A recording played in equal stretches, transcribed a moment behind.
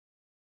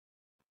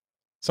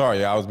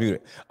Sorry, I was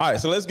muted. All right,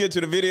 so let's get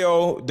to the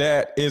video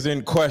that is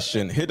in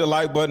question. Hit the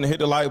like button, hit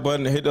the like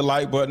button, hit the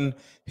like button,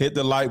 hit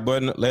the like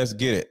button. Let's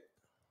get it.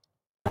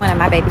 One of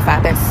my baby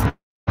fathers.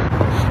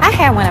 I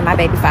had one of my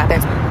baby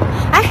fathers.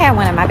 I had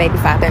one of my baby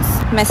fathers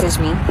message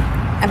me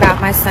about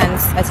my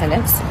son's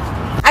attendance.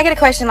 I get a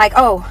question like,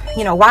 oh,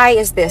 you know, why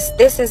is this?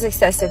 This is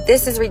excessive.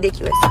 This is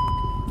ridiculous.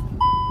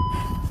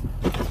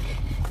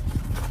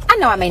 I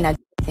know I may not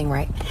do anything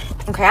right.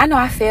 Okay, I know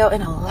I fail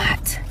in a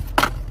lot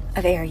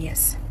of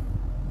areas.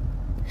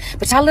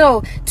 But y'all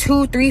little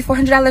 $200, $300,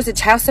 $400 of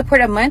child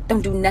support a month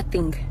don't do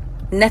nothing.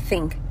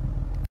 Nothing.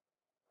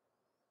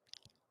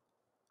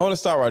 I want to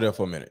stop right there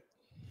for a minute.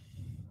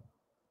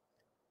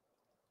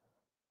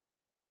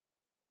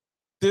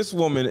 This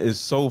woman is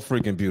so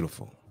freaking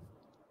beautiful.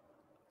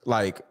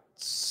 Like,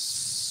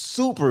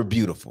 super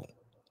beautiful.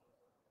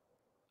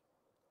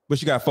 But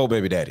she got 4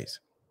 baby daddies.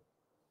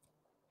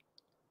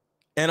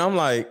 And I'm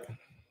like,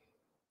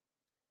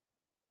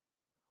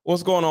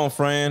 what's going on,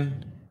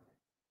 Fran?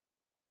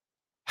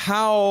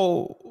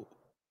 How?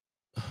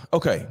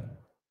 Okay.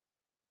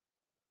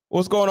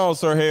 What's going on,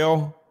 Sir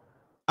Hale?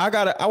 I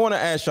want to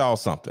ask y'all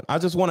something. I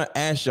just want to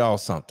ask y'all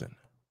something.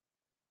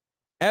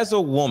 As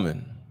a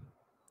woman,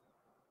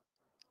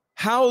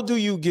 how do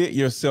you get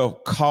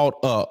yourself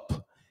caught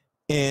up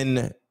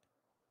in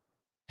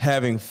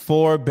having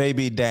 4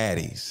 baby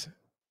daddies?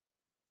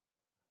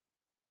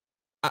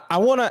 I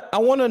want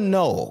to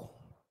know,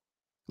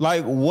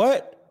 like,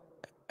 what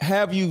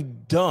have you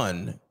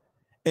done?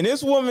 And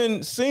this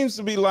woman seems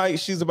to be like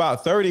she's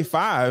about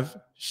 35.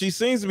 She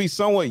seems to be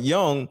somewhat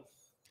young.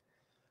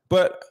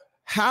 But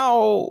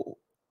how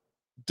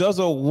does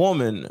a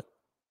woman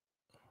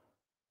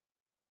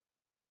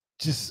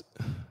just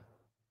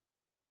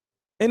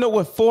end up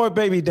with 4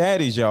 baby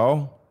daddies,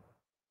 y'all?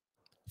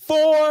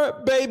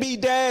 4 baby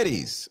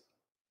daddies.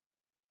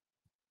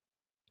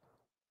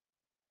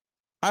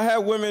 I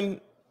have women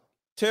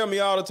tell me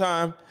all the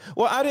time,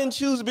 well, I didn't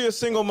choose to be a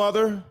single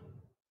mother.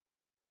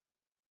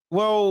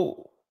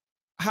 Well,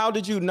 how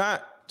did you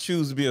not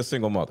choose to be a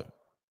single mother?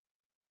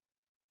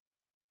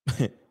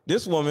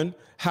 This woman,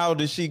 how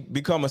did she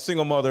become a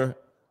single mother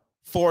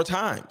 4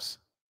 times?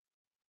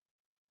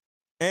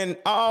 And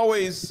I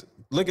always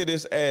look at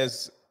this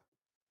as,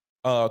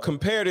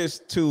 compare this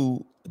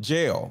to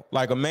jail,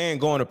 like a man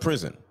going to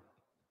prison.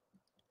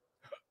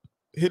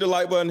 Hit the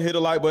like button, hit the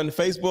like button.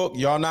 Facebook,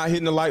 y'all not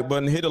hitting the like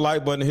button. Hit the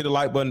like button, hit the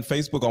like button.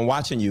 Facebook, I'm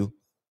watching you.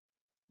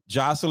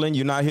 Jocelyn,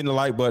 you're not hitting the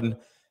like button.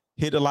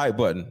 Hit the like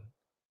button.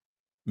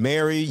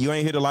 Mary, you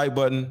ain't hit the like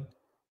button.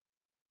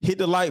 Hit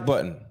the like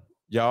button,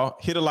 y'all.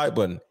 Hit the like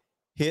button.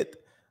 Hit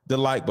the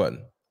like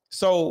button.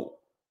 So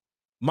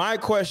my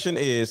question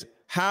is,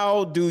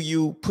 how do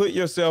you put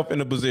yourself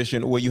in a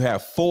position where you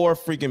have 4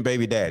 freaking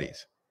baby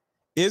daddies?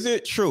 Is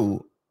it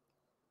true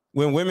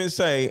when women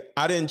say,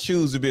 I didn't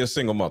choose to be a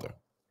single mother?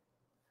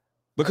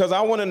 Because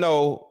I want to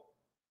know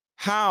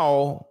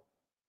how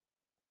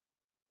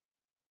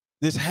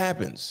this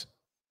happens.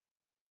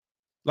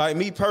 Like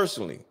me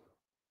personally,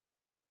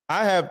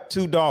 I have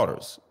 2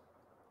 daughters.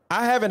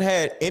 I haven't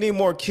had any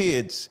more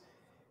kids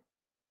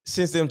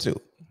since them 2.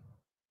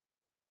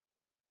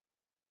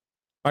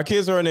 My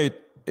kids are in their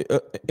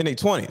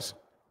 20s.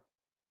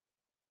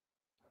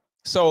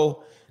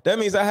 So that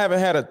means I haven't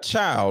had a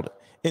child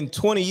in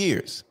 20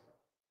 years.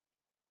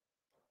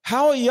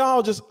 How are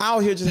y'all just out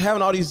here just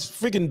having all these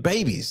freaking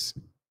babies?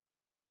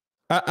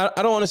 I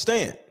don't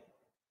understand.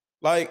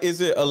 Like,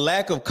 is it a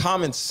lack of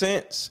common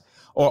sense?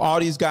 Or are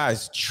these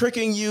guys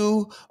tricking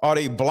you? Are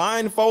they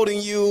blindfolding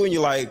you? And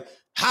you're like,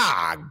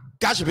 ha,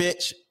 gotcha,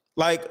 bitch.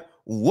 Like,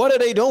 what are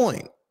they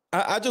doing?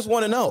 I just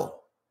want to know.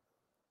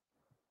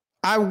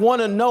 I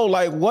want to know,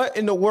 like, what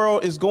in the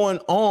world is going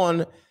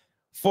on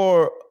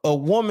for a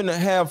woman to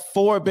have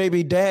 4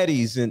 baby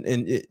daddies?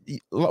 And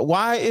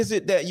why is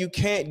it that you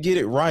can't get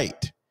it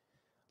right?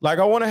 Like,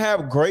 I want to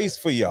have grace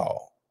for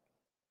y'all.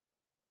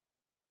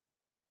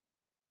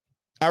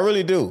 I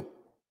really do.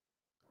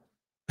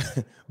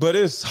 But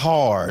it's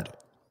hard.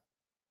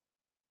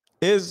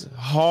 It's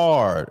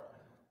hard.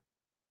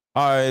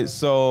 All right,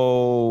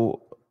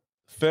 so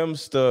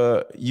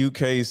Femsta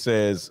UK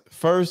says,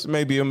 first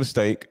may be a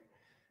mistake.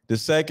 The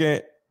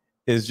second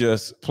is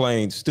just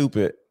plain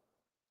stupid.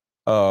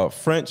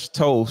 French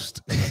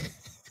toast.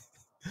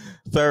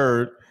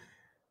 Third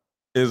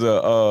is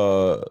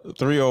a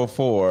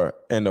 304,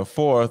 and the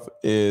fourth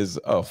is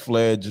a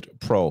full-fledged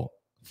pro.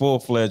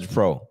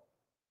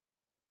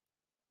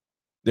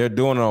 They're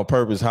doing it on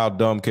purpose. How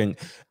dumb can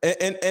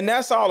and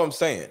that's all I'm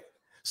saying.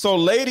 So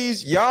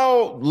ladies,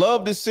 y'all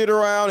love to sit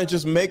around and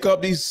just make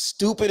up these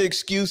stupid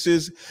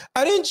excuses.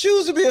 I didn't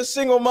choose to be a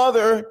single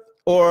mother,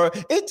 or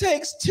it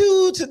takes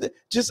 2 to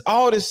just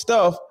all this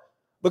stuff.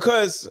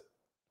 Because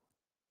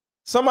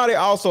somebody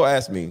also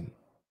asked me,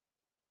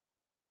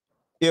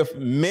 if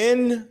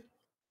men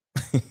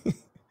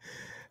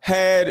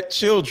had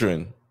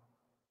children,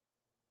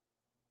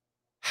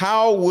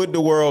 how would the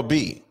world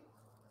be?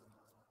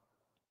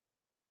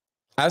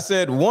 I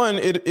said, one,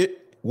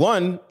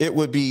 it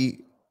would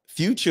be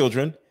few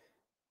children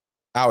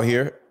out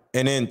here,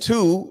 And then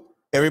 2,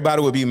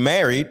 everybody would be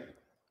married,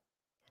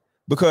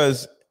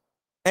 because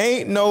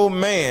ain't no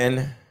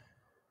man.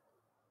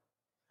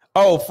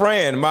 Oh,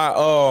 friend,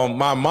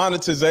 my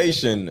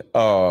monetization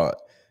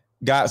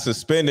got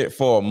suspended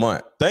for a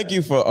month. Thank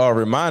you for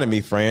reminding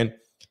me, friend.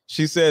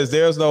 She says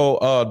there's no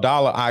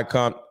dollar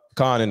icon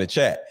in the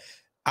chat.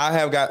 I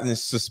have gotten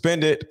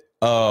suspended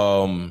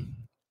for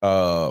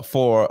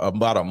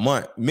about a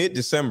month.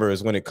 Mid-December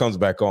is when it comes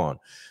back on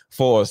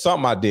for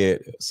something I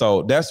did.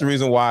 So that's the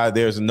reason why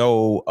there's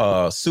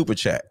no super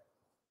chat.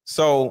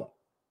 So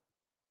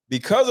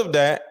because of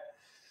that,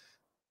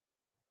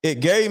 it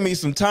gave me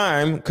some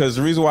time, because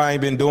the reason why I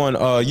ain't been doing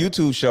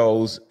YouTube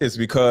shows is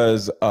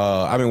because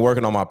I've been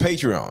working on my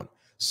Patreon.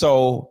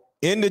 So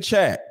in the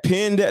chat,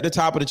 pinned at the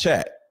top of the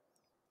chat,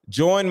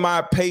 join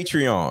my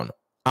Patreon.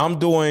 I'm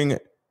doing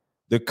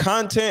the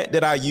content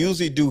that I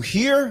usually do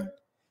here.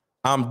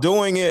 I'm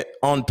doing it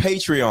on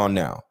Patreon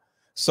now.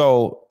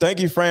 So thank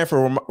you, Fran,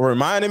 for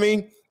reminding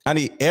me. I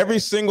need every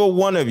single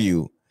one of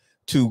you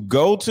to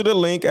go to the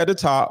link at the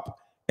top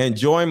and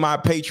join my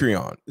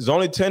Patreon. It's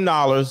only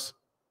 $10.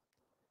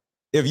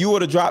 If you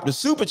would have dropped the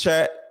super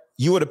chat,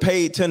 you would have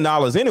paid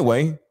 $10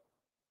 anyway.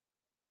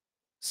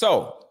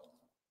 So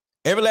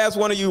every last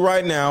one of you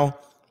right now,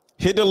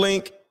 hit the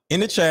link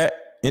in the chat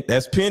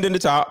that's pinned in the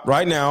top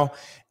right now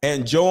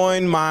and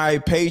join my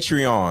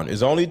Patreon.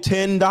 It's only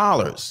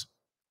 $10.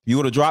 You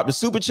would have dropped the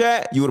super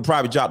chat, you would have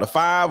probably dropped a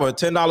 $5 or a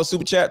 $10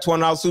 super chat,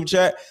 $20 super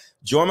chat.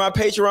 Join my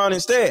Patreon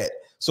instead.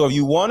 So if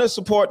you want to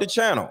support the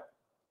channel,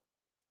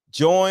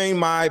 join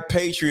my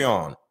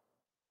Patreon.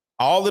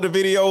 All of the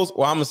videos,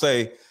 well, I'm going to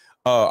say,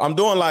 I'm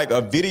doing like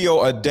a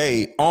video a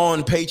day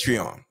on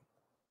Patreon.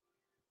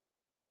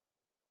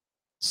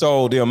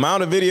 So the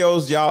amount of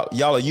videos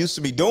y'all are used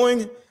to be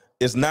doing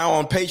is now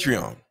on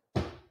Patreon.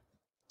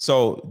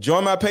 So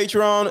join my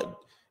Patreon,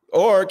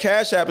 or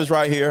Cash App is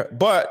right here,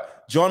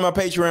 but join my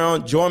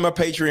Patreon, join my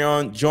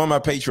Patreon, join my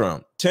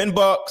Patreon.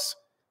 $10.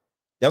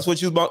 That's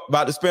what you're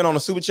about to spend on a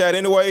super chat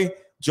anyway.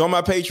 Join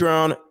my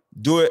Patreon,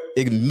 do it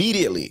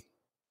immediately.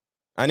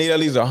 I need at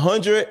least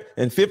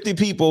 150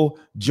 people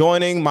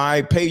joining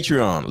my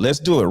Patreon. Let's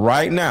do it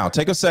right now.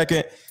 Take a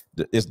second.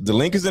 The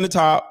link is in the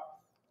top.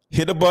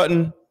 Hit the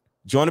button,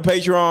 join the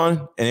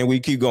Patreon, and then we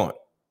keep going.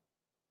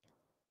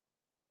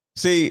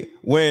 See,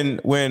 when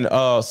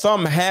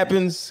something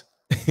happens,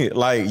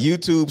 like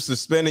YouTube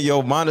suspending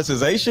your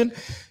monetization,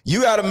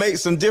 you got to make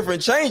some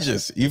different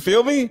changes. You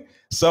feel me?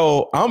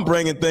 So I'm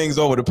bringing things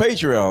over to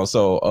Patreon.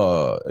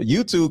 So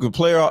YouTube can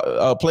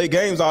play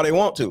games all they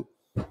want to.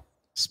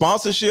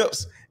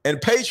 Sponsorships and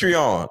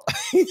Patreon.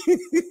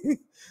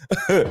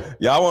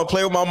 Y'all want to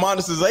play with my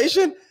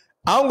monetization?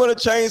 I'm going to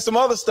change some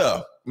other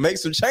stuff. Make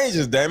some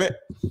changes, damn it.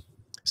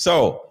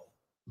 So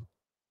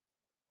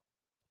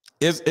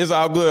it's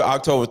all good.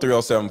 October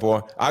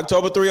 3074.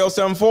 October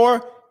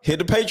 3074. Hit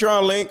the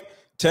Patreon link.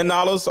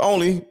 $10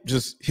 only.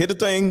 Just hit the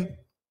thing.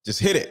 Just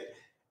hit it.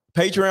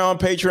 Patreon,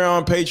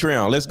 Patreon,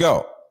 Patreon. Let's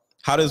go.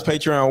 How does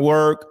Patreon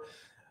work?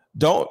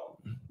 Don't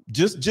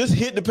just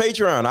hit the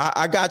Patreon.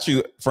 I got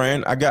you,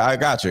 friend. I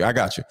got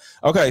you.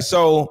 Okay,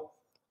 so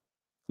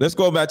let's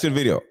go back to the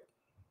video.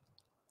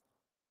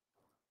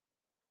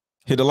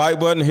 Hit the like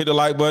button, hit the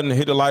like button,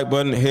 hit the like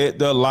button, hit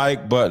the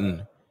like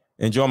button,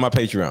 and join my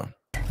Patreon.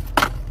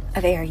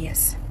 Of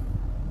areas.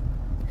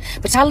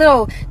 But y'all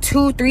little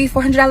 $200, $300,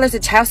 $400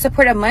 of child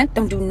support a month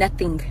don't do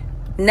nothing.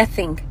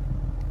 Nothing.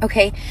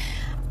 Okay?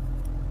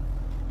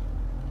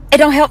 It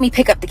don't help me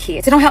pick up the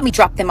kids. It don't help me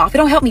drop them off. It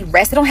don't help me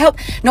rest. It don't help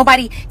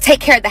nobody take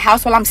care of the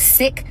house while I'm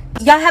sick.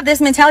 Y'all have this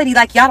mentality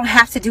like y'all don't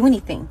have to do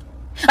anything.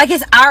 Like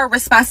it's our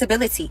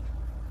responsibility.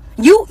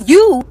 You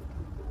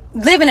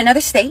live in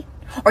another state,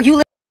 or you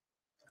live.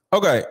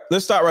 Okay,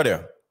 let's start right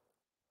there.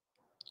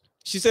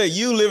 She said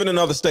you live in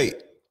another state.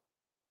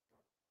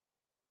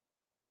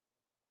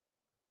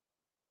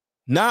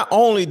 Not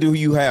only do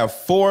you have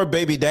 4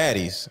 baby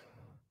daddies,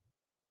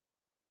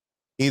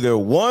 either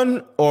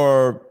one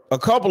or a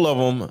couple of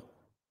them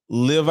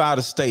live out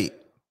of state.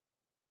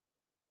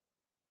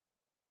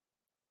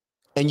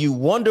 And you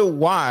wonder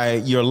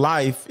why your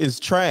life is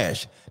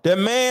trash. That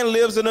man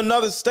lives in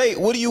another state.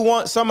 What do you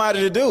want somebody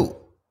to do?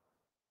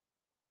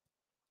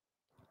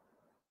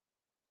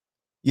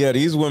 Yeah,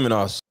 these women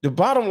are. The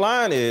bottom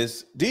line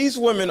is these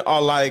women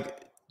are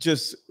like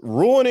just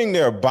ruining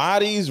their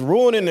bodies,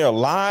 ruining their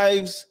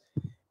lives.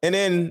 And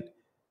then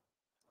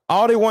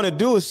all they want to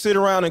do is sit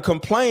around and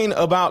complain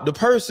about the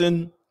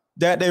person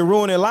that they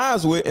ruin their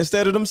lives with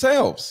instead of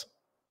themselves.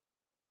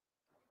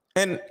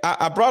 And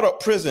I brought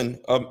up prison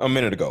a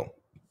minute ago.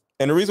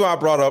 And the reason why I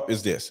brought up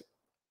is this.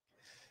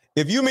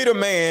 If you meet a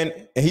man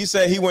and he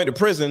said he went to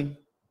prison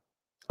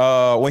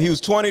when he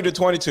was 20 to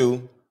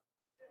 22,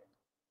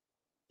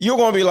 you're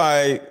going to be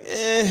like,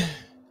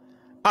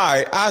 all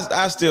right,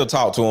 I still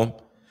talk to him.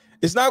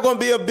 It's not going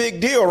to be a big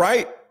deal,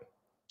 right?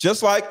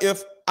 Just like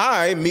if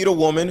I meet a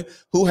woman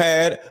who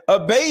had a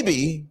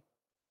baby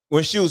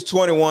when she was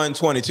 21,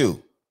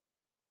 22.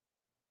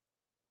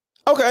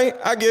 Okay,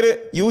 I get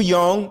it. You were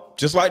young,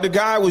 just like the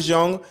guy was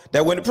young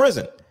that went to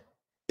prison.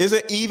 It's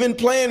an even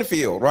playing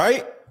field,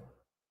 right?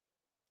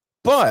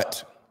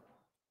 But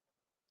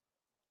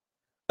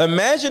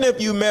imagine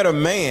if you met a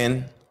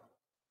man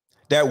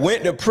that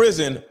went to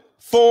prison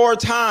 4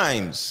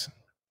 times.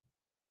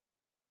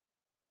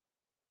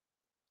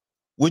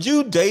 Would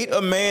you date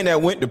a man that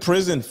went to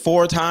prison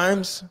 4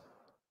 times?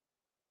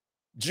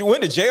 You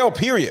went to jail,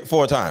 period,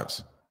 4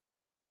 times.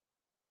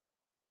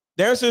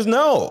 The answer is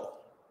no.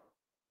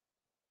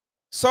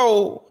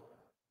 So,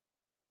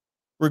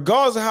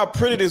 regardless of how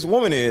pretty this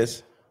woman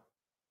is,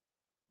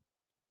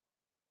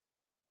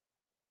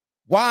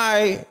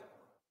 why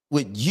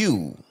would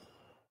you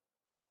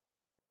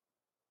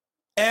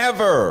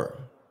ever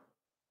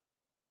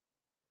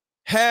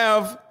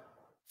have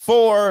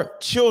 4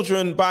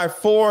 children by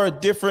 4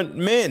 different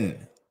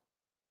men?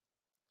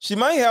 She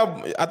might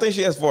have, I think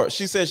she has 4.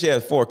 She said she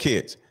has 4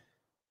 kids.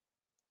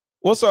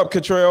 What's up,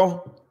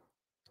 Catrell?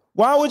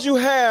 Why would you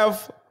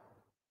have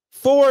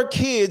 4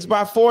 kids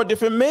by 4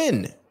 different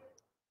men?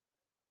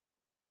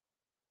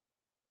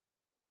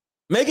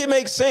 Make it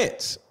make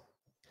sense.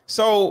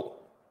 So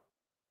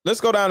let's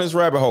go down this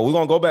rabbit hole. We're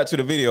going to go back to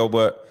the video,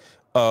 but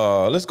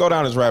let's go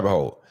down this rabbit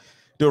hole.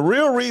 The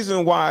real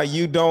reason why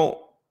you do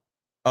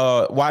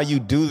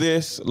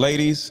this,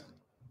 ladies,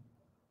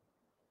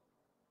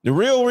 the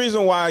real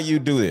reason why you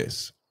do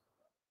this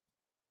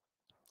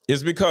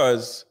is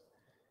because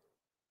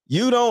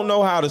you don't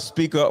know how to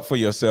speak up for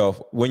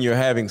yourself when you're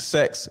having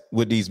sex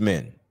with these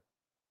men.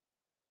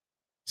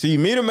 So you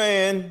meet a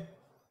man,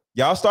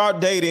 y'all start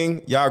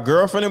dating, y'all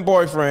girlfriend and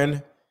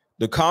boyfriend,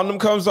 the condom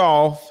comes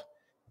off,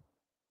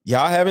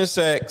 y'all having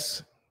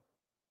sex,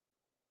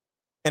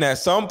 and at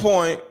some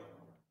point,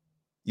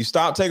 you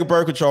stop taking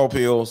birth control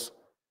pills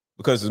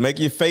because it's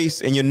making your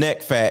face and your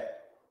neck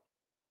fat,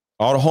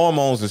 all the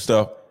hormones and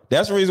stuff.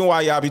 That's the reason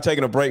why y'all be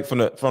taking a break from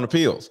the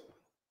pills.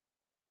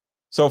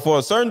 So for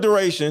a certain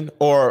duration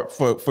or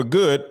for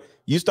good,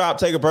 you stop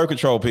taking birth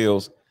control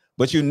pills,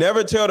 but you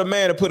never tell the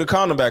man to put a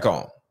condom back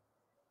on.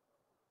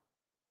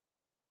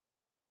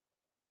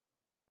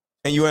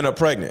 And you end up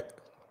pregnant.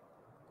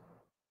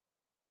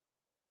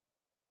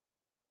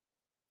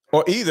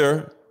 Or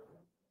either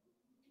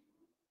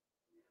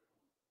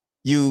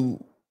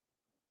you,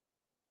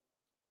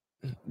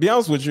 be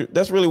honest with you,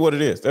 that's really what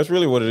it is. That's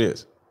really what it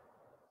is.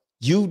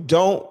 You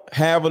don't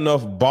have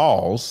enough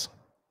balls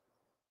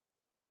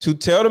to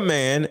tell the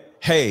man,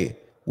 hey,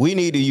 we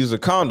need to use a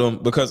condom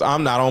because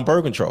I'm not on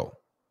birth control.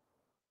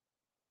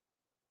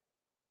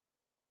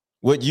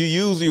 What you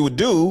usually would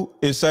do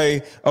is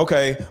say,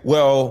 okay,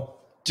 well,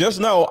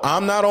 just know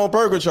I'm not on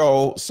birth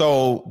control,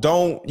 so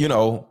don't,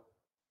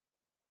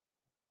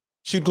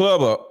 shoot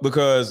club up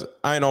because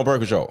I ain't on birth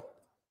control.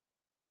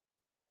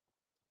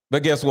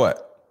 But guess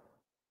what?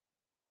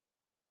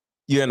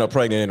 You end up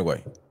pregnant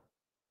anyway.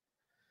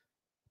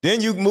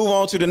 Then you move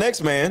on to the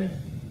next man,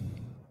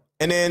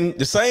 and then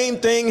the same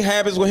thing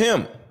happens with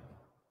him.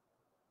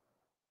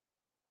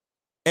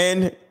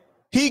 And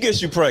he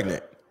gets you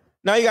pregnant.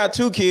 Now you got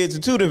 2 kids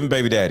and 2 different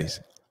baby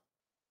daddies.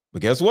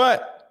 But guess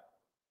what?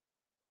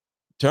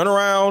 Turn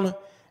around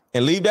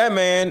and leave that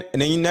man,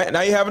 and then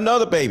now you have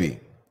another baby.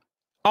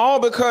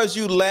 All because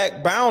you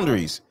lack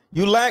boundaries.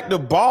 You lack the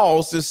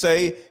balls to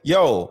say,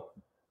 yo,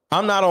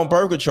 I'm not on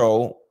birth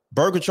control.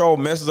 Birth control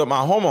messes up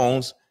my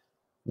hormones.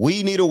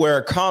 We need to wear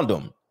a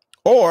condom.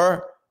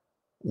 Or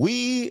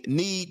we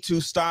need to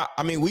stop.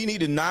 I mean, we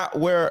need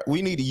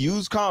to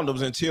use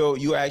condoms until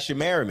you actually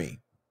marry me.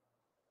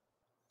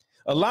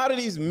 A lot of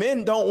these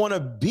men don't want to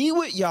be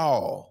with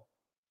y'all.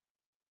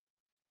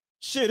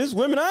 Shit, there's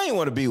women I ain't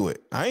want to be with.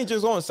 I ain't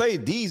just going to say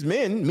these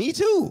men, me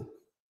too.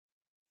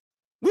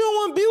 We don't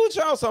want to be with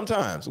y'all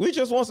sometimes. We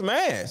just want some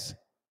ass.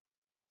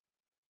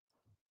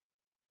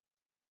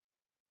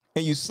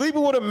 And you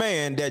sleeping with a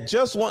man that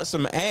just wants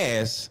some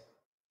ass,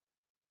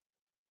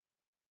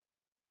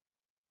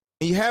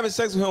 and you having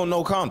sex with him with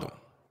no condom.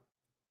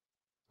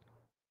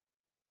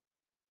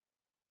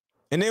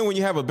 And then when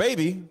you have a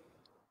baby,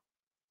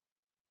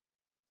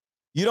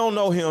 you don't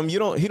know him.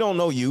 He don't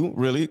know you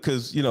really,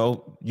 because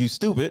you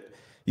stupid.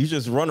 You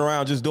just run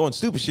around just doing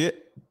stupid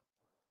shit.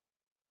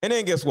 And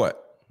then guess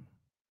what?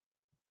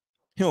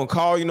 He don't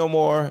call you no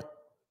more.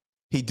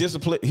 He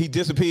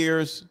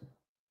disappears.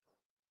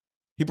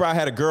 He probably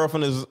had a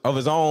girlfriend of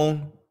his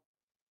own.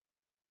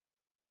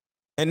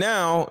 And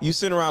now you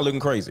sitting around looking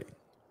crazy.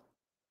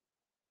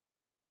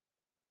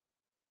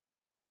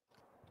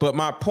 But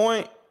my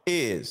point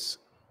is,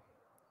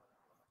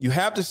 you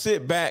have to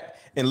sit back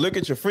and look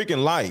at your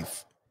freaking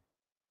life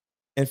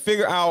and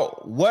figure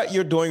out what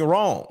you're doing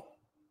wrong.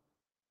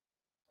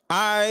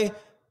 I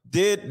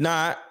did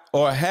not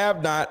or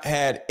have not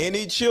had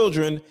any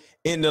children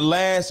in the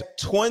last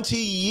 20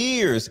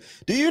 years.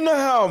 Do you know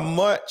how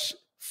much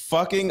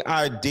fucking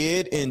I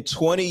did in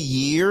 20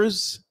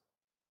 years?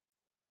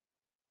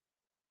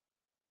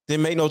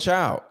 Didn't make no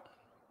child.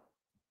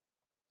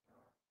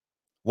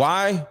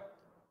 Why?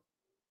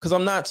 Because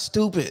I'm not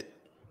stupid.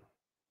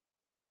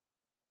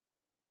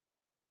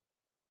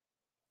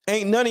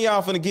 Ain't none of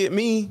y'all finna get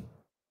me.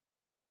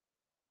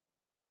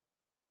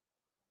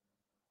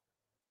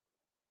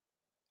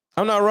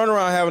 I'm not running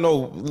around having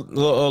no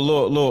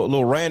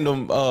little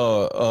random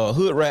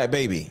hood rat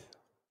baby.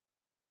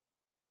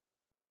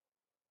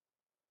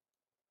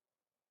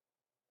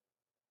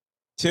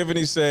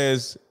 Tiffany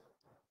says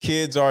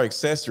kids are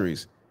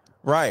accessories.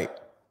 Right.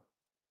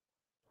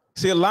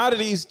 See, a lot of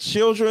these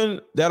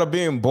children that are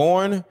being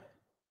born,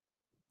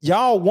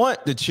 y'all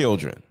want the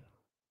children.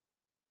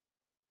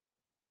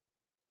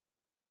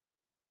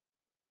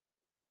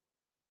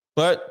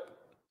 But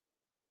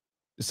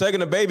the second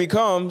the baby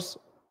comes,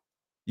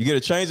 you get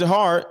a change of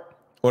heart,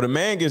 or the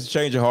man gets a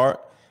change of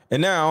heart,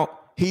 and now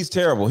he's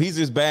terrible. He's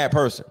this bad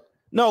person.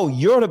 No,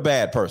 you're the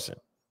bad person.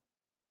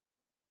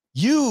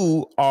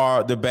 You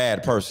are the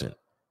bad person.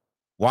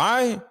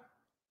 Why?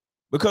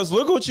 Because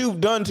look what you've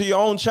done to your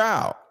own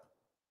child.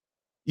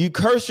 You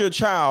curse your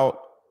child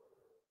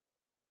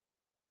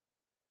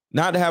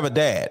not to have a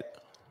dad.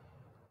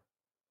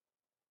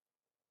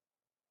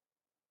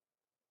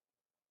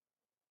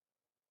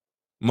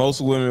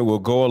 Most women will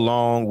go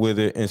along with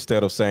it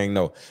instead of saying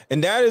no.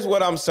 And that is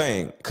what I'm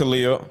saying,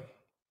 Khalil.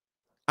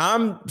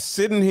 I'm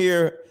sitting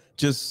here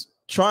just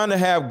trying to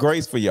have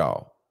grace for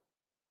y'all,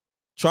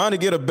 trying to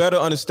get a better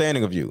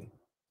understanding of you.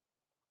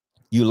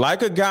 You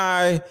like a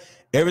guy,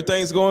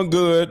 everything's going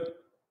good,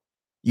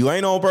 you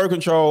ain't on birth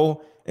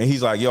control, and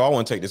he's like, yo, I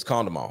want to take this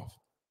condom off.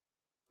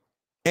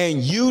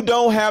 And you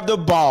don't have the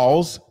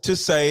balls to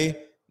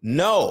say,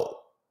 no,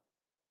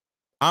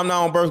 I'm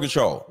not on birth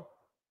control.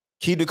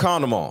 Keep the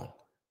condom on.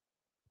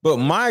 But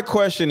my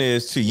question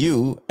is to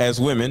you as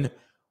women,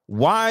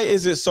 why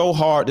is it so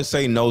hard to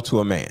say no to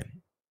a man?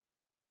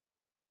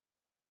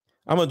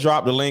 I'm going to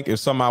drop the link if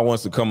somebody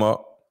wants to come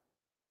up.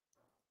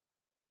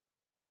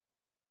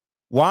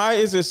 Why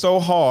is it so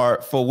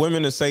hard for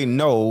women to say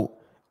no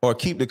or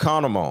keep the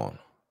condom on?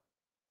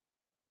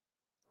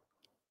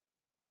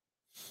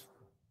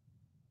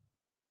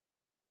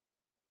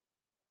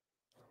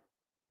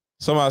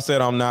 Somebody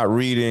said I'm not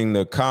reading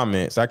the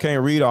comments. I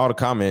can't read all the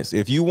comments.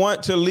 If you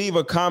want to leave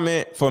a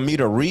comment for me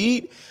to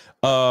read,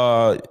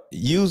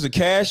 use the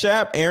Cash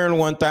App,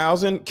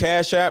 Aaron1000,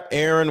 Cash App,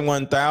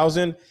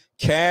 Aaron1000,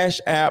 Cash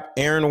App,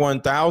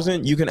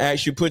 Aaron1000. You can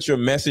actually put your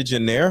message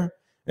in there,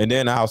 and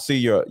then I'll see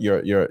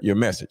your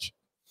message.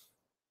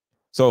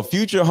 So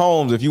Future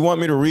Homes, if you want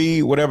me to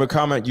read whatever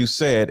comment you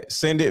said,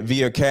 send it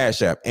via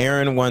Cash App,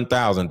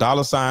 Aaron1000, $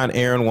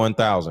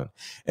 Aaron1000.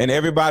 And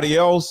everybody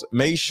else,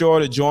 make sure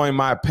to join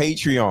my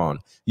Patreon.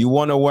 You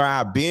wonder where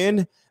I've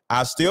been?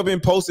 I've still been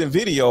posting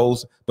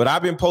videos, but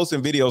I've been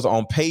posting videos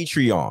on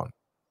Patreon.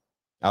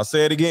 I'll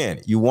say it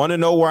again. You want to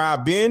know where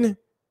I've been?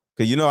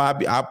 Because you know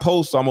I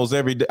post almost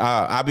every day.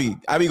 I be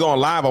going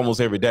live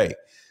almost every day.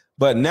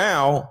 But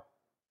now,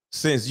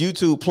 since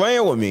YouTube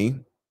playing with me,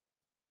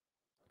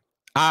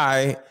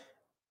 I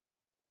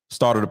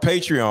started a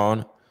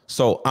Patreon,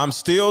 so I'm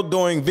still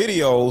doing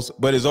videos,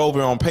 but it's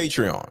over on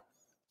Patreon.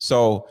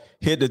 So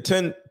hit the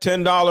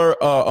 $10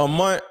 a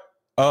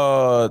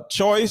month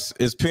choice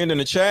is pinned in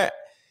the chat,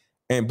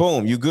 and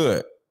boom, you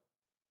good.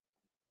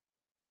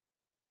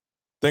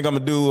 Think I'm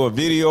gonna do a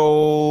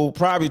video,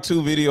 probably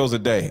 2 videos a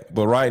day,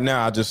 but right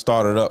now I just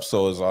started up,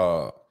 so it's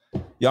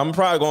yeah, I'm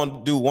probably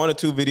gonna do 1 or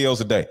 2 videos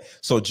a day.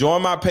 So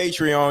join my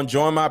Patreon,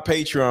 join my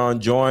Patreon,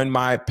 join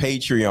my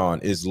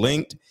Patreon. Is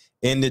linked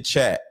in the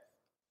chat.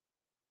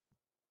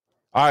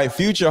 All right,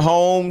 Future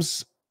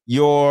Homes,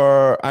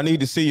 I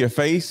need to see your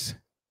face.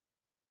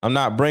 I'm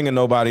not bringing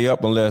nobody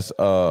up unless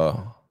I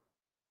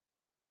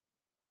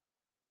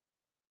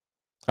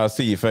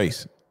see your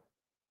face.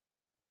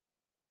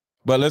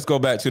 But let's go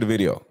back to the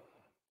video.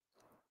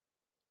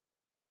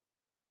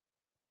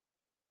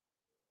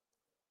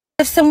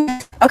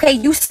 Okay,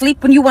 you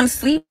sleep when you want to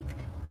sleep.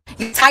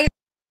 You're tired.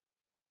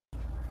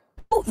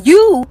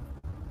 You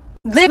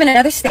live in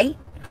another state,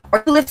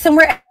 or you live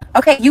somewhere.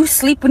 Okay, you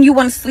sleep when you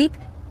want to sleep.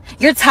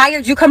 You're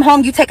tired. You come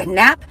home. You take a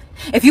nap.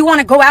 If you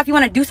want to go out, if you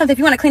want to do something, if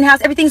you want to clean the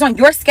house, everything's on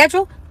your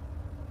schedule.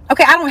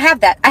 Okay, I don't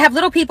have that. I have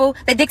little people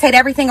that dictate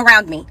everything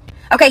around me.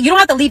 Okay, you don't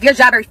have to leave your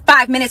job every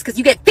 5 minutes because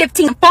you get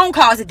 15 phone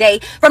calls a day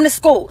from the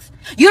schools.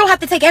 You don't have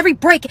to take every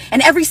break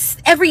and every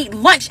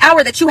lunch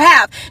hour that you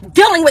have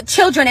dealing with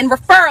children and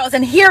referrals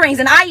and hearings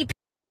and IEP.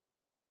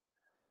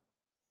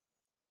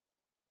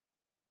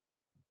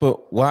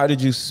 But why did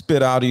you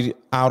spit out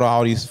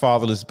all these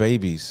fatherless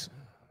babies?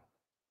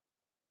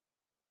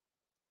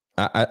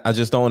 I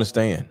just don't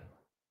understand.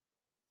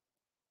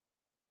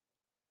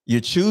 You're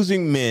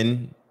choosing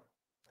men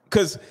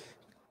because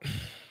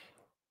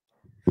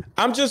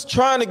I'm just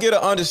trying to get an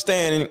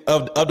understanding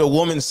of the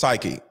woman's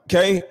psyche,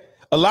 okay?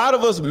 A lot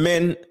of us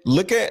men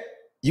look at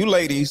you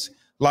ladies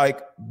like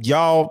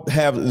y'all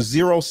have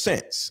 0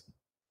 sense.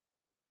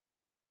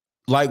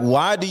 Like,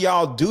 why do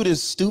y'all do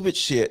this stupid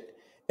shit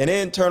and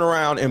then turn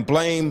around and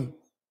blame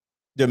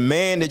the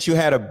man that you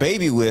had a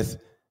baby with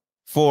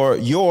for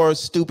your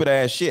stupid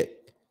ass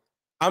shit?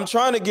 I'm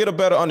trying to get a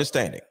better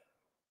understanding.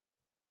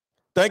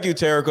 Thank you,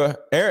 Terica.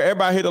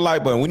 Everybody hit the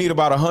like button. We need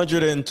about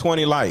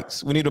 120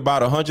 likes. We need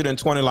about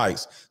 120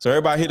 likes. So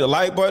everybody hit the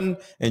like button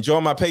and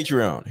join my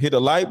Patreon. Hit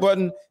the like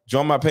button,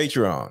 join my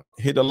Patreon.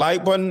 Hit the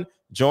like button,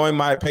 join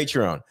my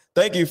Patreon.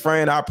 Thank you,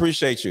 Fran. I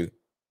appreciate you.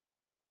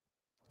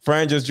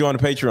 Fran just joined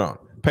the Patreon.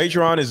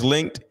 Patreon is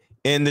linked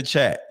in the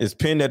chat. It's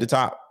pinned at the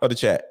top of the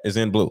chat. It's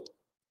in blue.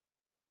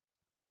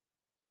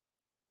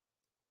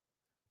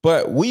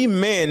 But we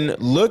men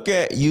look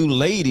at you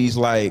ladies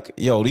like,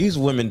 yo, these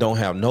women don't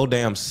have no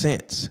damn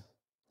sense.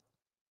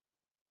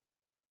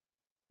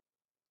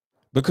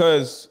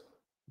 Because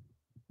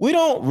we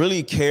don't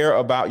really care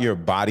about your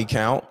body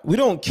count. We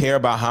don't care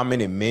about how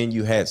many men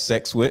you had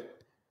sex with.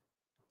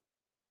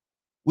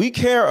 We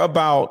care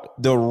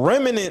about the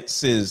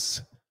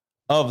reminiscences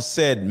of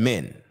said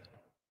men.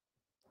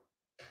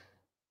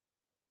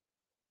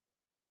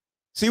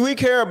 See, we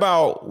care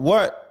about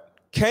what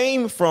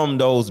came from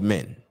those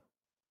men.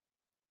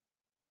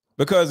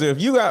 Because if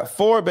you got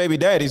 4 baby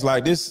daddies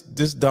like this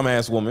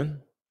dumbass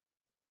woman,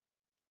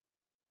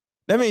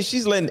 that means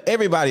she's letting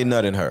everybody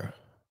nut in her.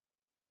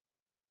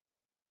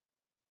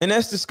 And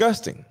that's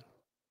disgusting.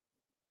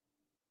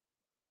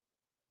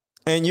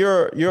 And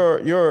your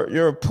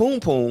poom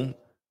poom,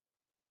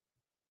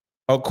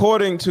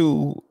 according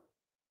to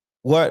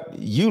what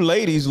you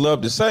ladies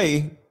love to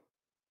say,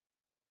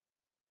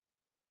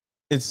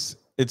 it's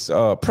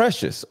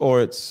precious,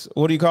 or it's,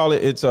 what do you call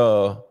it?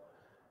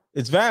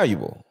 It's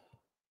valuable.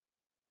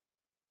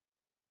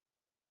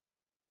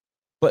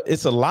 But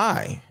it's a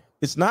lie.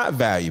 It's not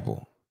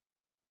valuable.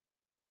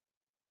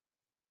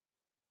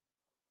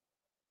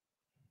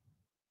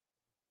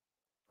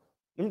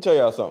 Let me tell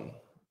y'all something.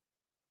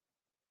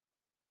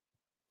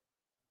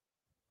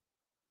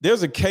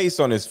 There's a case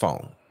on his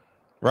phone,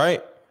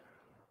 right?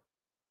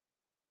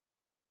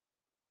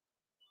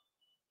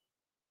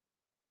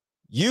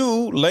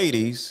 You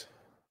ladies,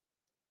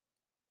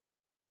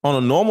 on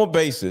a normal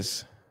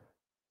basis,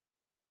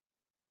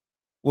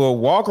 will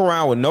walk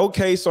around with no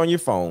case on your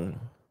phone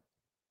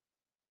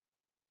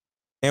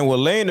and will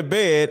lay in the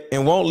bed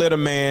and won't let a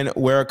man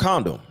wear a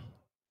condom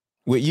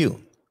with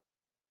you.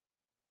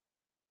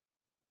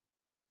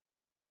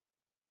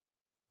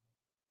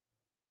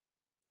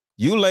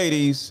 You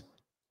ladies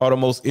are the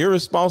most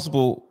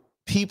irresponsible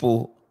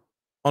people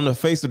on the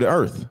face of the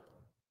earth.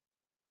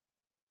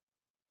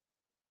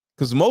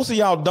 Because most of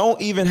y'all don't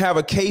even have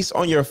a case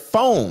on your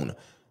phone,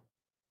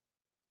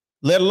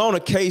 let alone a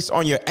case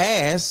on your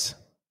ass.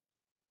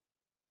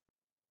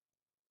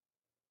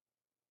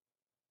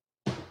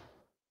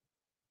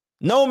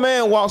 No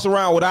man walks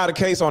around without a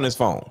case on his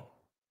phone.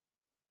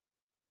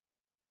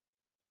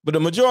 But the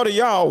majority of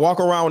y'all walk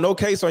around with no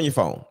case on your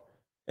phone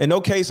and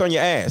no case on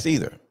your ass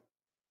either.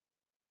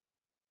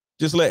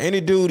 Just let any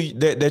dude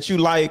that you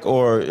like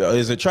or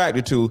is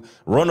attracted to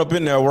run up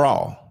in there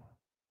raw.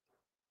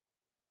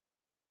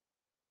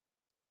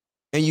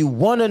 And you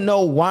want to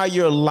know why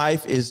your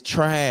life is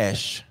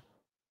trash.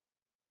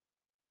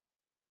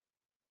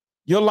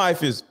 Your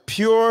life is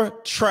pure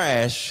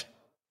trash.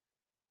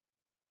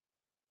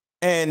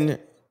 And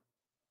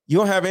you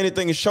don't have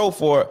anything to show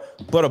for it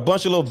but a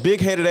bunch of little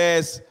big-headed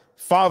ass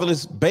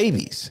fatherless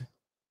babies.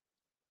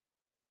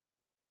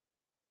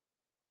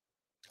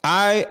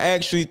 I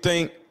actually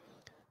think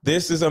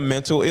this is a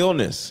mental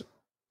illness.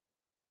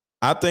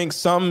 I think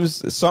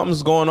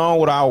something's going on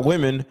with our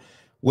women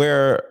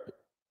where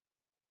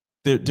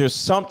there's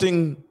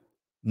something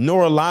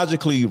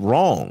neurologically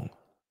wrong.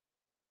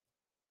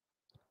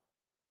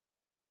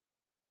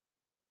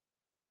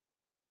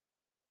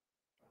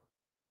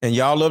 And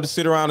y'all love to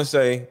sit around and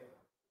say,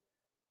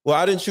 well,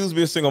 I didn't choose to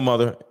be a single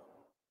mother,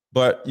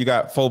 but you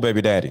got 4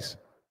 baby daddies.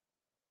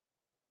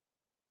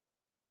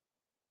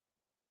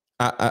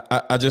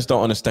 I just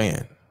don't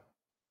understand.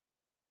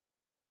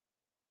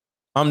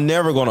 I'm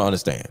never going to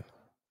understand.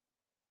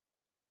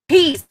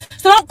 Peace.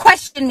 So don't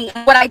question me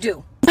on what I do.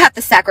 You don't have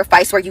to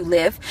sacrifice where you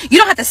live. You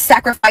don't have to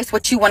sacrifice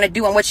what you want to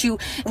do and what you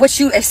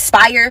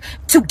aspire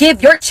to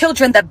give your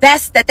children the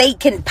best that they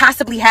can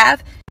possibly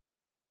have.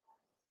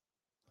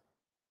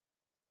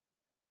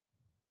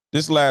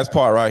 This last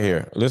part right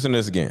here. Listen to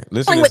this again.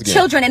 Listen to this again.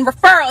 Children and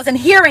referrals and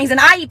hearings and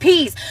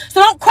IEPs.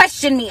 So don't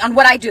question me on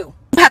what I do. You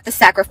don't have to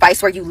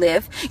sacrifice where you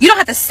live. You don't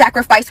have to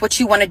sacrifice what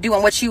you want to do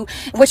and what you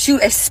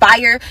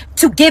aspire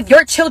to give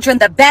your children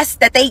the best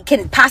that they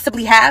can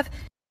possibly have.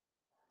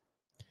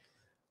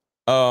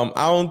 I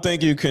don't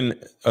think you can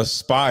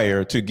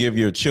aspire to give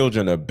your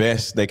children the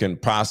best they can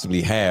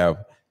possibly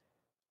have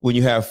when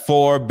you have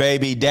 4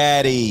 baby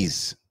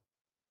daddies.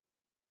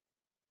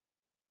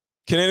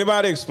 Can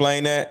anybody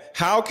explain that?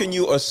 How can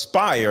you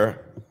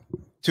aspire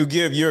to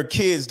give your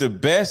kids the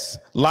best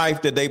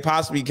life that they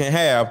possibly can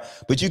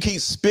have, but you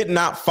keep spitting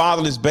out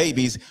fatherless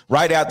babies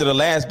right after the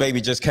last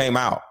baby just came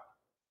out?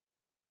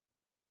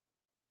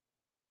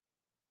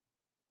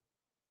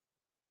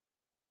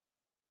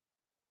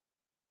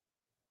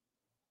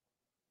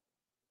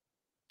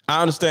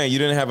 I understand you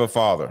didn't have a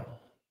father.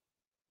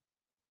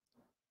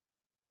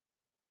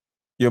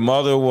 Your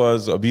mother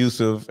was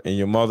abusive and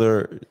your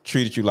mother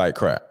treated you like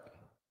crap.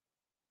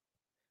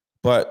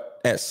 But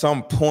at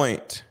some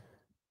point,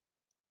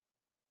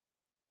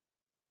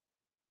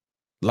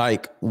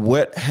 like,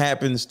 what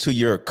happens to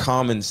your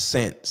common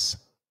sense?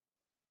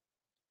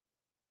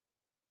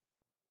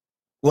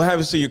 What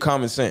happens to your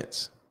common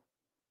sense?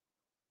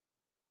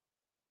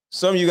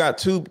 Some of you got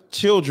 2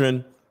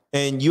 children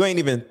and you ain't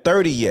even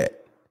 30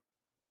 yet.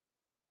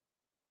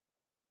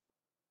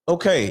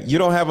 Okay, you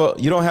don't have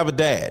a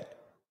dad.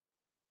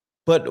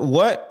 But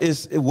what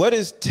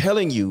is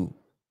telling you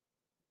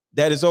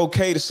that it's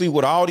okay to sleep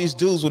with all these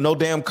dudes with no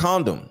damn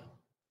condom?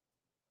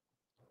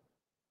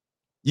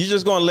 You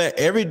just gonna let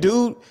every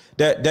dude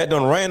that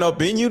done ran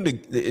up in you,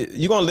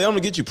 you gonna let them to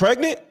get you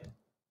pregnant?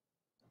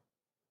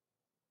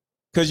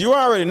 Because you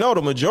already know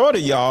the majority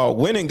of y'all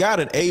went and got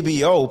an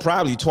ABO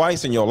probably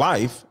twice in your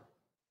life.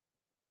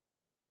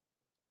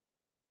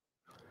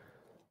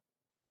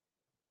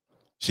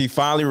 She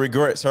finally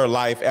regrets her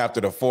life after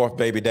the 4th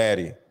baby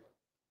daddy.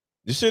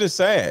 This shit is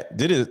sad.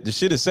 This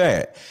shit is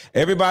sad.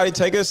 Everybody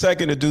take a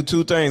second to do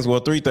 2 things,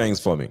 well, 3 things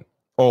for me.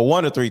 Or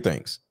 1 or 3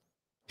 things.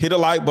 Hit the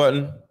like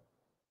button.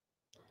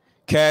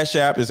 Cash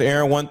App is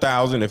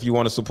Aaron1000 if you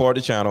want to support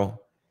the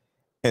channel.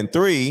 And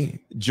 3,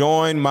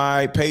 join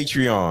my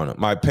Patreon.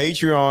 My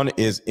Patreon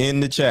is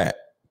in the chat.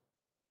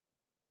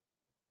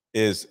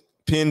 Is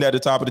pinned at the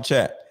top of the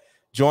chat.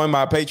 Join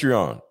my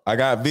Patreon. I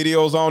got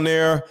videos on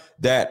there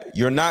that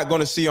you're not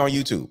going to see on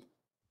YouTube.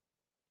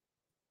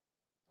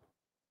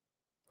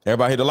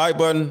 Everybody hit the like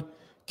button.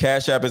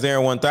 Cash App is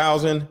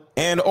Aaron1000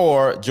 and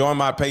or join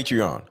my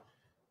Patreon.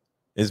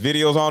 There's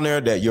videos on there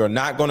that you're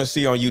not going to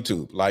see on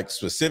YouTube, like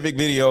specific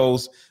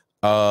videos.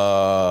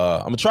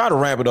 I'm going to try to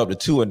ramp it up to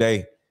 2 a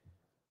day.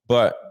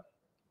 But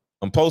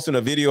I'm posting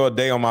a video a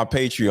day on my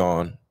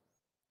Patreon.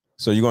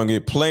 So you're going to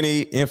get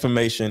plenty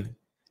information.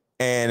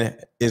 And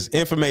it's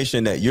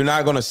information that you're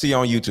not going to see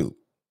on YouTube.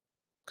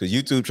 Because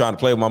YouTube trying to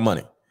play with my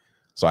money.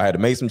 So I had to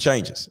make some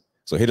changes.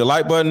 So hit the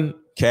like button.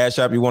 Cash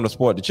App, you want to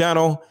support the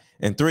channel.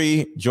 And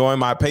 3, join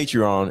my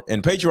Patreon.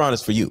 And Patreon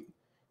is for you.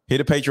 Hit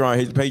the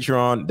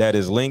Patreon. That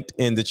is linked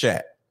in the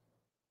chat.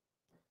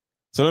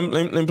 So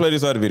let me play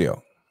this other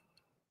video.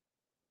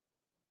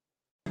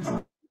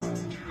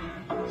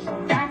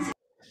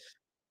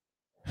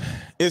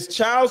 Is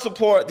child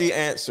support the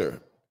answer?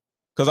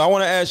 Because I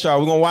want to ask y'all,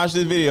 we're going to watch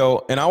this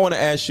video, and I want to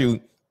ask you,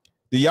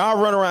 do y'all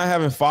run around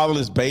having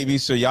fatherless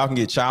babies so y'all can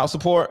get child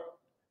support?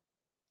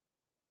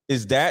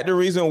 Is that the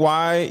reason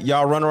why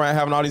y'all run around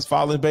having all these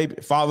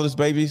fatherless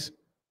babies?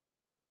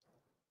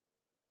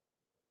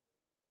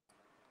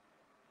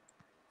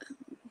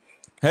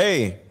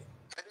 Hey.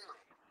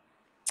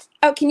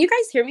 Oh, can you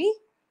guys hear me?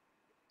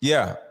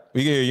 Yeah,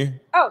 we can hear you.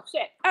 Oh,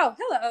 shit. Oh,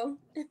 hello.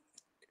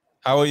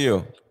 How are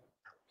you?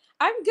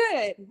 I'm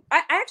good.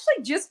 I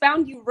actually just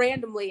found you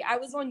randomly. I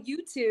was on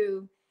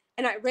YouTube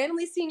and I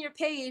randomly seen your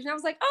page and I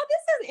was like, oh,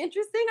 this is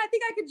interesting. I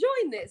think I could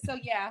join this. So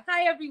yeah.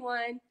 Hi,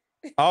 everyone.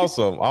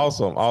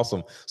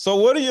 Awesome. So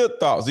what are your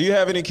thoughts? Do you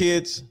have any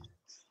kids?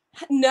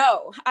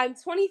 No, I'm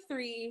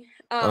 23.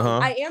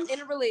 I am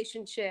in a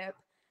relationship,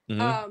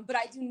 but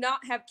I do not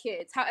have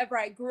kids. However,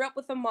 I grew up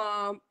with a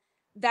mom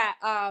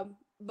that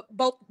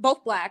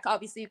both Black.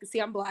 Obviously, you can see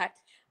I'm Black.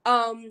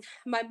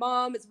 My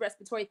mom is a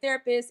respiratory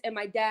therapist, and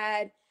my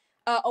dad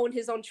owned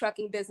his own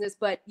trucking business.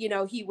 But you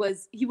know, he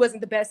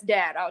wasn't the best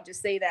dad. I'll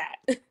just say that.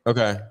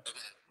 Okay.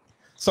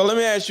 So let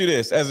me ask you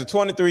this: as a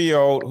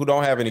 23-year-old who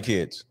don't have any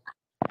kids,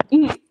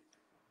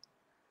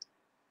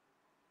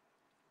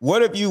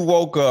 what if you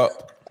woke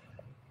up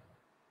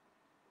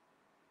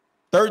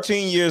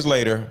 13 years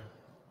later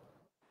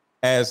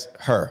as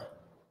her?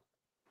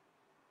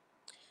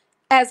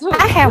 As who?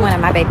 I had one of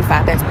my baby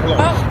fathers.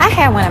 I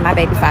had one of my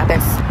baby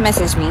fathers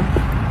message me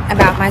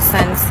about my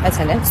son's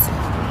attendance.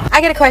 I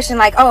get a question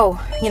like,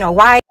 oh, you know,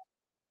 why?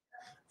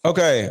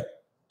 Okay.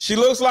 She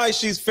looks like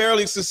she's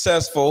fairly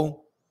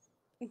successful,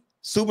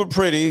 super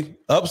pretty,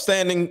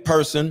 upstanding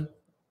person.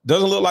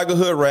 Doesn't look like a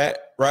hood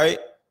rat, right?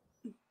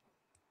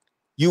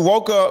 You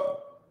woke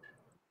up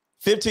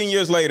 15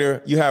 years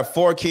later, you have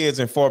 4 kids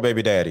and 4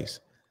 baby daddies.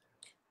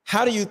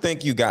 How do you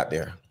think you got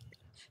there?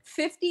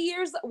 50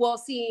 years? Well,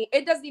 see,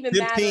 it doesn't even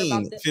matter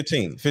about the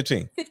 15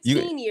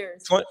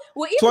 years. 20,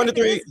 well, even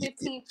 23, if it is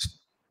 15,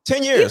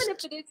 10 years, even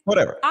if it is,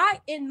 whatever.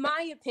 In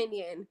my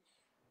opinion,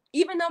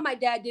 even though my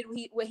dad did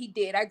what he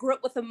did, I grew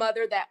up with a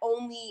mother that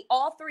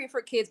all 3 of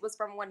her kids was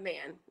from one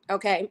man.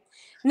 Okay.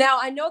 Now,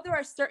 I know there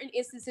are certain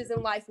instances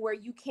in life where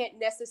you can't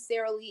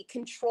necessarily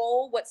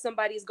control what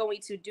somebody's going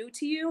to do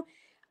to you.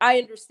 I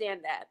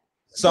understand that.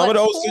 Some of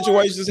those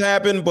situations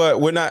happen, but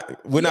we're not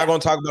going to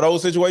talk about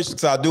those situations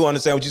because I do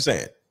understand what you're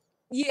saying.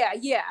 Yeah.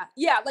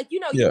 Like,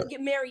 you know, you can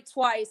get married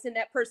twice and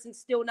that person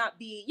still not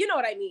be, you know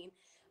what I mean?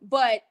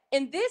 But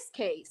in this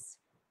case,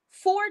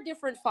 4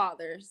 different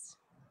fathers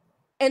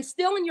and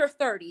still in your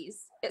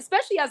 30s,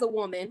 especially as a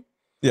woman.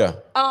 Yeah.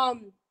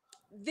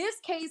 This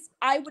case,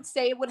 I would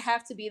say it would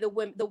have to be the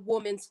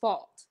woman's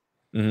fault.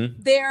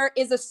 Mm-hmm.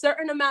 There's a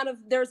certain amount of,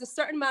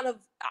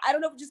 I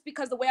don't know, just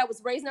because the way I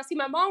was raised. Now, see,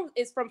 my mom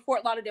is from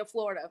Fort Lauderdale,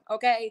 Florida.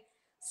 Okay.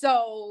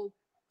 So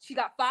she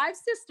got 5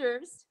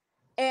 sisters.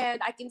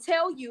 And I can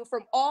tell you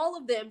from all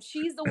of them,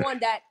 she's the one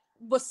that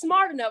was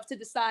smart enough to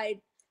decide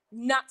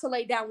not to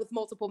lay down with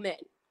multiple men.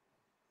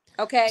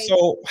 Okay.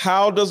 So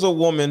how does a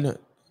woman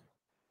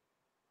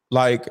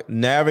like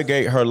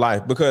navigate her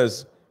life?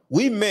 Because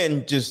we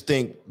men just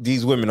think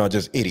these women are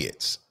just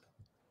idiots.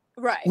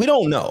 Right. We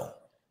don't know.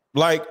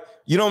 Like,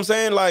 you know what I'm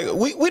saying? Like,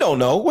 we don't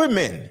know. We're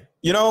men.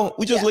 You know,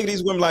 we just look at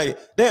these women like,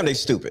 damn, they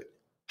stupid.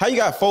 How you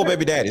got 4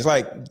 baby daddies?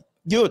 Like,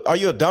 are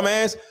you a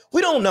dumbass?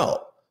 We don't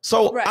know.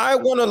 So I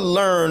want to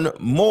learn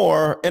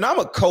more, and I'm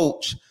a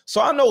coach, so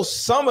I know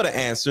some of the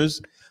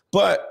answers,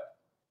 but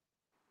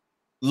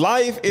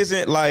life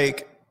isn't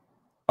like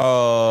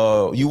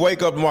you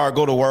wake up tomorrow,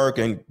 go to work,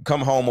 and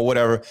come home or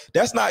whatever.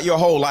 That's not your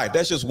whole life.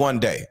 That's just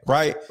one day,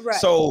 right?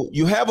 So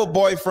you have a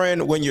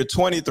boyfriend when you're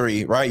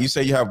 23, right? You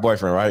say you have a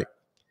boyfriend, right?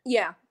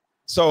 Yeah.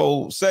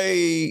 So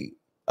say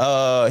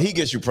he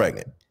gets you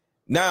pregnant.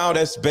 Now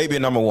that's baby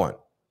number 1.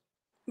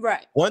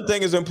 Right. One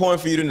thing is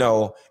important for you to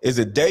know is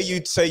the day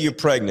you say you're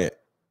pregnant,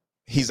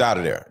 he's out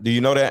of there. Do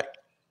you know that?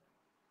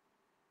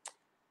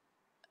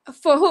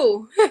 For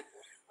who?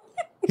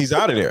 He's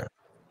out of there.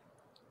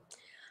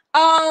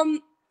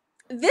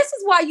 This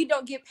is why you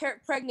don't get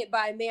pregnant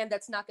by a man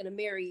that's not going to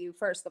marry you,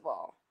 first of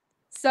all.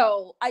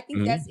 So I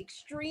think that's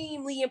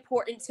extremely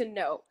important to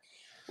know.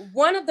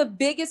 One of the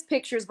biggest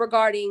pictures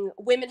regarding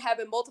women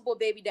having multiple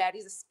baby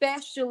daddies,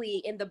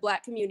 especially in the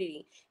Black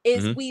community,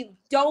 is we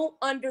don't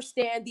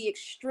understand the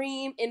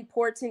extreme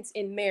importance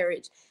in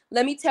marriage.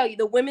 Let me tell you,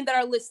 the women that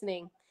are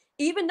listening,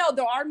 even though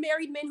there are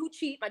married men who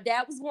cheat, my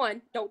dad was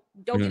one, don't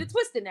get it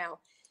twisted now.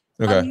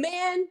 A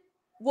man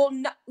will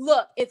not,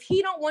 look, if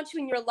he don't want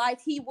you in your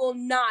life, he will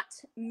not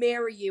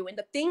marry you. And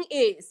the thing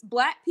is,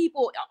 Black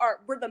people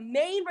we're the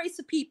main race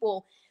of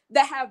people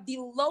that have the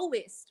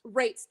lowest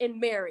rates in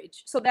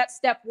marriage. So that's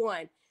step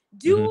 1.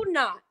 Do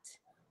not,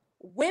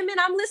 women,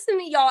 I'm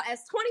listening to y'all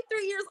as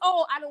 23 years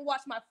old. I don't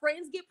watch my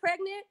friends get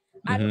pregnant.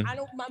 I don't,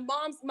 my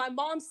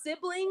mom's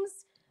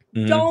siblings.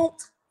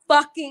 Don't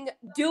fucking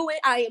do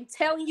it. I am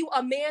telling you,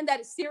 a man that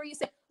is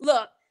serious.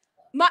 Look,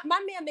 my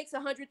man makes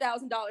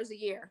 $100,000 a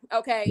year.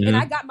 Okay. And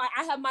I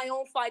have my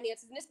own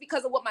finances. And it's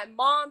because of what my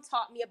mom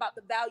taught me about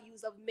the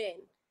values of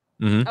men.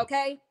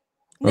 Okay.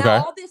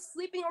 Now, all this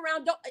sleeping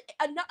around,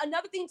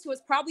 another thing too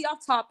is probably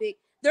off topic.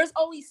 There's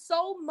only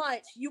so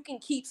much you can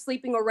keep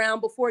sleeping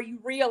around before you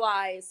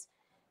realize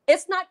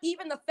it's not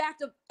even the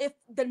fact of if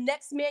the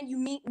next man you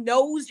meet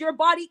knows your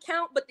body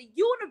count, but the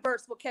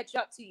universe will catch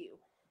up to you.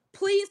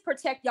 Please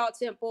protect y'all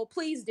temple.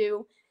 Please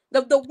do.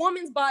 The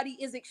woman's body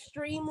is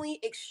extremely,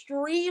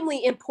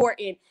 extremely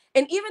important.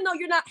 And even though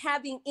you're not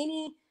having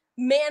any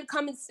man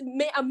come and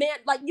a man,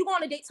 like you go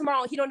on a date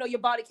tomorrow and he don't know your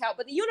body count,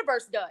 but the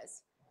universe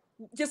does.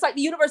 Just like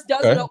the universe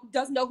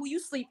does know who you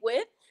sleep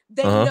with.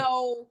 They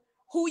know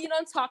who you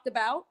done talked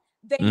about.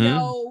 They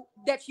know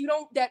that if you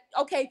don't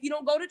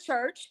go to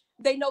church,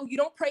 they know you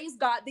don't praise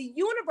God. The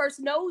universe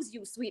knows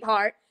you,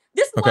 sweetheart.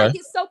 This is why I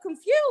get so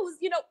confused.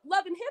 You know,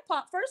 loving hip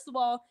hop. First of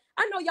all,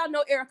 I know y'all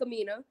know Erica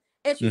Mena,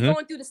 and she's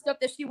going through the stuff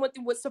that she went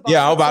through with Safari.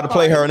 Yeah, I'm about to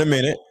play her in a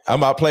minute.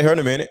 Oh,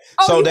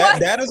 so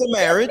that is a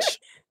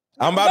marriage.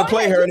 I'm about to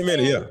play her in a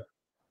minute. Yeah,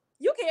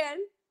 you can.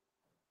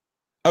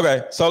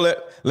 Okay, so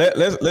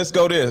let's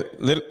go this.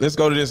 Let's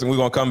go to this, and we're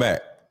gonna come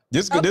back.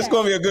 This is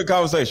gonna be a good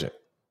conversation.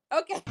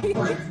 Okay.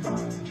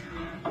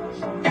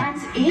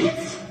 That's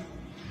it?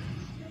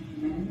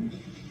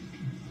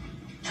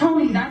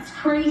 Tony, that's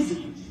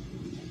crazy.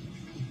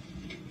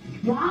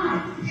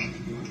 Why?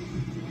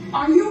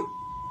 Are you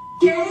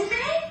kidding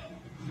me?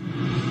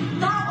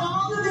 That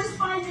all of this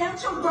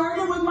financial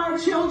burden with my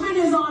children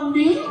is on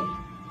me?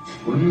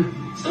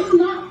 It's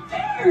not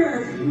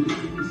fair.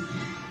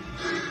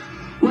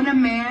 When a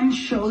man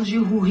shows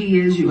you who he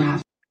is, you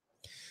have.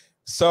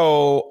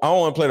 So I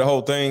don't want to play the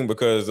whole thing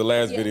because the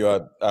last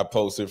video I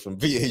posted from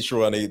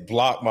VH1, and they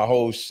blocked my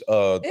whole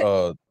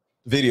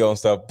video and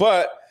stuff.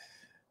 But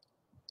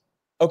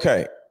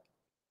okay,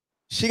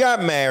 she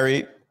got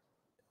married,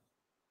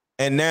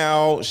 and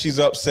now she's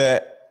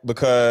upset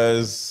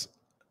because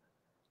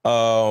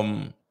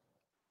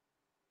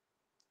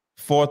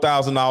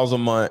 $4,000 a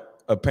month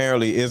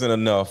apparently isn't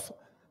enough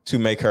to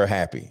make her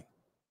happy.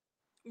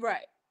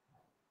 Right.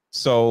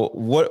 So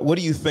what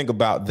do you think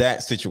about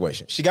that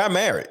situation? She got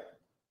married.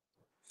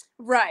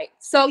 Right.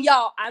 So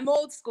y'all, I'm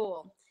old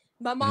school.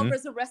 My mom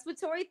was a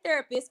respiratory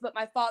therapist, but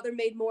my father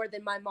made more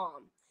than my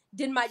mom.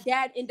 Did my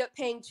dad end up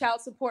paying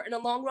child support in the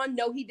long run?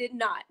 No, he did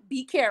not.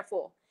 Be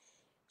careful.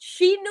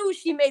 She knew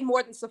she made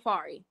more than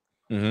Safari.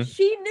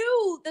 She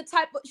knew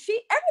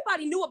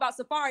everybody knew about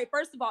Safari.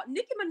 First of all,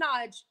 Nicki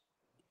Minaj,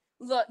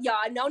 look, y'all,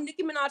 I know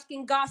Nicki Minaj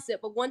can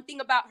gossip, but one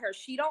thing about her,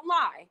 she don't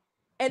lie.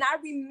 And I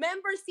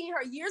remember seeing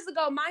her years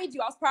ago, mind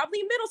you, I was probably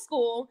in middle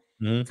school,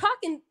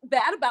 talking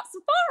bad about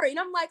Safari. And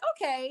I'm like,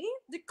 okay,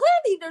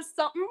 clearly there's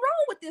something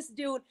wrong with this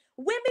dude.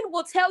 Women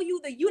will tell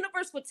you, the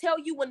universe will tell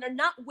you when they're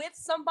not with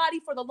somebody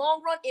for the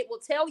long run. It will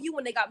tell you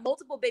when they got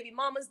multiple baby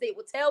mamas. They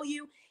will tell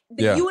you.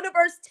 The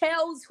universe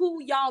tells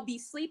who y'all be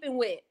sleeping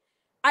with.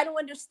 I don't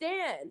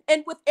understand.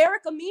 And with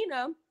Erica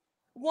Mena,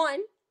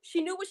 one,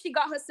 she knew what she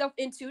got herself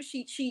into.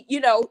 She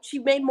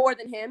made more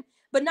than him.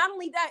 But not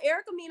only that,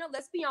 Erica Mena,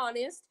 let's be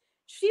honest,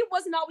 she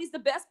wasn't always the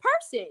best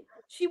person.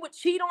 She would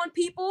cheat on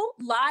people,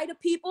 lie to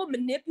people,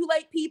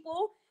 manipulate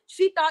people.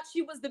 She thought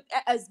she was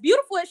as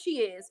beautiful as she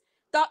is,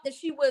 thought that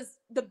she was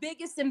the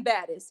biggest and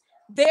baddest.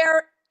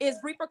 There is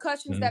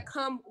repercussions that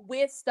come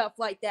with stuff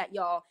like that,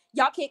 y'all.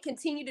 Y'all can't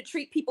continue to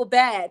treat people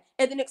bad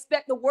and then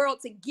expect the world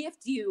to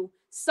gift you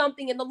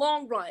something in the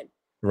long run.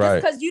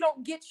 Just because you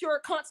don't get your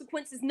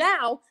consequences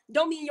now,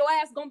 don't mean your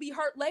ass gonna be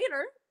hurt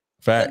later.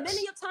 Facts.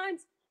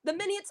 The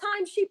many a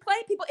times she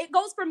played people, it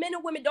goes for men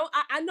and women.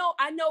 I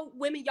know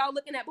women y'all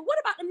looking at, but what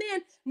about the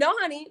men? No,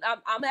 honey,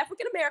 I'm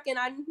African American.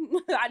 I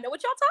know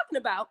what y'all talking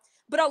about.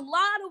 But a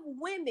lot of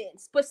women,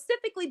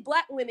 specifically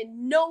Black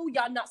women, know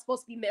y'all not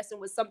supposed to be messing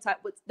with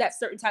that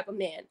certain type of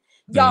man.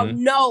 Y'all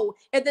know.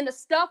 And then the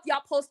stuff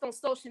y'all post on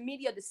social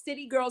media, the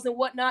city girls and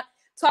whatnot,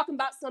 talking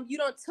about telling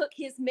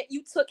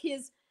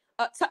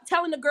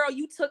the girl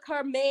you took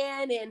her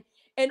man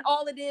and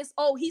all of this.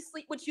 Oh, he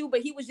sleep with you,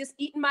 but he was just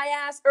eating my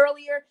ass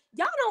earlier.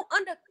 Y'all don't,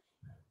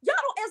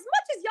 as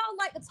much as y'all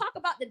like to talk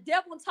about the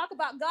devil and talk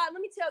about God,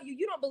 let me tell you,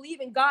 you don't believe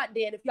in God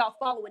then if y'all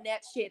following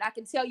that shit. I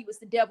can tell you it's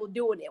the devil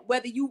doing it,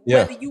 whether you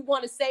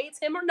want to say it's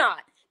him or not,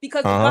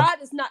 because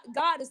God is not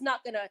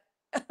gonna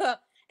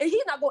and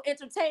he's not gonna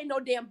entertain no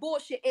damn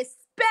bullshit,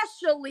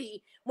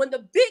 especially when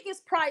the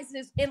biggest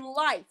prizes in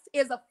life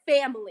is a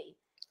family.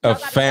 A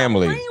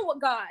family. Playing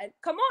with God.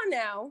 Come on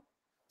now.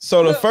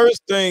 So the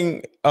first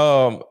thing,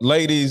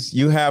 ladies,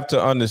 you have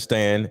to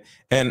understand,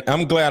 and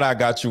I'm glad I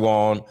got you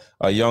on,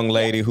 a young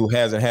lady who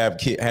hasn't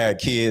had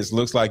kids.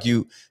 Looks like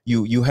you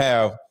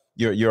have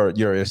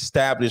your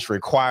established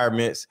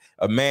requirements.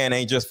 A man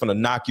ain't just gonna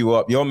knock you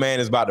up. Your man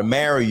is about to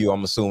marry you,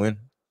 I'm assuming.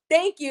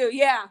 Thank you.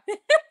 Yeah.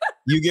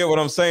 You get what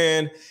I'm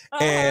saying?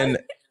 And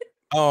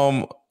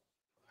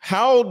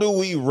how do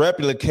we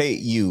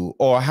replicate you,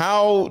 or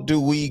how do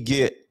we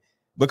get,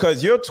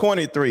 because you're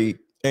 23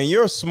 and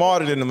you're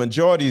smarter than the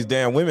majority of these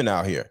damn women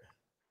out here.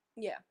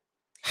 Yeah.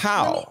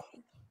 How?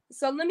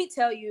 Let me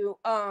tell you,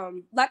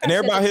 like and I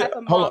everybody said,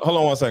 hold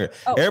on 1 second.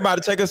 Oh.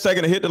 Everybody take a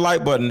second to hit the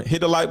like button,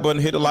 hit the like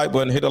button, hit the like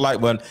button, hit the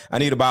like button. I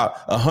need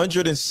about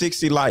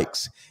 160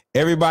 likes.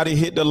 Everybody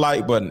hit the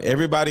like button.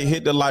 Everybody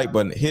hit the like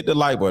button. Hit the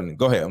like button.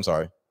 Go ahead. I'm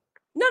sorry.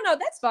 No,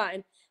 that's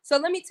fine. So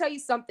let me tell you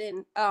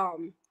something.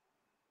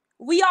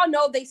 We all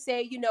know they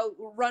say,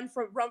 run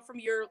from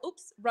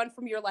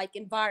your like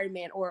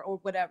environment or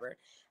whatever.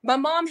 My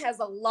mom has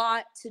a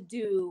lot to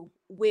do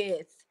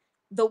with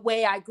the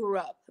way I grew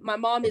up. My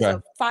mom is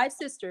of 5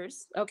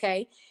 sisters.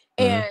 Okay.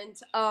 And,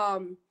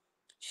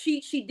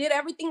 she did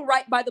everything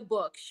right by the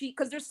book.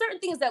 Because there's certain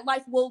things that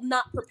life will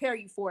not prepare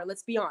you for,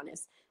 let's be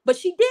honest. But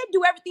she did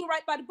do everything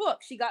right by the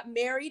book. She got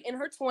married in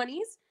her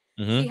 20s.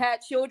 She had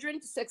children,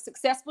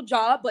 successful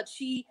job, but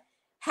she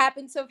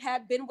happened to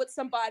have been with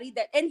somebody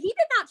that, and he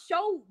did not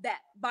show that,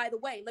 by the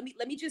way. Let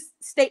me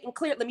just state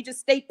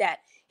that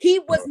he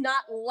was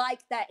not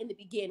like that in the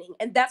beginning,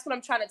 and that's what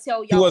I'm trying to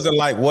tell y'all. He wasn't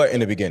like what in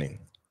the beginning?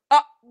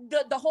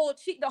 The whole.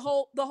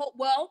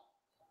 Well,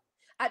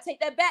 I take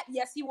that back.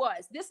 Yes, he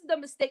was. This is the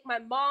mistake my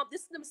mom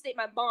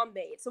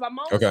made. So my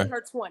mom was in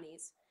her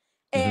 20s.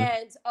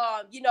 And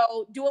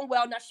doing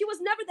well. Now, she was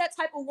never that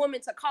type of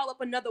woman to call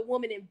up another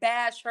woman and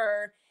bash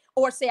her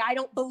or say, I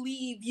don't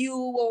believe you,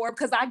 or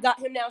because I got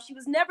him now. She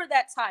was never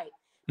that type.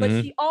 But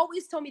she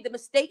always told me the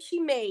mistake she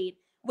made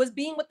was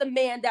being with the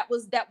man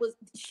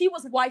she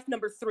was wife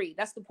number 3.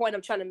 That's the point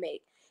I'm trying to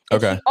make.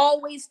 And she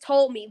always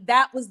told me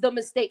that was the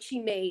mistake she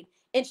made.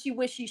 And she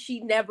wishes she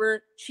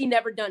never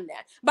done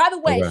that. By the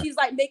way, she's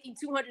like making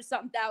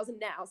 200-something thousand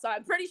now. So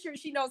I'm pretty sure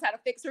she knows how to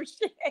fix her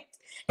shit.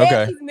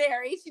 And she's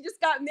married. She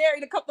just got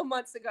married a couple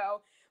months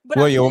ago.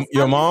 But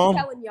your mom?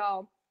 I'm telling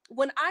y'all,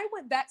 when I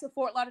went back to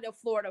Fort Lauderdale,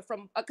 Florida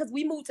because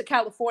we moved to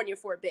California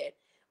for a bit.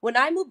 When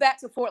I moved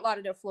back to Fort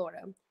Lauderdale,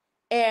 Florida,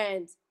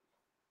 and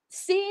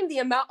seeing the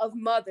amount of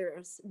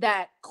mothers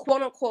that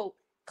quote unquote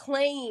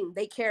claim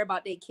they care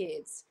about their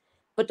kids,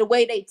 but the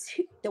way they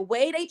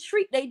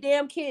treat their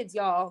damn kids,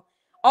 y'all,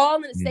 all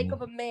in the sake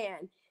of a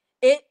man,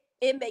 it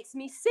makes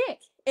me sick.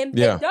 And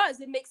it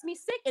does. It makes me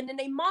sick. And then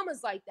they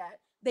mamas like that.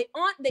 They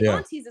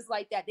aunties is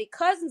like that. They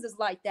cousins is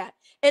like that.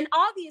 And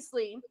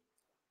obviously,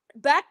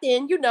 back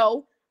then,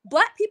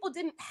 Black people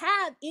didn't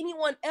have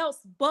anyone else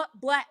but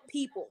Black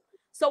people.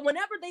 So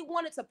whenever they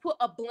wanted to put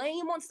a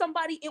blame on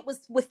somebody, it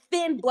was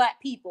within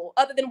Black people,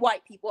 other than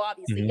white people,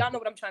 obviously. Y'all know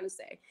what I'm trying to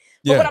say.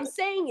 But what I'm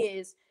saying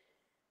is,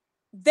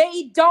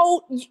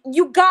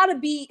 you gotta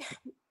be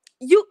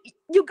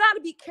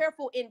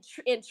careful in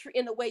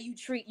the way you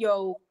treat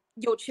your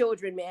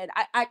children, man.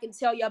 I can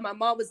tell you, my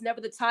mom was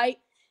never the type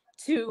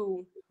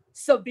to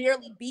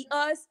severely beat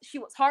us. She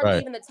was hardly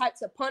even the type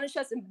to punish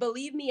us. And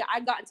believe me, I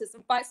got into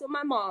some fights with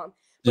my mom,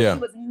 but she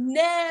was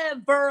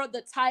never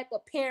the type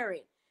of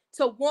parent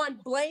to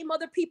blame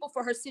other people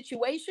for her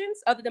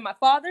situations other than my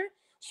father.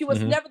 She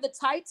was never the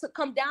type to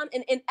come down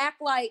and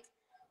act like,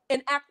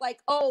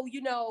 oh,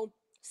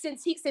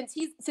 since he's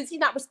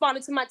not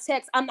responding to my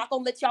text, I'm not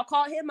gonna let y'all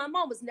call him. My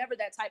mom was never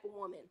that type of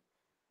woman.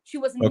 She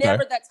was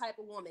never that type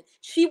of woman.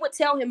 She would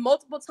tell him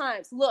multiple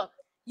times, look,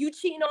 you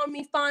cheating on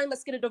me, fine,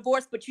 let's get a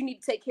divorce, but you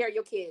need to take care of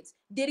your kids.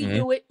 Did he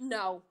do it?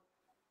 No,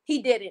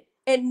 he didn't.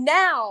 And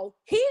now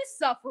he's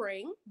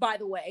suffering, by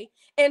the way,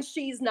 and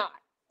she's not.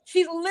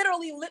 She's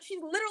literally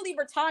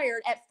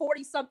retired at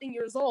 40 something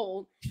years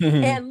old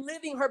and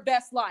living her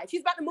best life.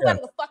 She's about to move out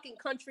of the fucking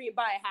country and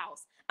buy a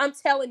house. I'm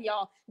telling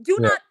y'all,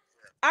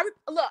 I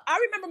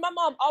remember my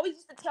mom always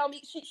used to tell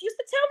me, she used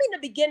to tell me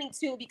in the beginning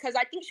too, because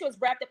I think she was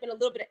wrapped up in a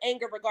little bit of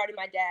anger regarding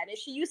my dad. And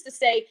she used to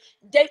say,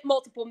 date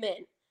multiple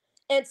men.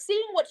 And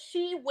seeing what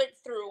she went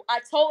through, I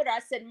told her, I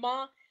said,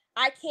 Ma,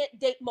 I can't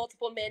date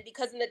multiple men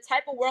because in the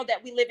type of world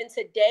that we live in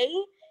today,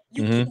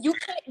 you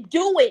can't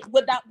do it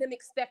without them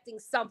expecting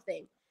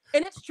something.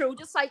 And it's true,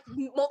 just like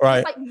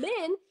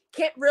men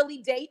can't really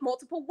date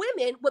multiple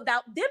women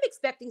without them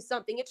expecting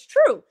something. It's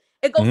true.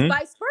 It goes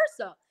vice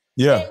versa.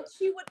 Yeah. And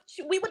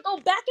we would go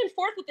back and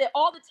forth with it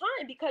all the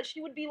time because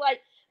she would be like,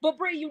 but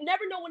Brie, you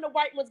never know when the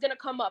right one's going to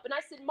come up. And I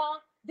said, Ma,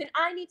 then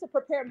I need to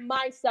prepare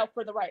myself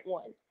for the right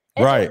one.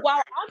 And while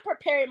I'm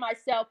preparing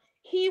myself,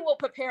 he will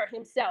prepare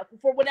himself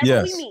for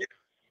whenever we meet.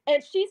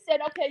 And she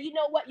said, okay, you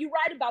know what? You're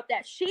right about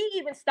that. She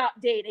even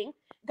stopped dating,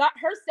 got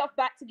herself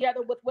back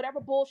together with whatever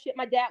bullshit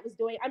my dad was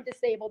doing. I'm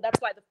disabled. That's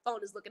why the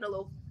phone is looking a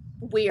little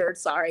weird.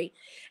 Sorry.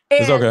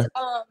 And, it's okay.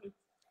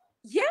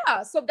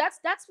 Yeah, so that's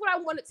what I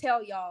want to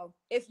tell y'all.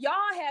 If y'all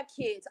have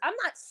kids, I'm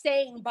not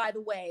saying, by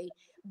the way,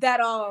 that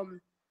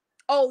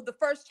the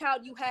first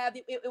child you have,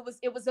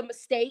 it was a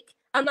mistake.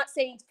 I'm not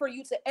saying for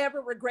you to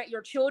ever regret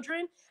your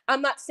children.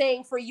 I'm not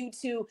saying for you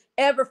to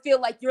ever feel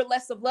like you're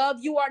less of love.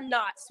 You are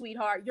not,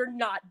 sweetheart. You're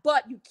not.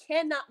 But you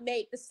cannot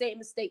make the same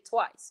mistake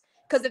twice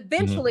because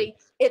eventually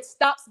it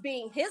stops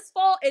being his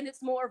fault and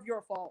it's more of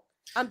your fault.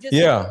 I'm just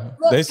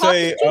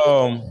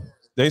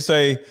they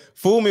say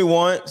fool me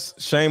once,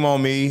 shame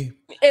on me.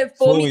 And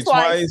fool me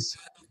twice.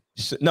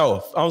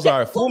 No, I'm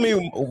sorry. Fool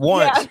me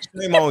once,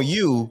 shame on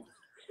you.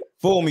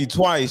 Fool me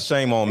twice,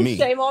 shame on me.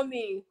 Shame on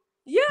me.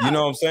 Yeah. You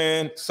know what I'm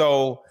saying?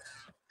 So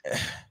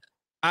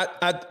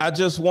I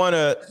just want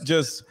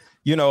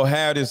to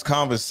have this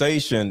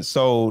conversation.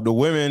 So the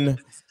women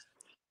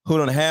who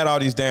done had all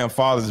these damn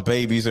fathers'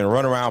 babies and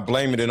run around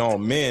blaming it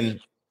on men,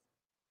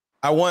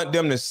 I want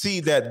them to see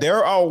that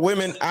there are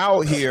women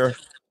out here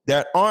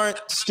that aren't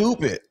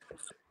stupid.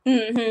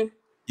 You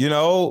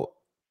know,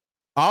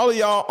 all of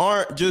y'all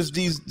aren't just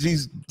these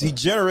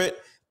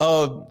degenerate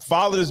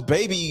father's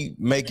baby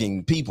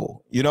making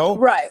people, you know?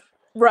 Right.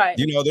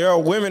 You know, there are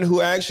women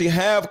who actually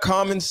have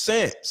common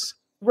sense.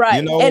 Right.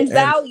 You know, and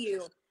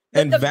value.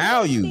 And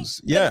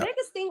values. The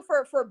biggest thing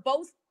for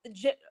both,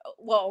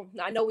 well,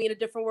 I know we in a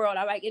different world.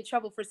 I might get in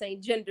trouble for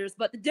saying genders,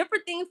 but the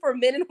different thing for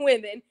men and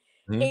women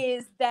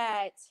is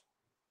that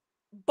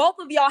both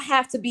of y'all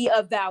have to be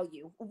of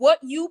value. What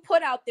you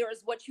put out there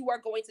is what you are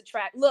going to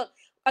attract.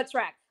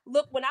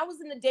 Look, when I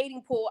was in the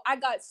dating pool, I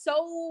got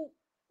so,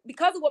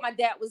 because of what my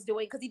dad was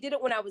doing, because he did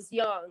it when I was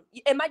young.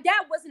 And my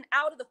dad wasn't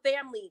out of the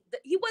family.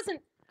 He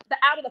wasn't the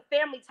out of the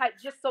family type,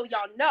 just so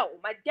y'all know.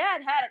 My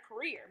dad had a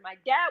career. My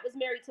dad was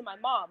married to my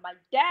mom. My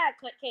dad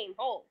came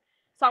home.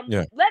 So I'm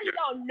letting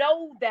y'all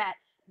know that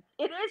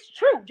it is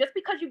true. Just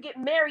because you get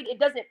married, it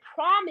doesn't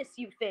promise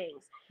you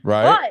things.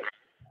 Right. But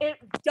it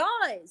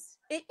does.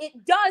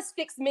 It does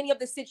fix many of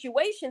the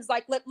situations.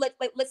 Like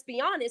let's be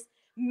honest,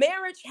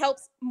 marriage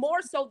helps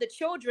more so the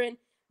children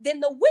than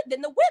the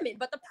women.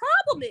 But the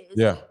problem is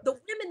the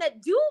women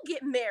that do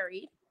get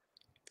married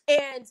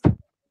and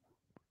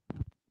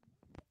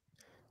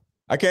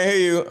I can't hear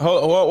you.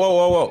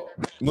 Whoa.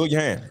 Move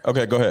your hand.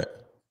 Okay, go ahead.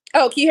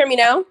 Oh, can you hear me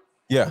now?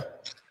 Yeah.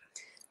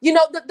 You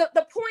know, the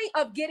point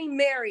of getting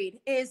married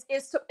is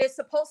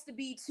supposed to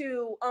be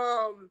to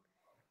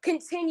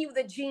continue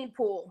the gene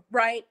pool,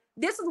 right?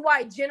 This is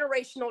why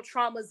generational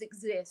traumas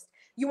exist.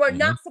 You are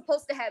not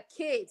supposed to have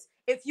kids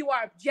if you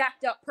are a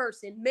jacked up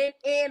person, men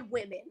and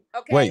women.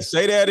 Okay. Wait,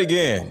 say that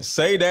again.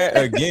 Say that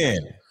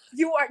again.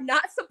 You are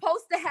not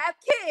supposed to have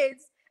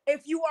kids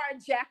if you are a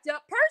jacked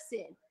up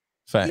person.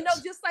 Facts. You know,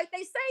 just like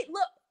they say,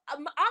 look,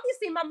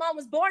 obviously my mom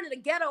was born in the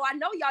ghetto. I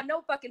know y'all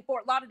know fucking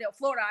Fort Lauderdale,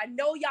 Florida. I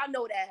know y'all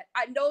know that.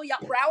 I know y'all,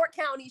 Broward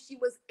County, she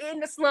was in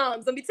the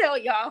slums. Let me tell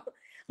y'all.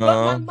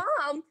 But my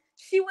mom,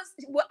 she was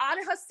out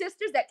of her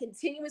sisters that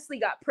continuously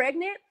got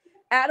pregnant.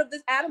 Out of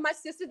my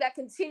sisters that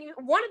continue,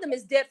 one of them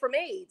is dead from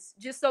AIDS,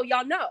 just so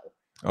y'all know.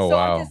 Oh, so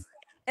wow.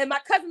 And my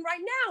cousin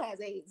right now has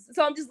AIDS.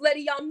 So I'm just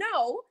letting y'all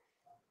know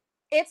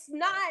it's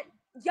not,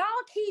 y'all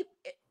keep,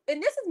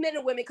 and this is men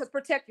and women because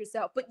protect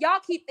yourself, but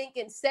y'all keep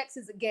thinking sex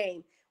is a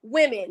game.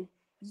 Women,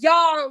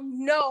 y'all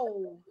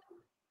know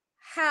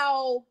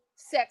how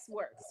sex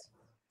works.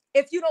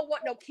 If you don't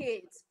want no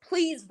kids,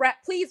 please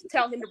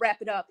tell him to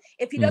wrap it up.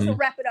 If he doesn't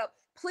wrap it up,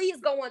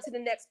 please go on to the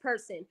next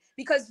person,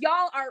 because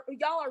y'all are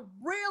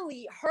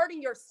really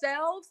hurting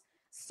yourselves.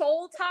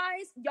 Soul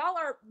ties. Y'all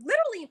are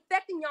literally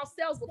infecting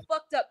yourselves with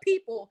fucked up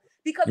people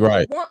because of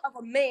the want of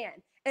a man.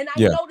 And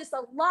I noticed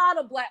a lot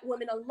of black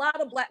women,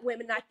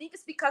 and I think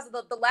it's because of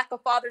the lack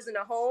of fathers in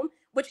the home,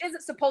 which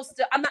isn't supposed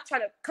to, I'm not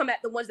trying to come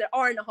at the ones that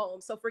are in the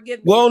home, so forgive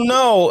me. Well,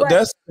 no,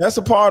 that's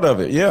a part of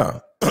it, yeah.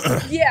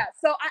 Yeah,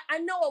 so I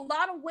know a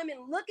lot of women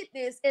look at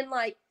this and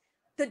like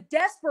the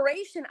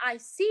desperation I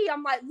see,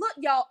 I'm like, look,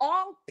 y'all,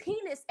 all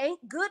penis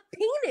ain't good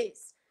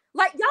penis.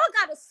 Like, y'all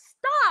gotta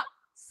stop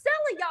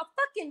selling y'all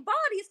fucking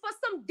bodies for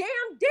some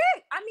damn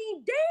dick. I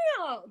mean,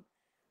 damn.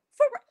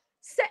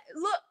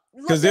 Look,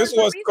 because this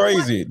was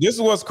crazy. This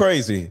is what's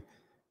crazy.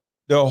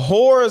 The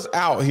whores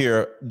out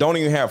here don't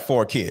even have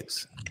 4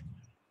 kids.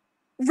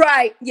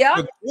 Right.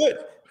 Yeah.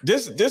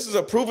 This is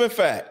a proven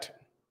fact.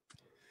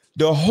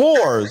 The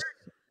whores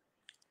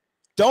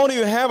don't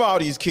even have all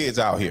these kids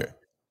out here.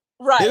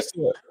 Right. It's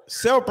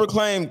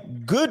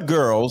self-proclaimed good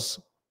girls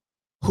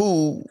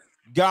who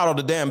got all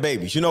the damn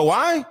babies. You know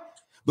why?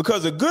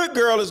 Because a good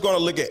girl is going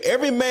to look at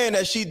every man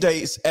that she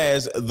dates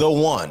as the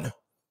one.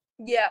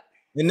 Yeah.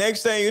 The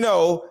next thing you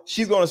know,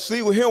 she's going to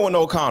sleep with him with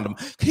no condom.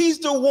 He's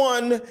the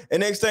one. And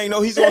next thing you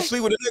know, he's going to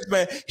sleep with the next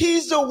man.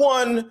 He's the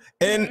one.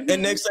 And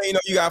next thing you know,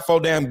 you got 4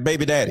 damn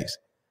baby daddies.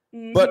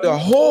 But the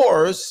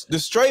whores, the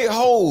straight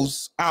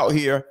hoes out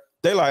here,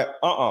 they like,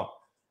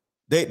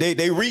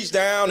 They reach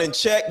down and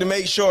check to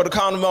make sure the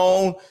condom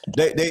on.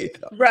 They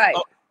right.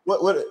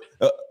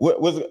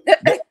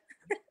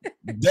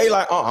 They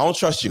like, I don't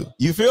trust you.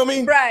 You feel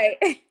me? Right.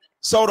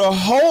 So the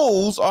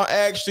hoes are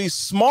actually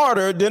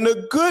smarter than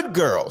the good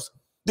girls.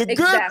 The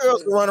good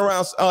girls run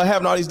around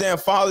having all these damn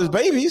fathers'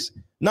 babies,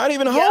 not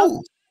even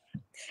hoes.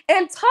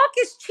 And talk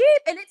is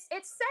cheap. And it's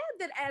sad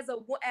that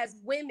as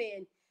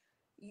women,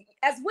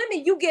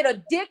 you get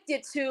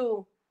addicted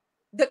to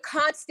the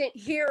constant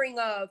hearing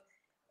of,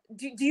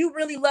 do you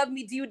really love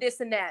me? Do you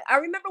this and that? I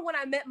remember when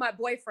I met my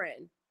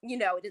boyfriend, you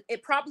know,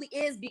 it probably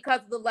is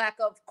because of the lack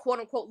of quote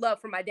unquote love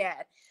from my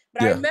dad.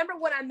 But I remember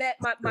when I met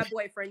my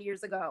boyfriend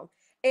years ago,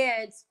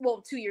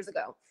 2 years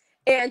ago,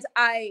 and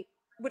I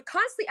would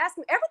constantly ask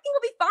him, everything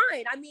will be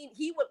fine. I mean,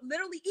 he would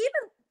literally,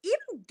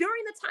 even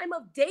during the time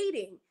of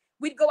dating,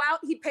 we'd go out,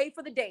 he'd pay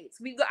for the dates.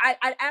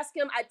 I'd ask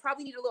him, I'd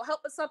probably need a little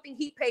help with something,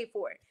 he'd pay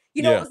for it.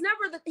 You know,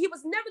 he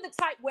was never the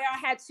type where I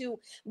had to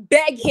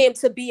beg him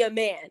to be a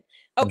man.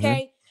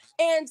 Okay.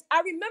 And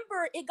I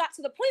remember it got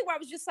to the point where I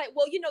was just like,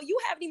 well, you know, you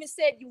haven't even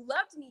said you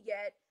loved me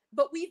yet,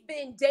 but we've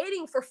been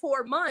dating for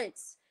 4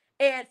 months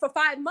and for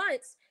 5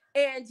 months.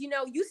 And, you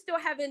know, you still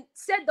haven't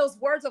said those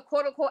words of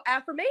quote unquote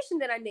affirmation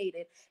that I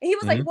needed. And he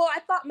was like, well, I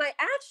thought my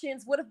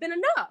actions would have been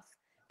enough.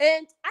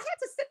 And I had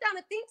to sit down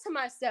and think to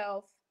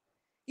myself,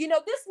 you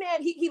know, this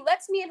man, he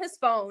lets me in his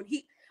phone.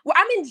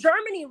 I'm in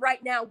Germany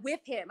right now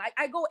with him.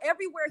 I go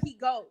everywhere he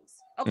goes.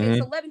 Okay,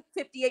 it's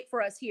 11:58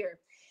 for us here.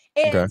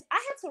 And I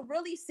had to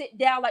really sit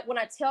down. Like when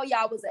I tell y'all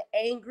I was an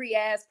angry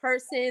ass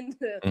person,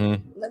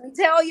 let me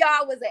tell y'all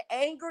I was an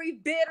angry,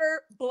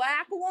 bitter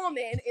black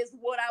woman is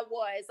what I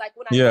was. Like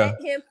when I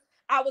met him,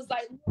 I was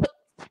like,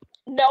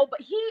 no,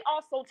 but he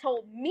also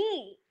told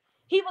me,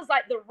 he was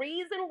like, the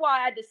reason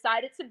why I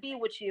decided to be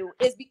with you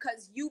is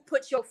because you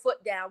put your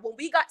foot down. When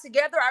we got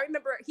together, I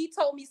remember he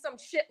told me some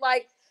shit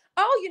like,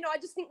 oh, you know, I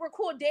just think we're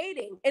cool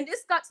dating. And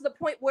this got to the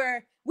point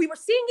where we were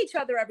seeing each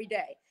other every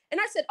day. And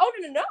I said, oh,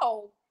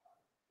 no.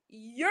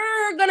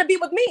 You're going to be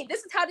with me. This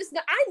is how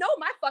I know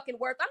my fucking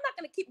worth. I'm not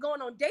going to keep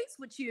going on dates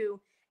with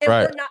you and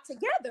we're not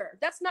together.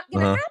 That's not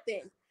going to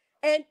happen.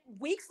 And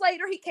weeks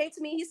later, he came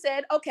to me. He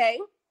said, okay,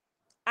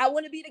 I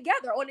want to be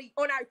together.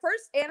 On our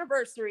first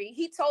anniversary,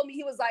 he told me,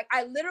 he was like,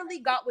 I literally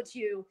got with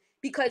you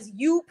because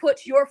you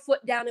put your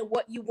foot down in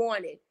what you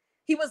wanted.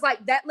 He was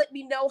like, that let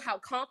me know how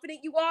confident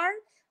you are.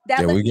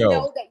 That let me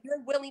know that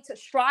you're willing to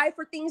strive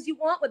for things you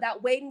want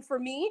without waiting for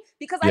me,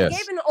 because I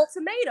gave him an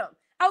ultimatum.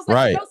 I was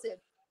like, Joseph,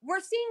 we're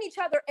seeing each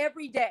other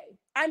every day.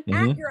 I'm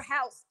at your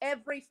house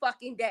every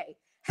fucking day.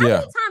 How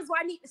many times do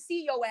I need to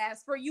see your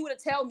ass for you to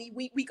tell me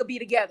we could be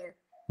together?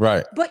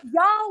 Right. But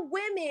y'all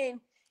women,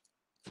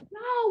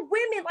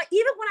 like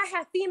even when I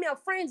have female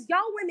friends, y'all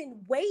women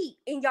wait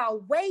and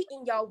y'all wait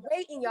and y'all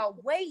wait and y'all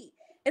wait.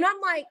 And I'm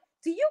like,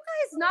 do you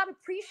guys not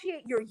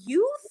appreciate your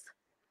youth?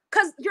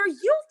 Because your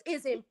youth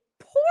is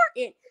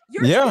important.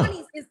 Your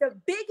 20s is the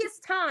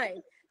biggest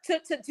time to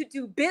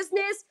do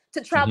business, to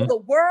travel the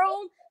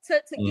world,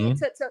 to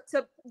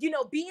you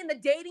know, be in the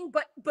dating,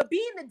 but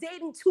be in the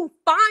dating to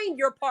find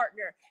your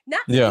partner,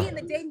 not to be in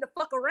the dating to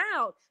fuck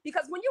around.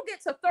 Because when you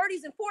get to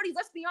 30s and 40s,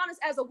 let's be honest,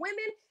 as a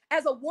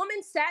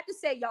woman, sad to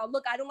say, y'all,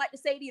 look, I don't like to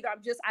say it either.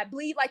 I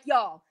bleed like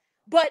y'all,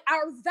 but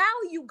our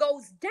value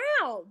goes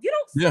down. You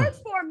don't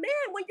search for a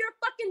man when you're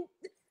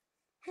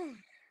fucking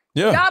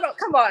y'all don't,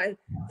 come on.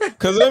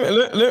 Because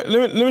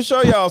let me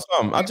show y'all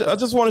something. I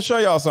just want to show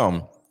y'all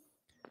something.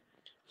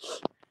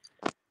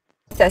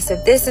 So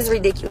this is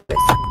ridiculous.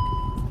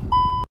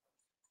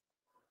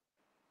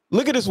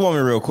 Look at this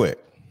woman real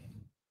quick.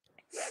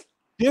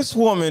 This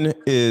woman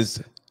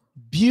is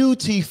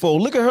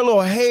beautiful. Look at her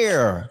little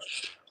hair.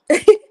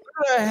 Look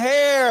at her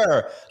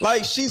hair.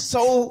 Like, she's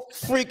so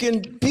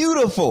freaking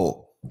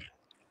beautiful,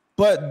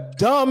 but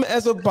dumb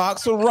as a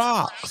box of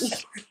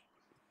rocks.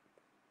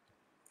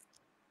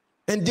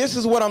 And this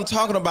is what I'm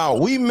talking about.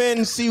 We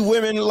men see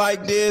women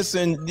like this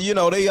and, you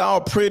know, they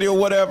all pretty or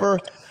whatever,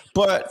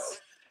 but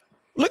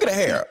look at her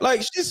hair.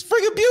 Like, she's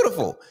freaking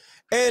beautiful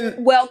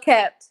and well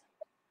kept.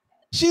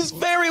 She's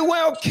very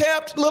well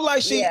kept. Look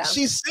like she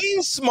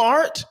seems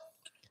smart,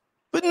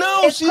 but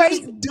no, she's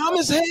crazy. Dumb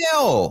as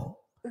hell.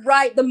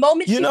 Right. The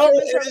moment she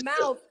opens her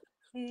mouth.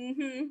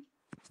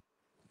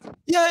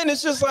 Yeah, and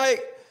it's just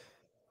like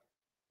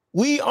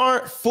we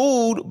aren't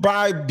fooled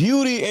by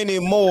beauty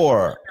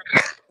anymore.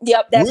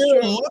 Yep, that's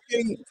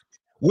true.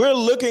 We're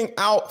looking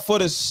out for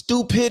the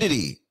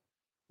stupidity.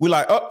 We're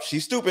like, oh,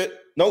 she's stupid.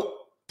 Nope,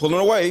 pulling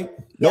away.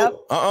 Yep.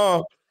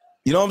 Nope,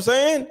 You know what I'm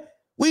saying?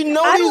 We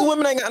know these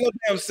women ain't got no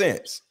damn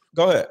sense.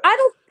 Go ahead. I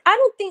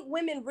don't think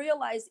women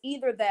realize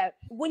either that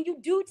when you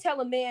do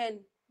tell a man,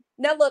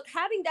 now look,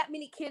 having that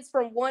many kids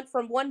from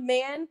one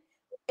man,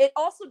 it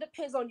also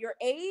depends on your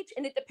age,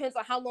 and it depends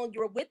on how long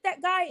you were with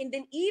that guy, and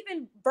then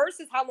even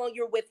versus how long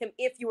you're with him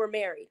if you were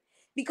married.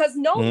 Because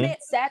no man,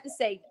 sad to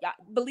say,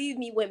 believe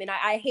me, women,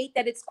 I hate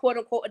that it's quote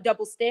unquote a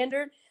double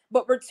standard,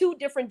 but we're two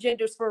different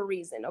genders for a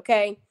reason,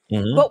 okay?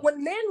 But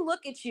when men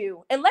look at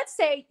you, and let's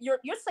say you're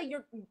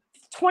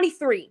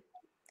 23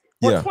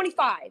 or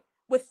 25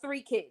 with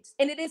 3 kids,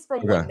 and it is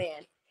from one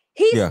man,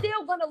 he's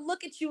still gonna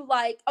look at you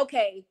like,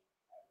 okay,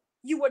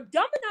 you were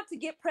dumb enough to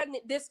get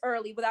pregnant this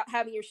early without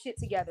having your shit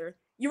together.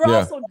 You were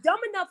also dumb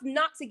enough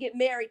not to get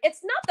married.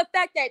 It's not the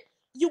fact that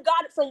you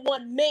got it from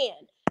one man.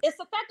 It's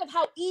the fact of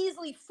how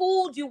easily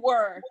fooled you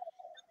were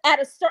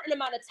at a certain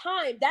amount of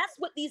time. That's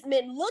what these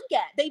men look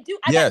at. They do.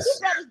 I got 2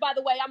 brothers, by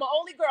the way. I'm an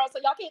only girl, so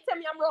y'all can't tell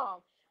me I'm wrong.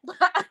 But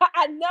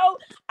I know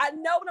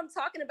what I'm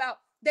talking about.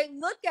 They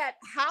look at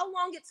how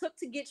long it took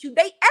to get you.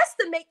 They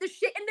estimate the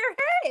shit in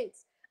their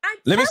heads.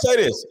 Let me say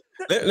this.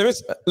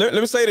 Let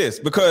me say this,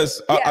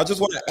 because I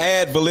just want to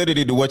add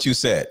validity to what you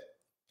said.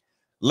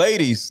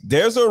 Ladies,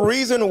 there's a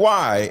reason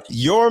why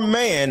your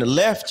man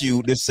left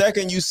you the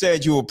second you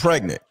said you were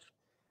pregnant.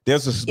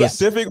 There's a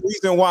specific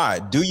reason why.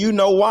 Do you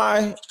know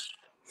why?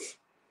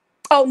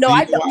 Oh, no,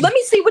 I don't. Let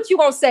me see what you're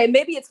going to say.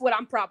 Maybe it's what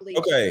I'm probably,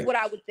 what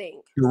I would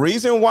think. The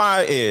reason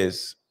why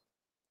is,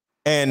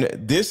 and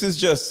this is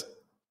just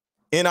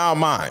in our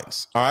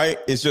minds, all right?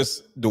 It's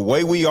just the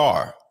way we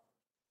are.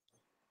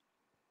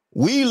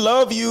 We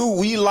love you.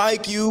 We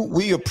like you.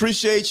 We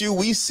appreciate you.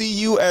 We see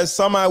you as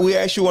somebody we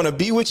actually want to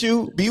be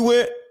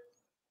with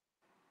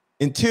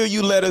until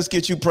you let us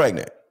get you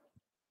pregnant.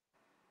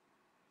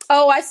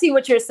 Oh, I see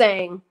what you're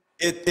saying.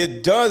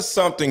 It does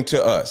something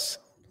to us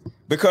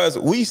because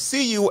we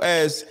see you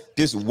as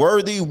this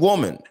worthy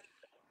woman.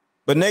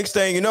 But next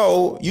thing you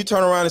know, you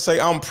turn around and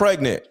say, I'm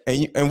pregnant.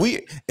 And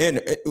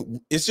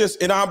it's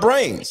just in our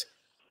brains.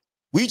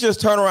 We just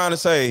turn around and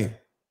say,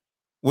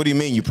 what do you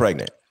mean you're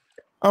pregnant?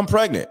 I'm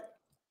pregnant.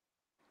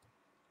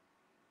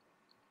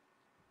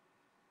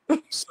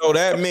 So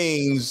that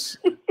means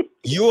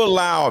you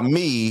allow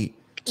me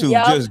to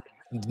just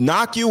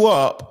knock you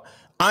up.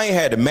 I ain't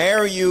had to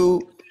marry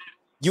you.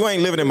 You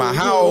ain't living in my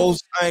house.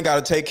 I ain't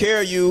got to take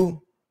care of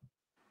you.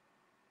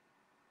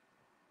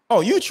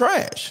 Oh, you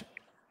trash.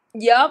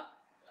 Yep.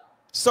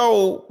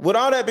 So with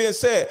all that being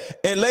said,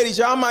 and ladies,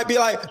 y'all might be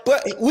like,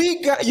 but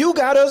you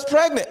got us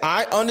pregnant.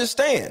 I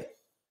understand.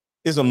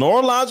 It's a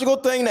neurological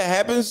thing that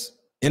happens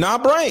in our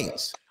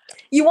brains.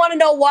 You want to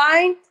know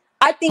why?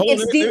 I think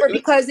it's deeper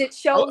because it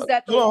shows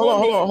that the woman.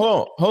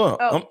 Hold on.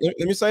 Oh.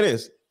 Let me say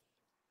this.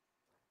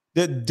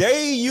 The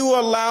day you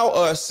allow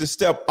us to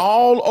step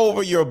all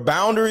over your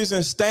boundaries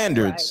and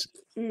standards,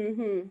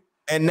 and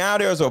now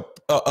there's a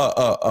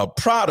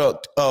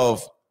product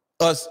of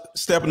us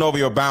stepping over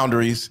your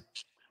boundaries,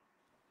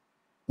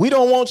 we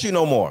don't want you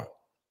no more.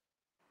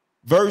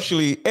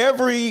 Virtually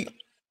every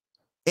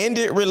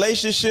ended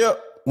relationship,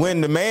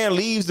 when the man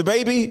leaves the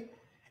baby,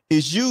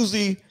 is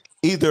usually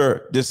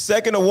either the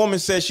second a woman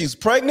says she's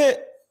pregnant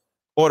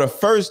or the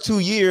first 2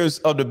 years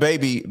of the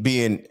baby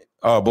being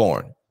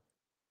born.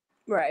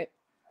 Right.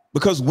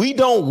 Because we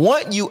don't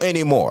want you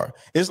anymore.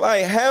 It's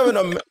like having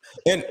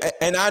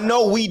and I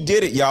know we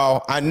did it,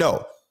 y'all. I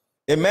know.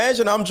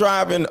 Imagine I'm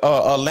driving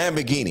a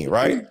Lamborghini,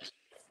 right?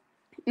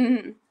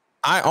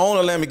 I own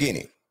a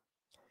Lamborghini.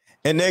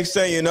 And next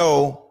thing you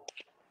know,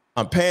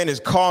 I'm paying this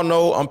car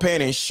note, I'm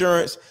paying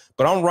insurance,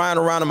 but I'm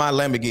riding around in my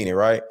Lamborghini,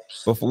 right?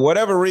 But for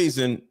whatever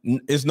reason,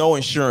 there's no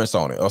insurance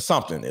on it or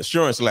something,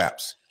 insurance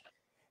lapse.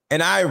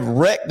 And I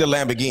wrecked the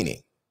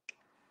Lamborghini.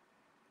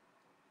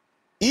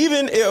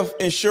 Even if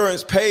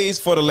insurance pays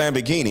for the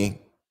Lamborghini,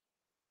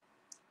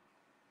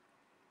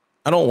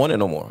 I don't want it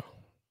no more.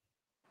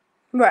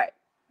 Right.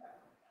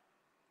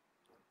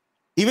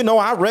 Even though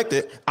I wrecked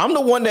it, I'm the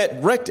one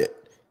that wrecked it.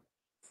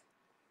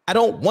 I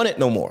don't want it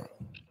no more.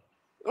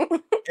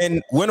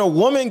 And when a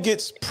woman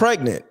gets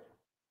pregnant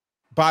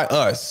by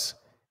us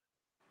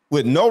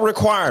with no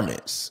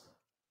requirements,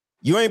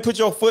 you ain't put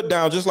your foot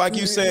down, just like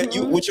you said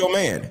you with your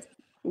man.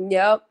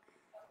 Yep.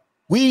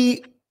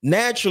 We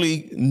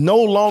naturally no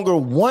longer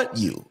want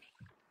you.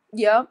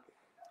 Yep.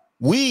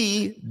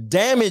 We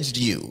damaged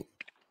you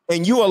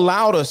and you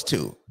allowed us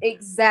to.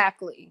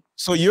 Exactly.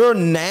 So you're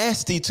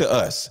nasty to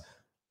us.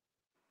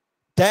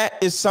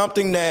 That is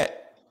something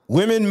that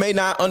women may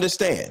not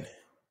understand.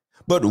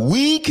 But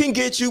we can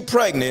get you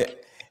pregnant,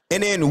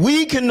 and then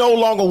we can no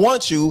longer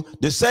want you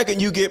the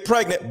second you get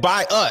pregnant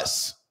by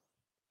us.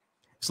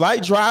 It's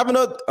like driving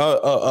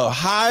a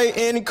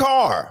high-end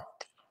car,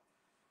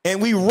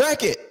 and we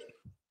wreck it.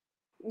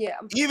 Yeah.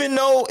 Even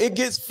though it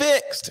gets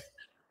fixed,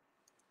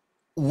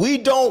 we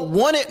don't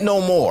want it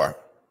no more.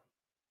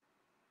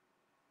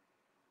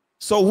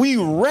 So we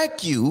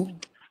wreck you.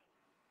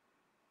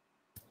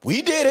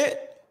 We did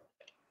it.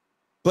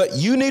 But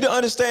you need to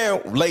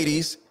understand,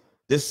 ladies,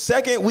 the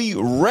second we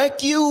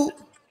wreck you,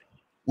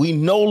 we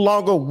no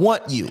longer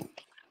want you.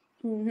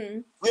 Mm-hmm.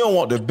 We don't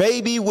want the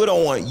baby. We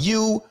don't want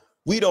you.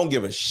 We don't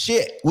give a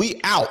shit. We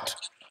out.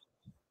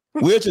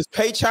 We'll just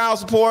pay child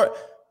support.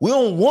 We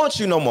don't want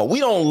you no more.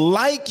 We don't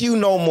like you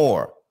no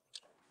more.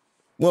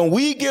 When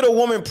we get a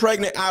woman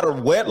pregnant out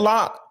of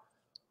wedlock,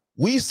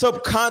 we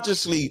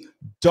subconsciously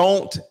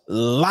don't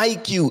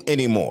like you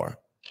anymore.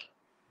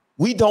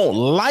 We don't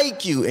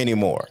like you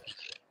anymore.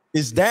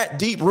 It's that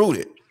deep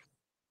rooted.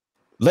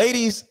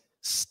 Ladies,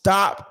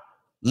 stop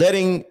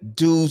letting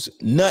dudes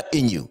nut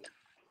in you.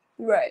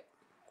 Right.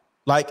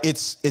 Like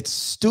it's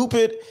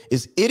stupid,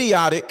 it's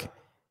idiotic,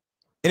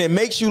 and it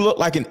makes you look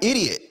like an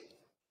idiot.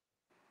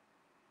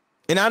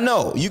 And I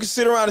know you can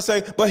sit around and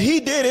say, but he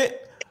did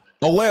it.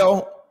 Oh,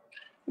 well,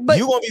 but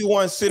you're going to be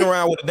one sitting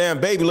around with a damn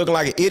baby looking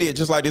like an idiot,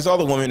 just like this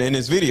other woman in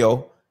this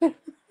video.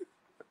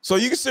 So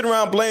you can sit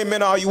around blame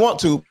men all you want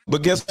to,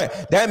 but guess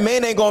what? That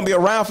man ain't going to be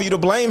around for you to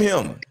blame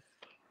him.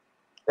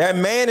 That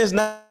man is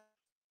not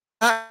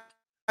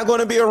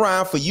going to be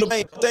around for you.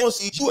 They don't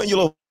see you and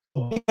your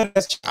little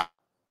child.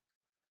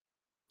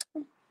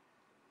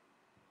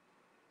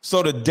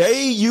 So the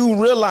day you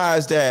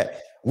realize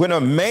that when a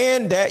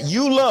man that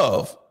you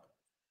love,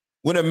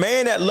 when a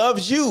man that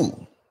loves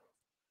you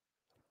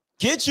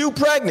gets you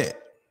pregnant,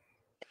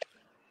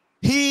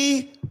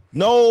 he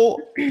no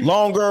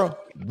longer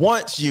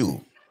wants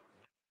you.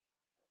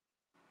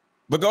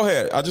 But go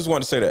ahead. I just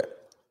want to say that.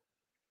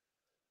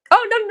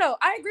 Oh, no.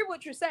 I agree with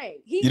what you're saying.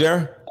 You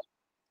there?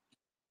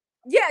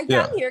 Yeah,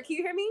 I'm here. Can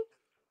you hear me?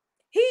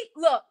 He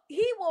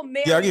will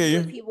marry you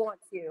if he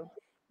wants you.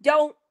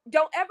 Don't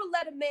ever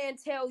let a man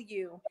tell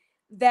you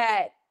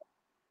that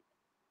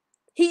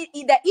even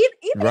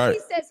if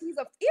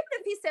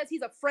he says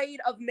he's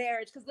afraid of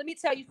marriage. Because let me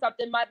tell you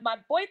something. My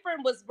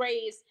boyfriend was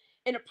raised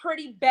in a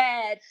pretty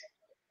bad.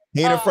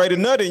 He ain't afraid of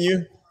nutting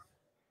you.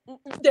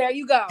 There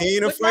you go. He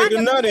ain't afraid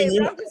of nutting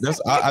you.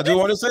 I just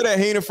want to say that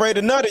he ain't afraid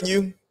of nutting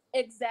you.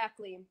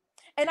 Exactly.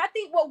 And I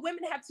think what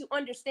women have to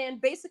understand,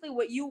 basically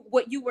what you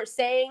were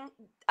saying,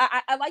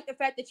 I like the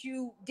fact that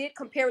you did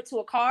compare it to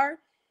a car.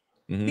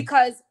 Mm-hmm.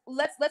 Because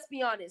let's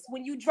be honest,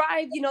 when you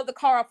drive, the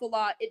car off a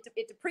lot,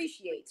 it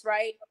depreciates,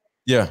 right?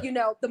 Yeah.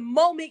 The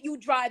moment you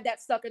drive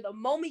that sucker, the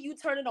moment you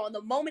turn it on,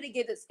 the moment it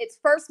gets its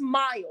first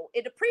mile,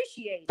 it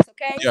appreciates,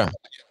 okay? Yeah.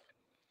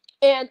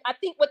 And I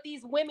think what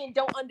these women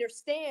don't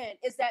understand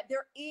is that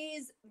there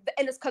is,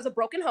 and it's because of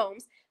broken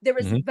homes, there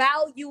is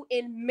value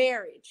in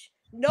marriage.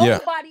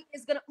 Nobody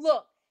is gonna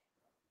look,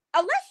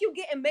 unless you're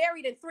getting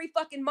married in 3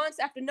 fucking months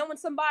after knowing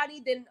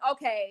somebody, then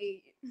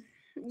okay,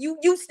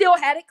 you still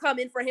had it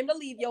coming for him to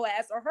leave your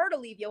ass or her to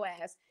leave your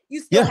ass. You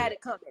still had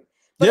it coming.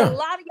 But a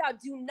lot of y'all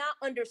do not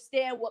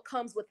understand what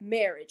comes with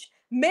marriage.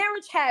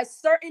 Marriage has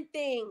certain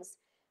things,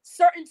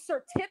 certain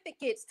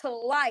certificates to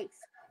life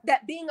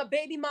that being a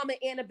baby mama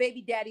and a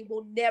baby daddy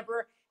will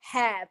never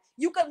have.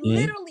 You can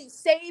literally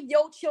save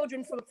your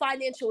children from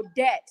financial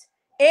debt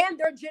and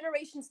their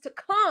generations to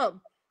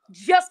come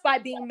just by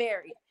being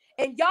married.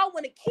 And y'all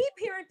want to keep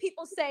hearing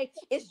people say,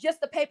 it's just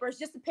the paper, it's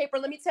just the paper.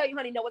 Let me tell you,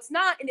 honey, no, it's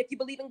not. And if you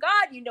believe in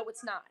God, you know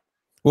it's not.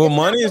 Well,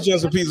 money is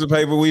just a piece of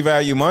paper. We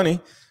value money.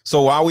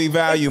 So why we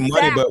value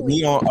money, but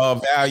we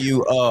don't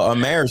value a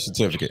marriage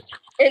certificate?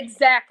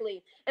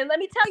 Exactly. And let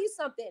me tell you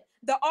something.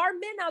 There are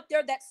men out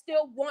there that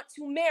still want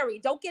to marry.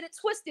 Don't get it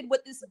twisted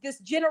with this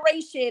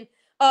generation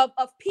of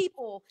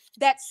people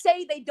that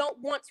say they don't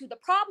want to. The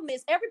problem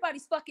is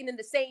everybody's fucking in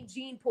the same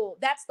gene pool.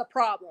 That's the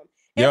problem.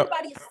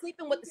 Everybody is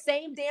sleeping with the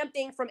same damn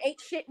thing from ain't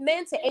shit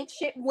men to ain't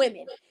shit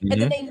women.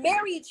 And then they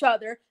marry each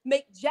other,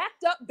 make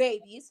jacked up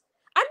babies.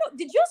 I know.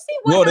 Did you see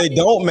what? Well, they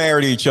don't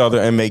marry each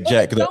other and make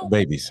jacked up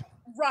babies.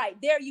 Right.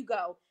 There you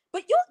go.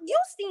 But you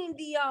seen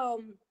the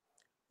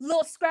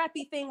little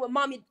scrappy thing with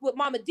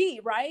Mama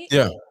D, right?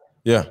 Yeah.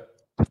 Yeah.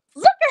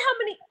 Look at how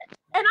many,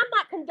 and I'm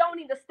not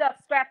condoning the stuff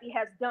Scrappy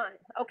has done,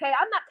 okay?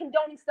 I'm not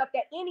condoning stuff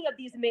that any of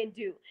these men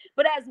do.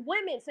 But as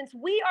women, since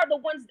we are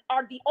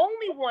the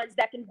only ones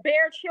that can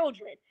bear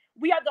children,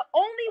 we are the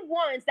only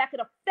ones that can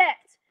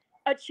affect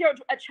a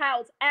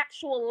child's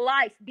actual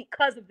life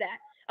because of that.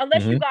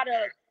 Unless you got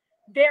a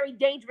very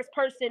dangerous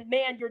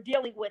man you're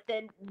dealing with,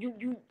 and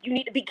you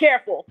need to be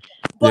careful.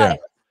 But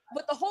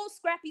with the whole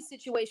Scrappy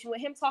situation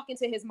with him talking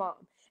to his mom,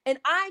 and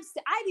I've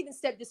even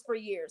said this for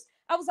years.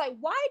 I was like,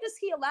 why does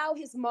he allow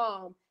his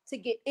mom to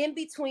get in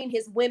between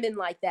his women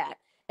like that?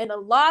 And a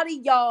lot of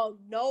y'all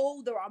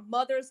know there are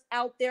mothers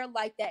out there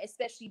like that,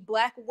 especially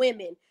Black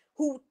women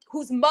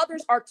whose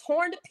mothers are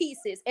torn to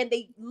pieces and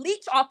they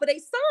leech off of their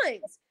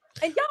sons.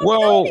 And y'all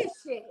know this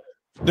shit.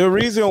 The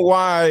reason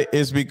why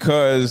is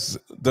because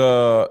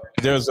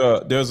there's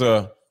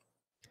a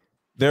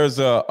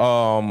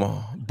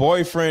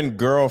boyfriend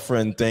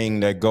girlfriend thing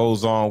that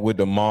goes on with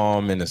the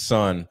mom and the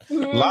son. A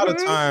lot of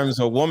times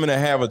a woman to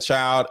have a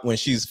child when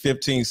she's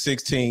 15,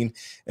 16,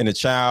 and the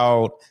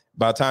child,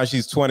 by the time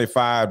she's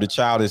 25, the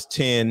child is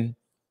 10.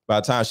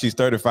 By the time she's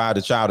 35,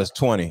 the child is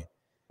 20.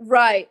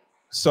 Right.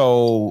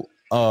 So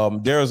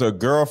there's a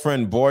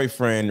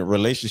girlfriend-boyfriend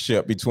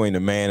relationship between a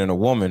man and a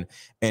woman,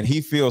 and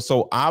he feels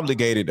so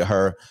obligated to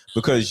her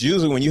because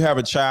usually when you have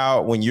a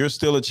child, when you're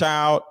still a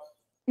child,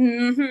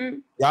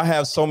 y'all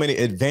have so many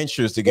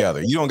adventures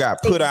together. You don't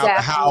got put out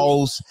the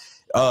house.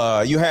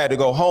 You had to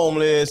go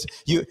homeless.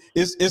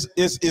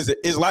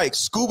 It's like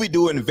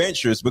Scooby-Doo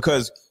adventures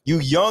because you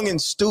young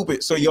and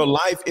stupid, so your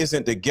life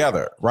isn't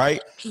together,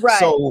 right? Right.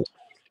 So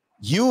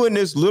you and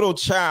this little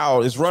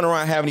child is running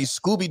around having these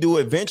Scooby-Doo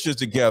adventures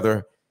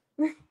together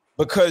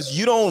because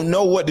you don't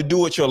know what to do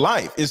with your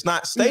life. It's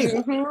not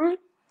stable.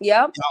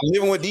 Yep. Y'all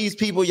living with these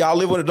people, y'all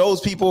living with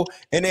those people,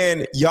 and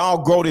then y'all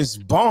grow this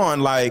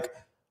bond like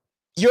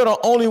you're the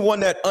only one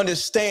that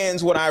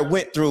understands what I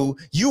went through.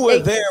 You were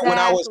there when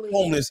I was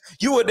homeless.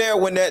 You were there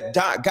when that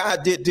guy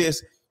did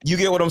this. You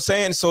get what I'm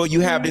saying? So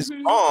you have this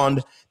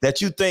bond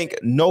that you think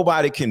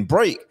nobody can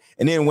break.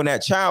 And then when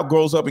that child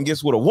grows up and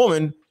gets with a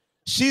woman,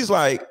 she's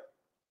like,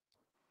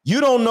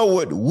 you don't know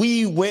what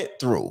we went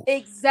through.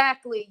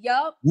 Exactly.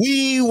 Yup.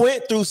 We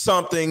went through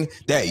something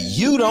that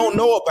you don't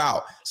know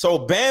about. So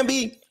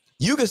Bambi,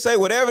 you can say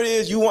whatever it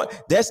is you want.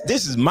 This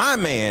is my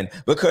man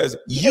because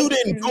you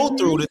didn't go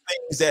through the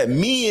things that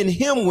me and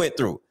him went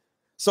through.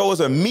 So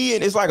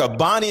it's like a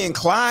Bonnie and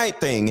Clyde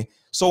thing.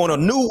 So when a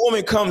new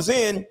woman comes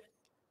in,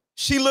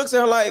 she looks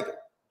at her like,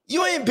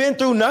 you ain't been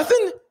through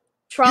nothing.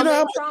 Trauma, you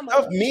know how much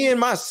stuff me and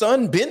my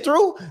son been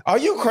through? Are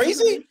you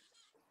crazy?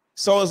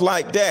 So it's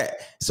like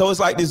that. So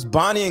it's like this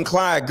Bonnie and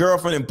Clyde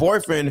girlfriend and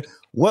boyfriend,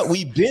 what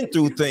we've been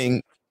through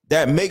thing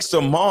that makes the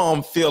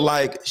mom feel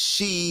like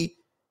she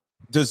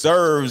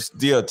deserves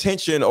the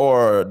attention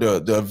or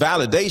the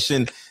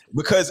validation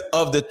because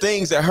of the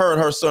things that her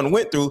and her son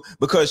went through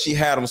because she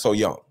had them so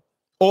young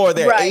or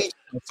their age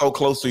so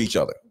close to each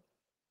other.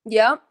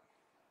 Yep.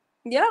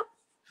 Yep.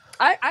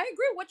 I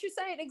agree with what you're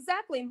saying.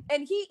 Exactly.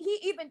 And he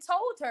even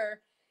told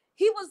her,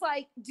 he was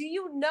like, do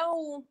you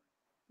know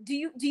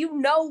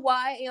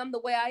why I am the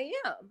way I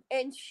am?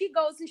 And she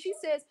goes and she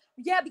says,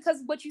 yeah,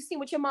 because what you seen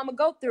what your mama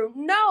go through.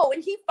 No.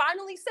 And he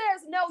finally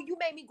says, no, you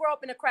made me grow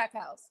up in a crack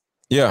house.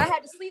 Yeah. I had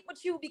to sleep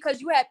with you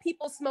because you had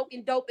people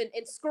smoking dope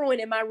and screwing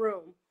in my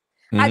room.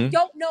 I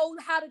don't know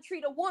how to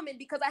treat a woman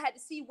because I had to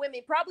see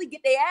women probably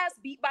get their ass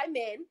beat by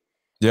men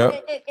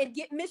and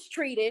get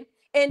mistreated.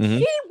 And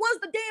she was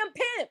the damn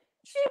pimp.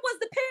 She was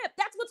the pimp.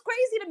 That's what's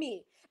crazy to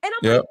me. And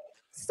I'm like,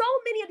 so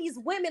many of these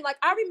women, like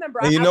I remember.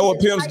 And you know what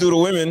pimps do to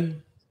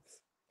women?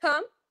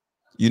 Huh?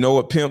 You know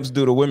what pimps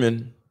do to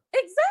women?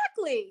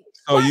 Exactly.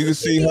 So you can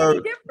see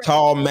her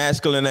tall,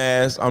 masculine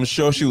ass. I'm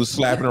sure she was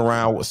slapping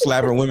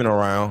women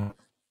around.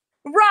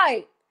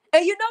 Right.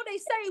 And you know, they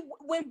say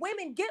when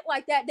women get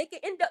like that, they can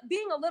end up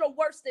being a little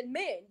worse than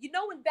men. You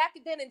know, when back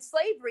then in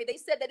slavery, they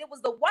said that it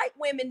was the white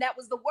women that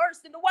was the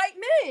worst than the white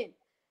men.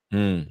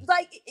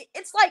 Like,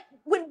 it's like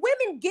when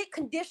women get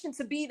conditioned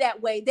to be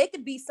that way, they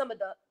could be some of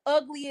the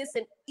ugliest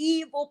and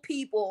evil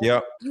people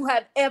you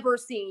have ever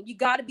seen. You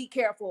got to be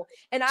careful.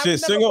 And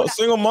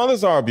single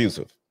mothers are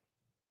abusive.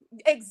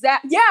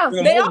 Exactly. Yeah.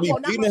 They are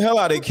beating the hell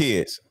out of their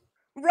kids.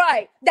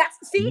 Right. That's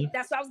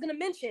what I was going to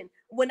mention.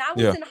 When I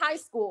was in high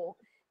school,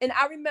 and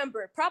I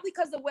remember, probably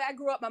because of the way I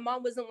grew up, my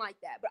mom wasn't like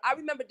that. But I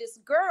remember this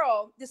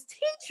girl, this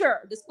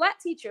black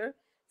teacher,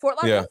 Fort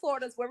Lauderdale,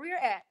 Florida is where we were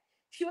at.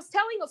 She was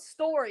telling a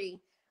story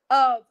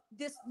of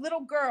this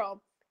little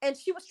girl, and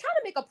she was trying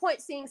to make a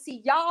point saying,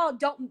 see, y'all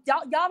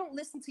don't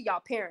listen to y'all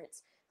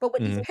parents. But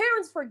what these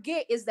parents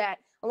forget is that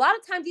a lot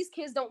of times these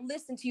kids don't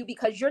listen to you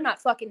because you're not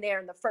fucking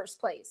there in the first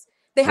place.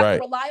 They have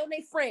to rely on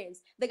their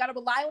friends. They got to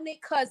rely on their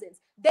cousins.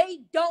 They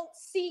don't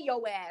see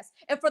your ass.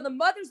 And for the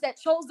mothers that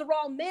chose the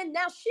wrong men,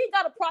 now she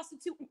got a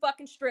prostitute and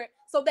fucking strip,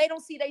 so they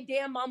don't see their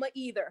damn mama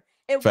either.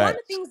 And one of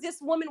the things this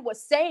woman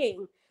was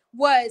saying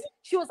was,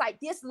 she was like,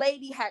 this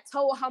lady had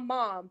told her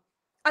mom,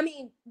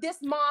 this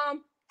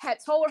mom had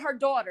told her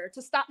daughter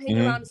to stop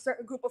hanging around a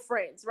certain group of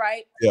friends,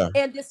 right? Yeah.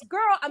 And this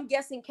girl, I'm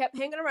guessing, kept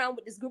hanging around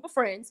with this group of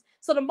friends.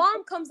 So the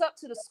mom comes up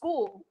to the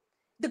school.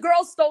 The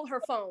girl stole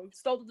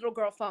the little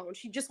girl phone.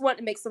 She just wanted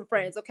to make some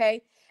friends,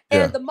 okay?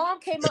 And the mom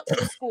came up to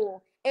the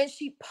school and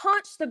she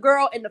punched the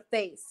girl in the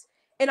face.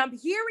 And I'm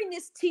hearing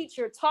this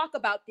teacher talk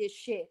about this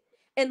shit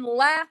and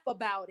laugh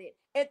about it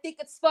and think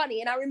it's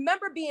funny. And I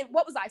remember being,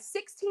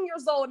 16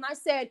 years old. And I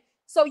said,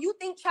 so you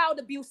think child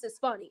abuse is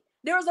funny?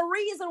 There's a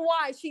reason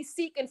why she's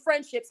seeking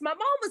friendships. My mom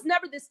was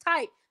never this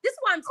type. This is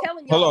why I'm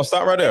telling you. Hold on,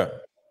 stop right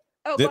there.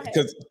 Oh, go ahead.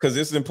 Because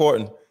this is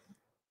important.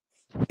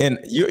 And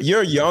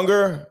you're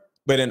younger,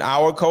 but in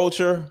our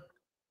culture,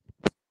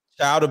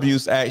 child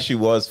abuse actually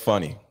was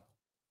funny.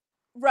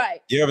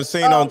 Right. You ever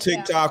seen on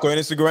TikTok or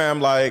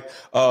Instagram, like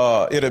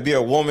it'll be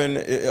a woman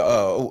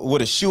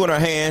with a shoe in her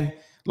hand,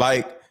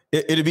 like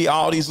it'll be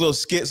all these little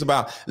skits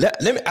about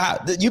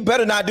you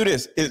better not do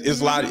this.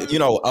 It's like,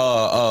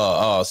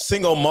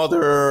 single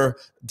mother,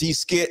 these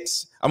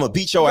skits, I'm gonna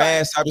beat your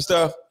ass type of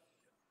stuff.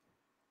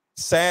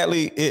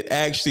 Sadly, it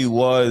actually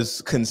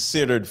was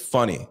considered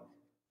funny.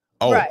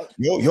 Oh,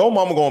 your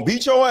mama gonna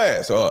beat your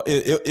ass.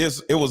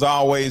 It was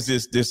always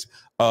this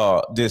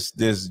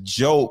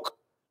joke,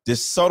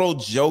 this subtle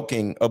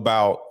joking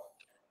about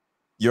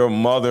your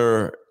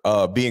mother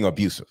being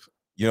abusive.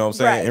 You know what I'm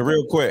saying? Right. And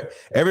real quick,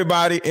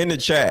 everybody in the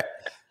chat,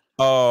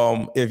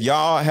 if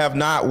y'all have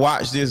not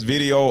watched this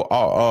video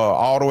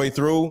all the way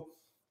through,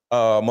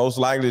 most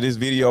likely this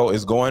video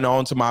is going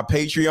on to my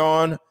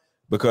Patreon,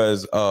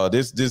 because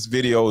this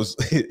video is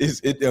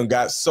it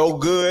got so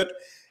good.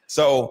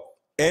 So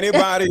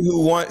anybody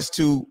who wants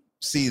to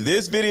see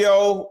this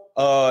video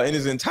in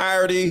its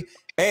entirety,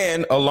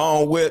 and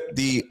along with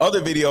the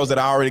other videos that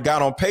I already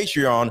got on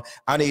Patreon,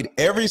 I need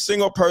every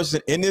single person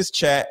in this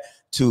chat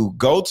to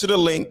go to the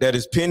link that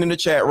is pinned in the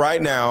chat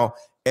right now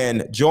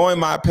and join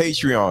my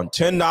Patreon.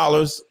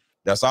 $10.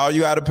 That's all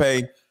you got to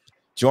pay.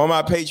 Join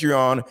my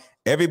Patreon.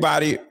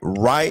 Everybody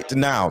right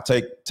now,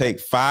 take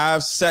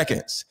 5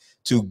 seconds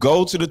to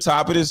go to the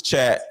top of this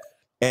chat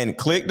and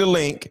click the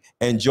link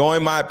and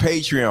join my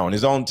Patreon.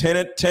 It's on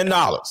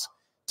 $10.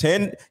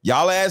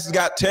 Y'all asses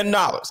got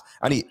 $10.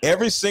 I need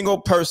every single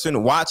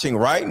person watching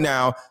right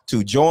now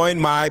to join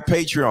my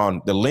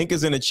Patreon. The link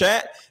is in the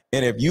chat.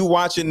 And if you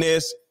watching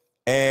this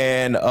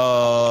and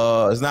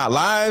it's not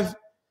live,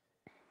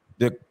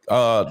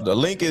 the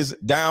link is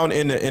down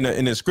in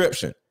the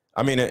description.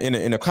 I mean,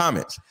 in the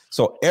comments.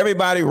 So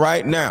everybody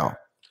right now,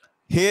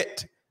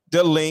 hit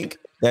the link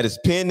that is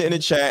pinned in the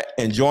chat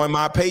and join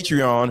my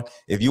Patreon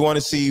if you want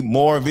to see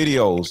more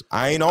videos.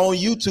 I ain't on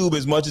YouTube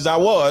as much as I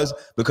was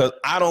because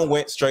I don't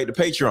went straight to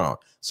Patreon.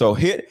 So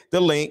hit the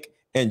link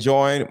and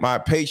join my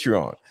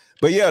Patreon.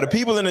 But yeah, the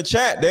people in the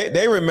chat,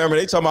 they remember,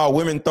 they talking about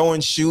women throwing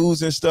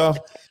shoes and stuff.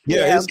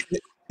 Yeah.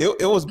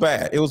 It was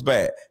bad. It was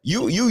bad.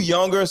 You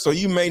younger, so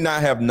you may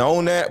not have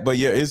known that, but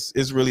yeah,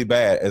 it's really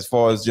bad as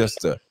far as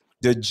just the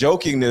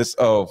jokingness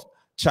of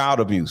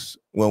child abuse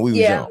when we was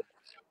young.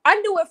 I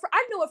knew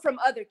it from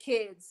other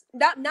kids,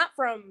 not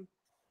from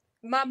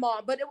my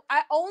mom, but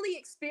I only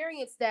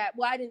experienced that.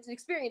 Well, I didn't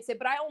experience it,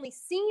 but I only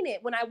seen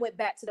it when I went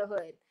back to the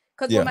hood.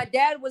 Because when my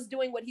dad was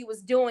doing what he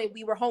was doing,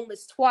 we were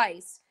homeless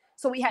twice.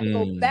 So we had to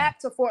go back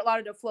to Fort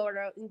Lauderdale,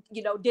 Florida, and,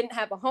 didn't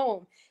have a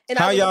home. And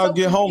how y'all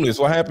get homeless?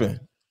 What happened?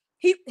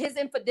 His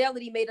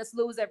infidelity made us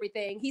lose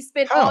everything. He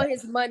spent all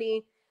his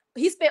money.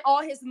 He spent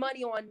all his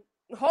money on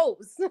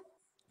hoes.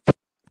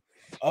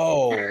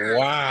 Oh,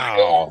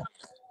 wow.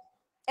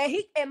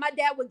 And my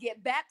dad would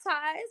get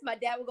baptized. My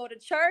dad would go to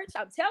church.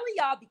 I'm telling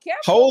y'all, be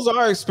careful. Hoes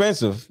are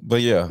expensive,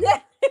 but yeah.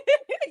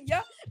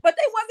 Yeah, but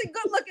they wasn't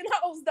good looking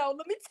hoes though.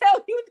 Let me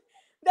tell you,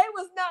 they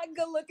was not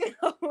good looking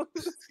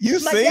hoes. You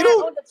see them?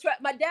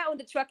 My dad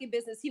owned a trucking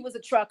business. He was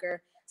a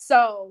trucker.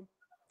 So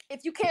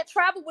if you can't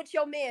travel with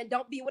your man,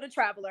 don't be with a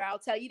traveler. I'll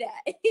tell you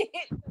that.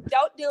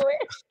 Don't do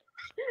it.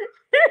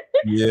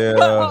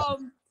 Yeah.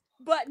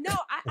 But no,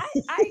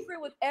 I agree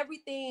with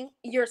everything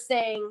you're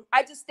saying.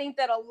 I just think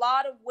that a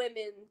lot of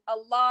women, a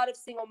lot of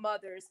single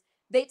mothers,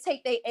 they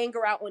take their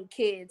anger out on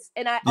kids.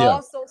 And I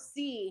also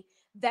see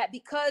that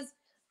because,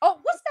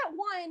 what's that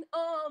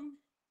one?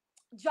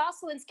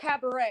 Jocelyn's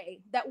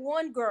Cabaret, that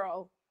one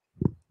girl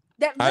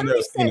that I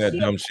never seen that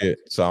dumb shit,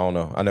 so I don't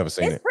know. I never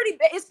seen it.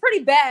 It's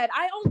pretty bad.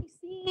 I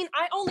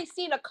only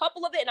seen a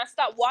couple of it, and I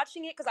stopped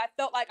watching it because I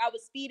felt like I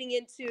was feeding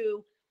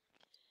into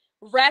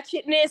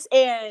ratchetness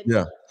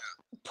and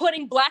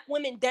putting black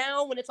women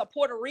down when it's a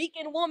Puerto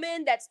Rican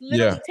woman that's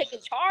literally taking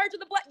charge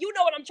of the black. You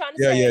know what I'm trying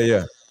to say?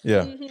 Yeah.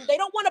 Mm-hmm. They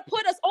don't want to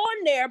put us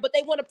on there, but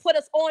they want to put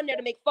us on there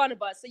to make fun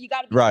of us. So you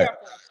got to be careful.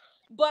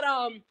 But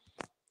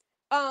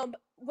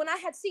when I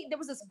had seen, there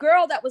was this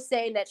girl that was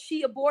saying that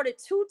she aborted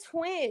 2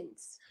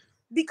 twins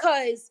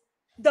because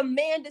the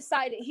man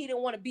decided he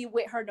didn't want to be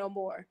with her no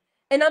more.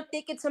 And I'm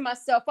thinking to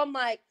myself, I'm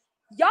like,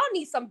 y'all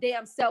need some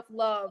damn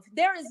self-love.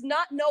 There's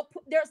not enough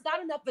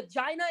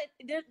vagina.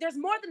 There's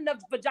more than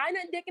enough vagina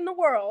and dick in the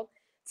world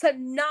to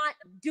not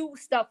do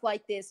stuff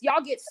like this.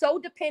 Y'all get so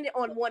dependent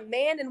on one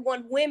man and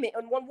one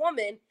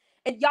woman,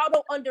 and y'all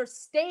don't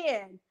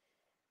understand.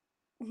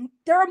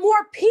 There are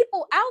more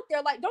people out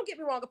there. Like, don't get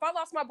me wrong. If I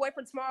lost my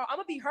boyfriend tomorrow, I'm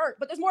gonna be hurt.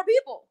 But there's more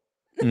people.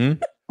 Mm-hmm.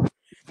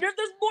 There's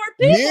more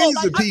people.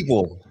 Millions of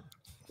people.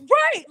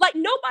 Right. Like,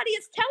 nobody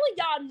is telling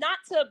y'all not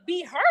to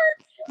be hurt.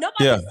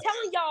 Nobody's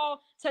telling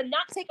y'all to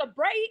not take a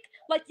break.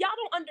 Like, y'all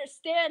don't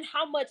understand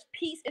how much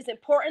peace is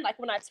important. Like,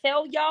 when I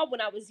tell y'all when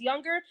I was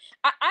younger,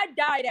 I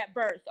died at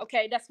birth.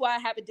 Okay. That's why I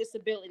have a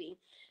disability.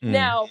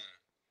 Now,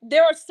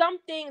 there are some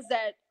things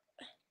that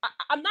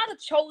I'm not a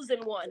chosen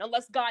one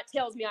unless God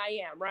tells me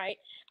I am, right?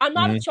 I'm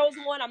not a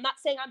chosen one. I'm not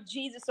saying I'm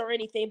Jesus or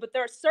anything, but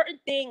there are certain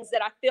things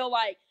that I feel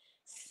like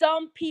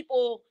some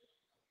people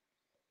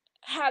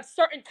have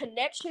certain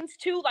connections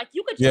to. Like,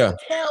 you could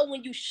just tell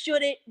when you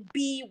shouldn't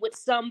be with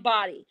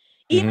somebody,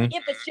 even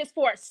if it's just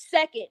for a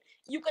second.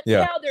 You could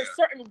tell there's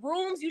certain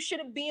rooms you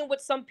shouldn't be in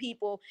with some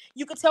people.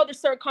 You could tell there's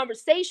certain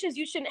conversations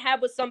you shouldn't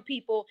have with some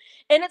people.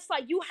 And it's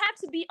like, you have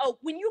to be,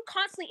 when you're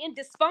constantly in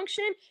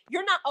dysfunction,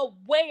 you're not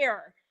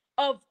aware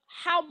of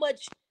how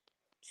much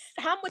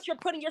you're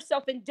putting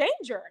yourself in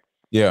danger.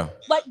 Yeah.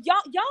 Like, y'all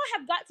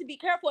have got to be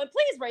careful, and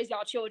please raise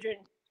y'all children.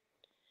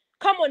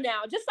 Come on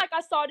now. Just like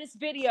I saw this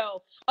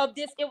video of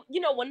this,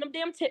 one of them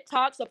damn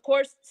TikToks, of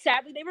course,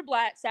 sadly they were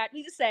black,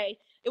 sadly to say.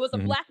 It was a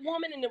black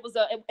woman and it was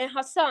and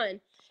her son.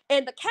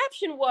 And the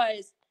caption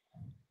was,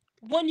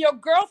 when your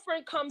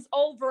girlfriend comes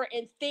over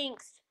and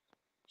thinks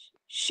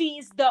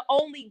she's the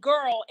only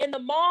girl, and the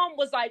mom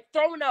was like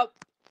throwing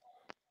up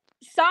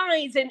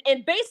signs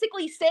and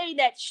basically saying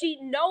that she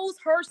knows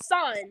her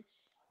son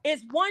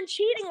is one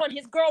cheating on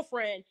his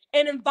girlfriend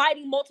and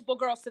inviting multiple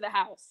girls to the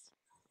house.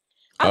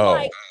 I'm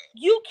like,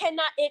 you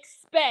cannot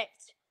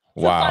expect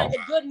to find a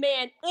good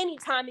man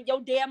anytime in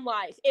your damn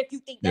life if you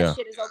think that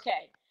shit is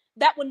okay.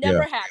 That would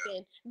never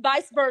happen.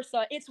 Vice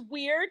versa. It's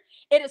weird.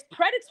 It is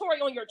predatory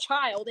on your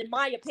child, in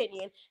my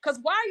opinion. Because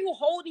why are you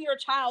holding your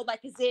child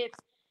like as if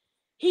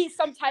he's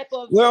some type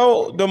of...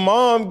 Well, the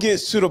mom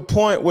gets to the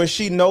point where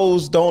she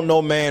knows don't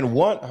no man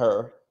want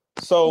her.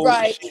 So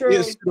she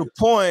gets to the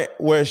point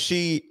where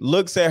she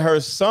looks at her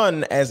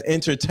son as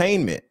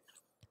entertainment.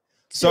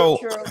 So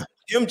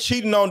him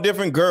cheating on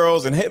different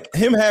girls and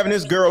him having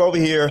this girl over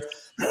here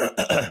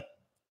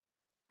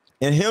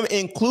and him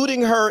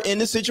including her in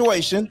the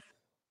situation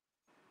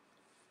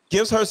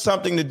gives her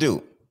something to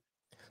do.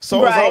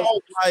 So it's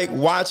almost like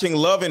watching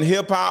Love and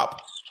Hip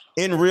Hop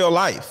in real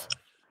life.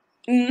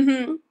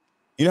 Mm-hmm.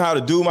 You know how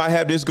the dude might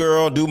have this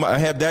girl,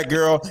 have that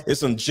girl. It's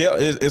some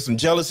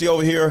jealousy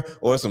over here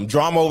or some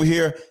drama over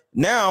here.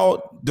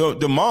 Now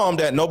the mom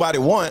that nobody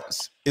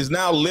wants is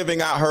now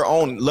living out her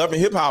own Love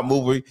and Hip Hop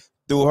movie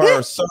through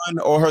her son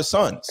or her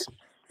sons.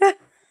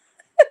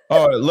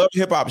 Love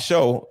Hip Hop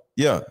show.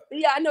 Yeah.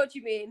 Yeah, I know what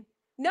you mean.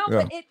 No,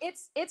 but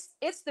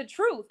it's the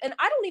truth. And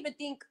I don't even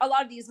think a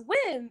lot of these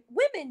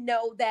women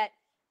know that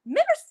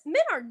men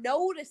are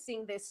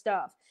noticing this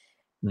stuff.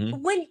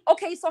 Mm-hmm.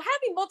 So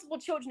having multiple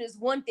children is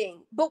one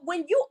thing, but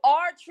when you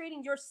are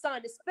treating your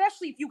son,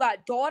 especially if you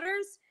got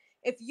daughters,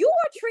 if you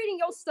are treating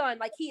your son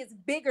like he is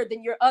bigger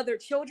than your other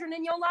children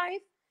in your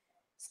life,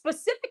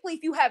 specifically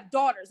if you have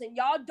daughters, and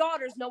y'all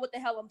daughters know what the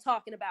hell I'm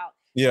talking about,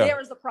 there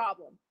is a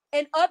problem.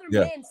 And other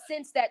men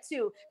sense that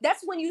too.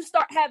 That's when you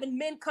start having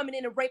men coming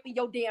in and raping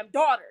your damn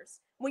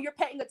daughters. When you're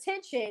paying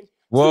attention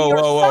to your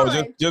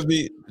son.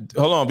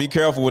 Hold on. Be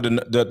careful with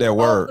that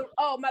word.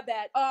 My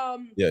bad.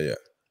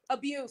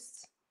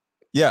 Abuse.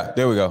 Yeah,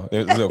 there we go.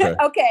 It's okay.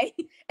 Okay.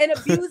 And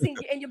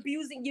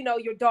abusing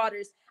your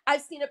daughters.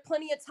 I've seen it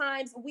plenty of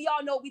times. We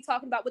all know what we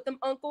talking about with them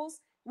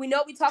uncles. We know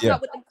what we talking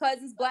about with them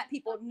cousins. Black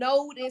people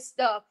know this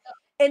stuff.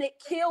 And it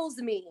kills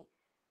me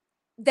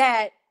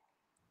that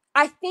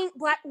I think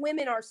Black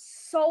women are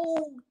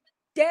so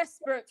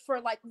desperate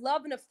for like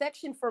love and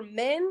affection for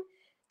men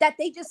that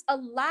they just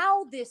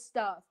allow this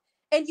stuff.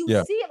 And you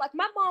see it. Like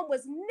my mom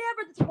was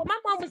never when my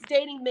mom was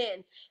dating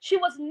men, she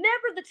was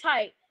never the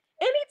type.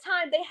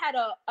 Anytime they had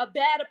a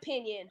bad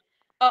opinion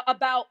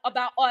about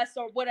us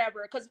or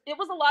whatever, because it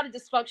was a lot of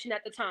dysfunction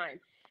at the time.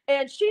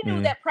 And she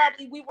knew that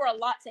probably we were a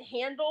lot to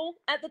handle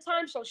at the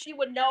time. So she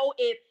would know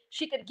if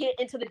she could get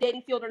into the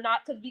dating field or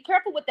not. Because be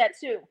careful with that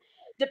too.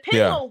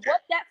 Depending on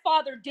what that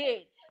father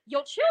did,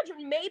 your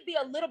children may be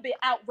a little bit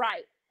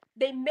outright.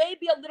 They may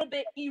be a little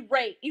bit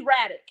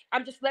erratic.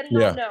 I'm just letting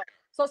y'all know.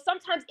 So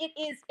sometimes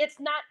it's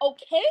not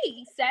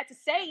okay, sad to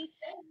say,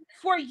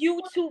 for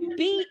you to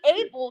be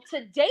able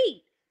to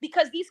date.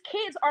 Because these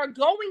kids are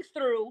going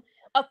through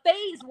a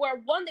phase where,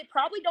 one, they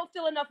probably don't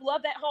feel enough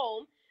love at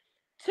home.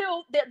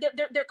 Two,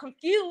 they're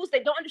confused. They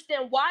don't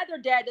understand why their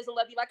dad doesn't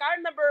love you. Like I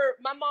remember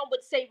my mom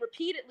would say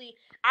repeatedly,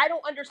 I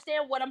don't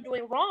understand what I'm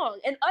doing wrong.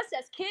 And us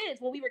as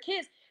kids, when we were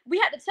kids, we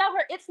had to tell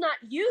her it's not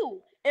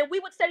you. And we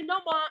would say, no,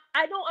 Mom,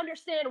 I don't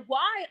understand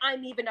why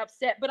I'm even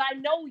upset, but I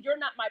know you're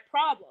not my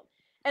problem.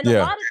 And a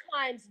lot of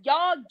times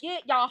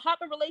y'all hop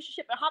in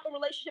relationship and hop in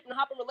relationship and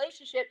hop in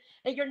relationship,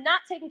 and you're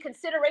not taking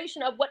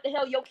consideration of what the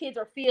hell your kids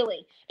are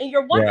feeling. And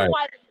you're wondering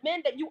why the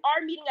men that you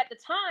are meeting at the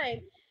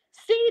time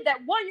see that,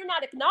 one, you're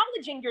not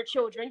acknowledging your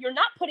children, you're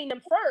not putting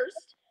them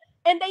first,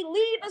 and they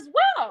leave as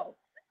well.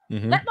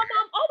 Mm-hmm. Like my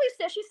mom always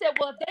said, she said,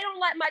 well, if they don't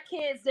like my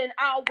kids, then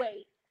I'll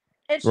wait.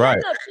 And sure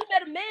enough, she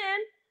met a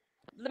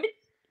man,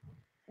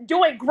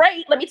 doing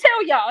great. Let me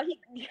tell y'all,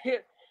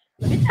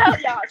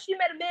 she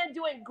met a man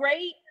doing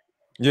great.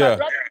 My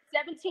brother is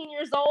 17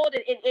 years old,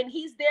 and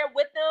he's there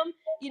with them.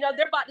 You know,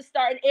 they're about to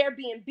start an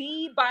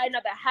Airbnb, buy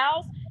another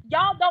house.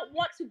 Y'all don't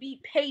want to be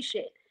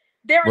patient.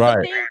 There is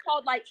a thing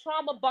called like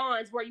trauma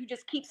bonds where you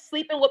just keep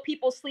sleeping with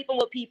people,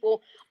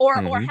 or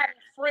having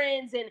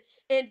friends, and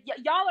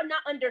y'all are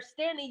not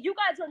understanding. You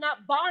guys are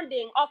not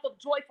bonding off of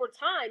joyful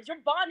times.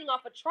 You're bonding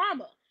off of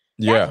trauma.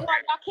 That's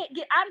why y'all can't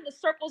get out of the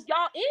circles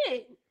y'all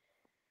in.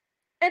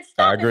 And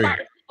stop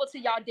inviting people to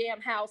y'all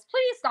damn house.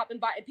 Please stop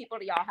inviting people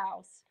to y'all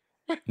house.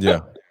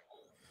 But,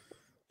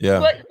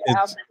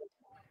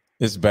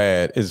 it's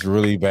bad. It's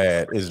really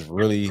bad. It's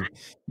really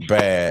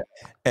bad.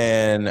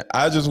 And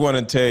I just want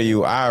to tell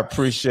you, I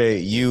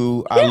appreciate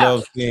you. I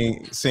love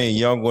seeing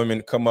young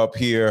women come up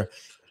here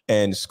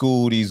and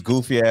school these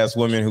goofy ass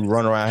women who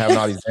run around having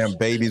all these damn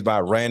babies by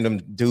random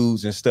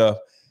dudes and stuff.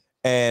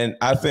 And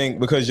I think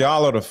because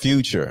y'all are the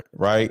future,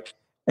 right?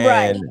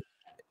 And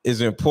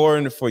it's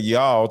important for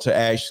y'all to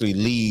actually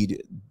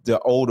lead the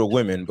older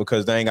women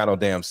because they ain't got no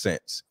damn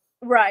sense.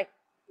 Right.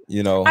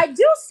 You know, I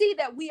do see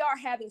that we are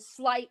having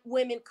slight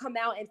women come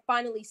out and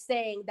finally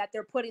saying that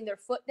they're putting their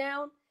foot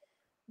down.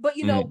 But,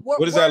 you know,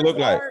 what does that look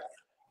like?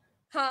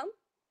 Huh?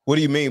 What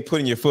do you mean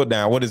putting your foot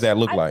down? What does that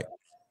look like?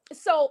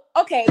 So,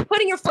 okay,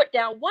 putting your foot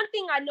down. One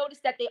thing I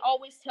noticed that they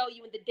always tell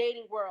you in the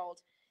dating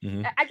world,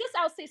 I guess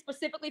I'll say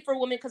specifically for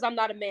women because I'm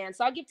not a man,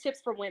 so I'll give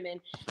tips for women.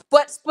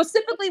 But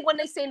specifically when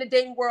they say in the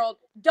dating world,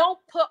 don't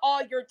put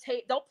all your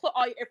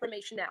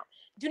information out.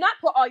 Do not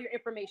put all your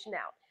information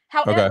out.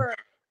 However,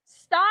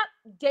 stop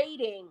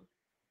dating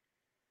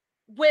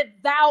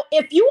without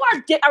if you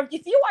are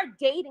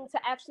dating to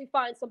actually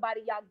find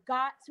somebody, y'all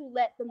got to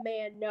let the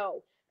man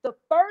know. The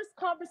first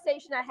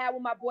conversation I had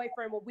with my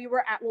boyfriend when we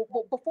were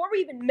before we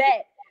even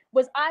met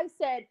was I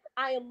said,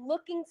 I am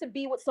looking to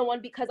be with someone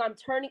because I'm at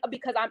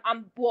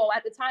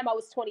the time I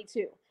was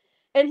 22.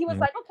 And he was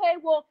like, okay,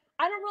 well,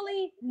 I don't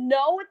really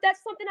know if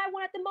that's something I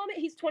want at the moment.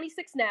 He's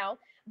 26 now,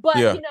 but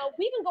you know,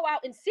 we can go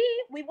out and see.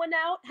 We went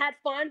out, had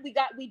fun. We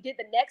did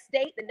the next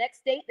date, the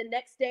next date, the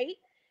next date.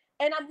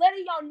 And I'm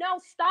letting y'all know,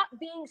 stop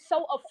being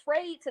so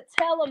afraid to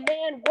tell a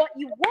man what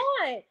you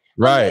want.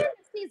 Right. A man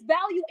that sees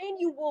value in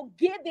you will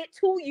give it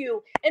to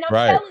you. And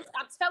I'm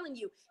telling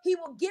you, he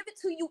will give it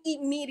to you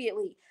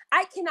immediately.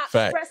 I cannot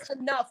stress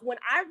enough when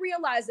I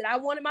realized that I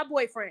wanted my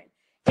boyfriend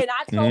and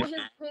I told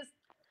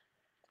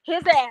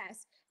his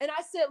ass and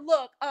I said,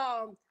 look,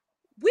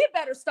 we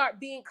better start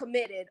being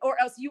committed or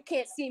else you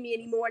can't see me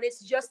anymore. And it's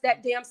just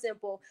that damn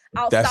simple.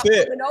 I'll stop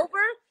coming over.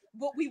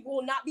 But we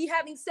will not be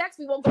having sex.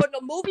 We won't go to no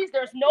movies.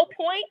 There's no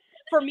point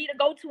for me to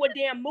go to a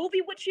damn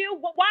movie with you.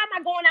 Why am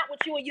I going out with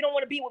you and you don't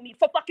want to be with me?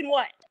 For fucking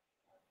what?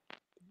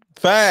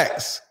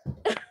 Facts.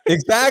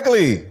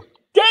 Exactly.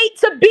 Date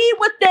to be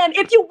with them.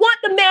 If you want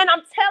the man,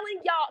 I'm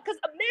telling y'all, because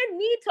a man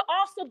need to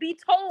also be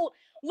told,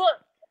 look,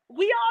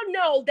 we all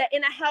know that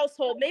in a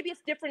household, maybe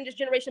it's different in this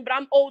generation, but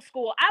I'm old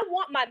school. I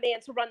want my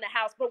man to run the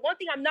house. But one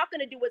thing I'm not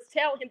going to do is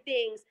tell him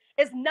things,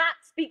 is not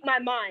speak my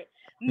mind.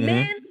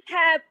 Men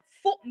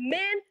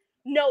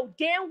know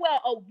damn well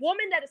a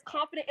woman that is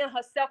confident in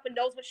herself and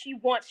knows what she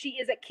wants. She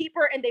is a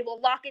keeper and they will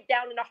lock it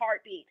down in a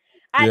heartbeat.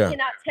 I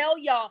cannot tell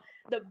y'all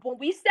when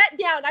we sat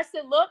down, I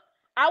said, look,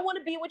 I want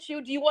to be with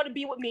you. Do you want to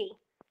be with me?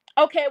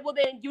 Okay, well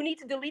then you need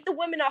to delete the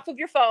women off of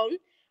your phone.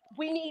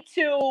 We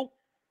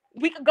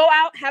could go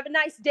out, have a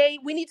nice date.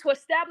 We need to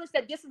establish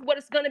that this is what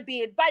it's going to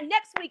be. And by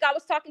next week, I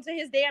was talking to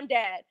his damn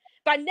dad.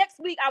 By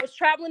next week, I was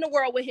traveling the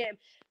world with him.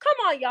 Come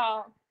on,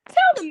 y'all.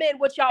 Tell the men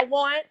what y'all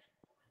want.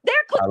 They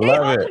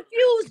are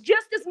confused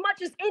just as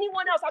much as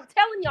anyone else. I'm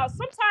telling y'all,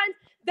 sometimes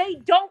they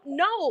don't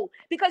know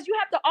because you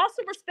have to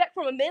also respect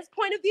from a man's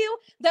point of view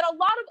that a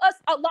lot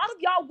of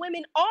y'all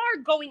women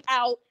are going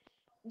out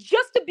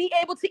just to be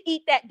able to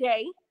eat that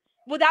day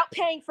without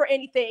paying for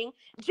anything.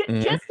 Just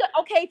to,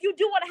 okay, if you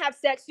do want to have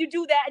sex, you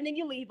do that and then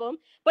you leave them.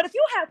 But if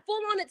you have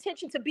full-on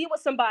intention to be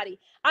with somebody,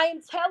 I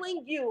am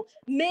telling you,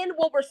 men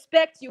will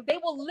respect you. They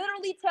will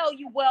literally tell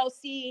you, well,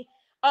 see,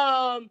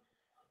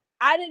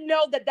 I didn't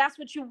know that that's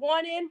what you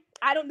wanted.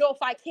 I don't know if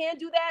I can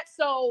do that.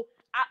 So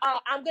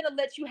I'm going to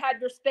let you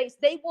have your space.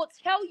 They will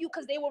tell you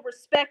because they will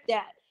respect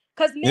that.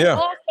 Because men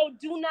also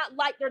do not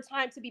like their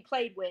time to be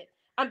played with.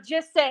 I'm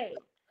just saying.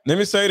 Let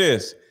me say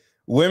this.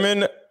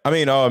 Men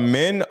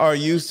are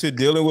used to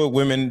dealing with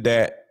women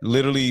that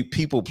literally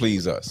people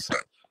please us.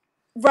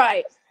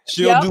 Right.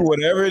 She'll do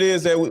whatever it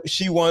is that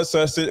she wants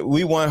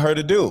we want her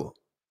to do.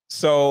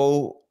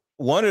 So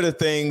one of the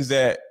things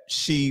that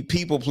she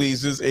people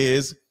pleases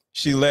is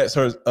she lets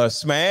her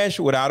smash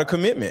without a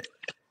commitment.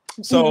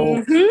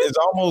 So it's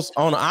almost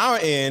on our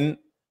end.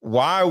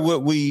 Why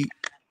would we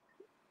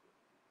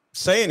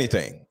say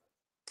anything?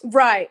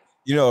 Right.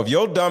 You know, if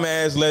your dumb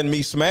ass letting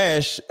me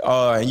smash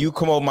and you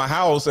come over my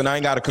house and I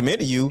ain't got to commit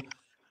to you,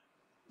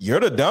 you're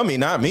the dummy,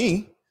 not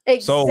me.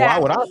 Exactly. So why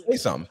would I say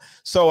something?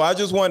 So I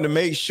just wanted to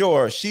make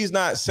sure she's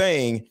not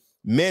saying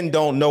men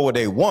don't know what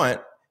they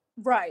want.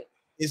 Right.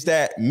 It's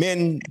that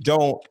men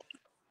don't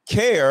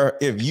care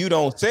if you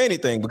don't say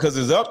anything because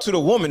it's up to the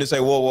woman to say,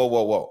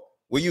 whoa.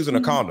 We're using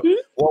a condom.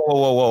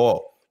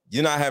 Whoa.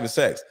 You're not having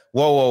sex.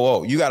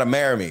 Whoa. You got to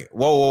marry me.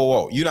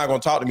 Whoa. You're not going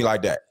to talk to me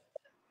like that.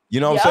 You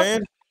know what I'm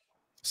saying?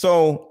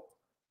 So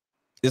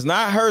it's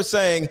not her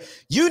saying,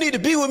 you need to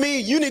be with me.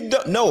 You need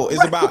to. No,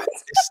 it's about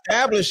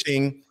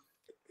establishing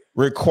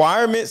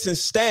requirements and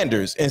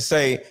standards and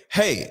say,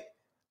 hey,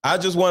 I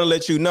just want to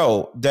let you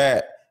know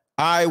that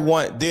I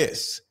want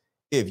this.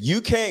 If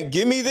you can't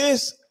give me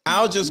this,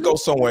 I'll just go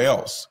somewhere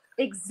else.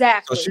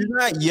 Exactly. So she's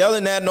not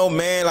yelling at no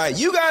man like,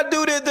 you got to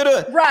do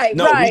this. Right,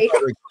 no, right.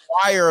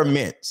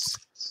 Requirements.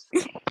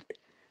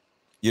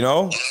 You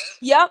know?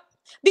 Yep.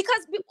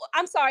 Because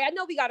I'm sorry, I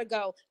know we gotta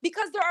go.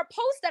 Because there are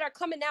posts that are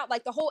coming out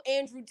like the whole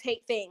Andrew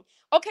Tate thing.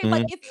 Okay,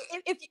 like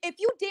if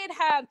you did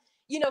have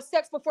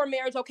sex before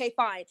marriage, okay,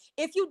 fine.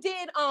 If you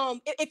did,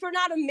 if you're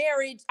not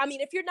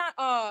if you're not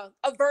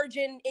a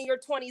virgin in your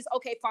 20s,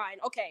 okay, fine,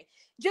 okay.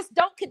 Just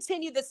don't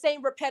continue the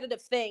same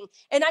repetitive thing.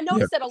 And I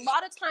noticed that a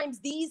lot of times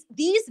these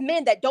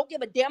men that don't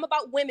give a damn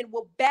about women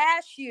will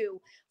bash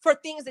you for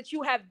things that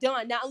you have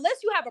done. Now, unless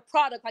you have a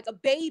product like a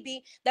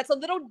baby, that's a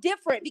little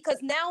different because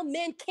now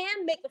men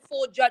can make the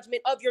full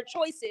judgment of your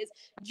choices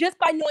just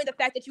by knowing the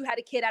fact that you had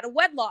a kid out of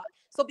wedlock.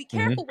 So be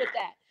careful with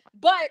that.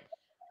 But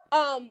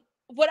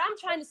what I'm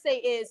trying to say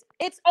is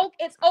it's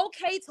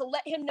okay to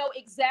let him know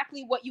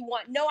exactly what you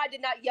want. No, I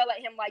did not yell at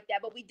him like that,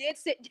 but we did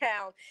sit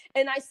down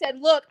and I said,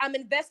 look, I'm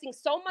investing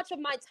so much of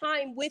my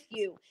time with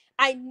you.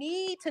 I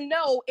need to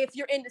know if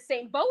you're in the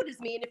same boat as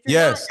me. And if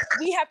you're not,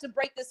 we have to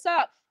break this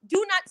up.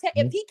 Do not,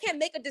 if he can't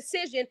make a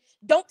decision,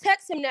 don't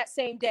text him that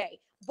same day.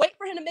 Wait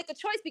for him to make a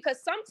choice,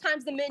 because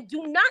sometimes the men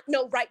do not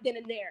know right then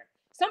and there.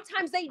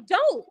 Sometimes they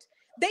don't.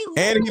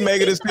 And he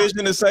make a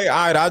decision to say,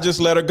 all right, I'll just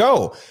let her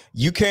go.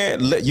 You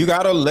can't let, you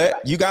gotta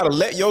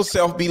let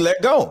yourself be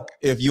let go.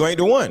 If you ain't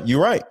the one,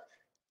 you're right.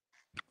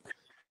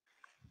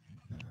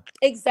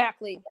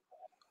 Exactly.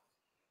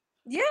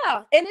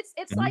 Yeah. And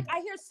it's like,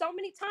 I hear so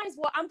many times,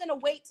 well, I'm going to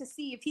wait to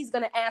see if he's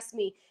going to ask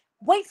me.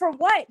 Wait for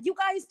what? You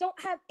guys don't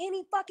have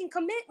any fucking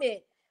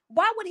commitment.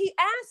 Why would he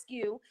ask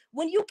you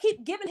when you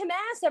keep giving him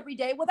ass every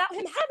day without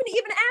him having to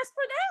even ask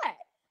for that?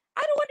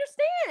 I don't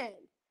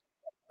understand.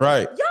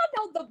 Right.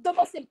 Y'all know the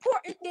most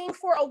important thing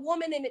for a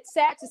woman, and it's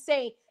sad to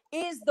say,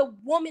 is the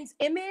woman's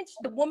image,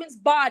 the woman's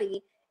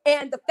body,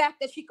 and the fact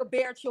that she could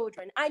bear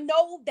children. I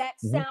know that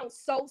sounds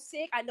so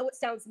sick. I know it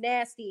sounds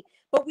nasty,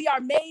 but we are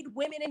made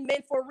women and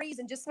men for a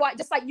reason. Just like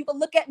you can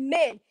look at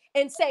men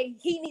and say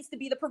he needs to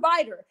be the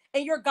provider,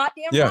 and you're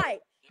goddamn right.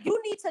 You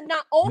need to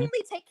not only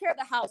take care of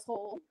the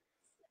household,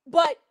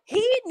 but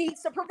he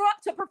needs to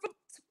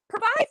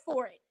provide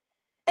for it.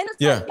 And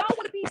it's like, y'all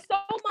want to be so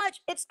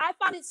much. I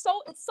find it's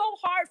so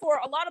hard for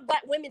a lot of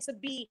Black women to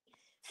be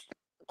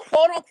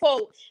quote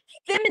unquote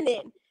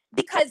feminine,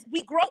 because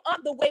we grow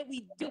up the way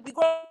we do. We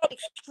grow up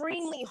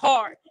extremely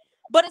hard.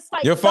 But it's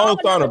like, your phone's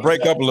starting to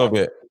break up a little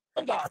bit.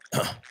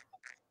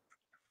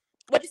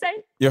 What'd you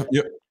say?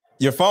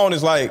 Your phone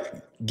is like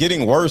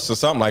getting worse or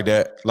something like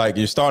that. Like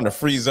you're starting to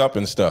freeze up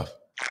and stuff.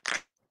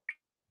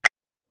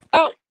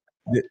 Oh.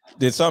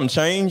 Did something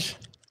change?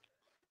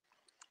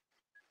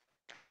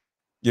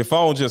 Your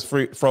phone just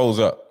froze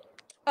up.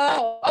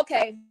 Oh,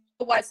 okay.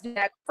 What's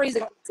that?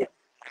 Freezing.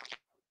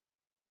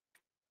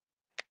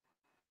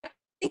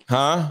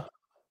 Huh?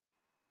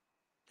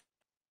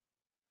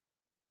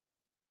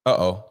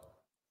 Uh-oh.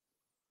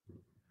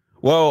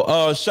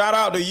 Well, shout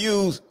out to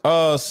you,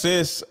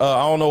 sis.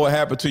 I don't know what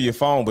happened to your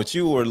phone, but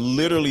you were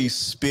literally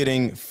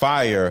spitting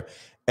fire.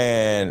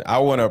 And I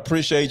want to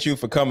appreciate you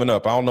for coming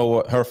up. I don't know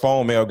what, her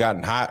phone may have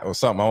gotten hot or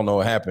something. I don't know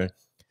what happened.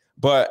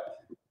 But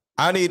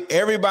I need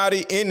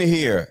everybody in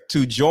here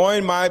to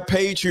join my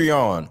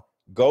Patreon.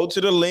 Go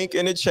to the link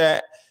in the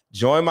chat.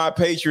 Join my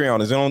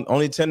Patreon. It's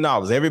only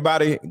 $10.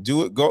 Everybody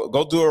do it.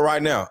 Go do it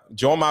right now.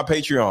 Join my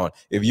Patreon.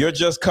 If you're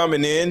just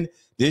coming in,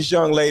 this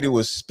young lady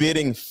was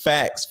spitting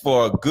facts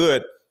for a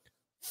good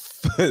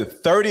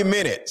 30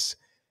 minutes.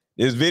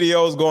 This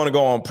video is going to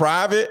go on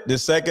private. The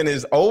second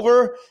is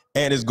over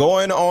and it's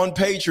going on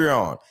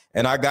Patreon.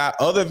 And I got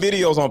other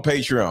videos on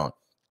Patreon.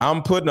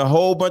 I'm putting a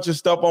whole bunch of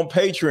stuff on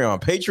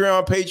Patreon.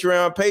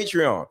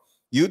 Patreon.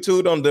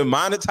 YouTube done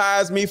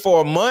demonetized me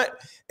for a month,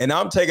 and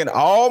I'm taking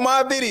all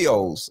my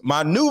videos,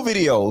 my new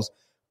videos,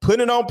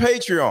 putting it on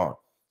Patreon.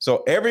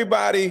 So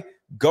everybody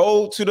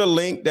go to the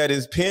link that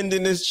is pinned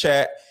in this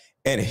chat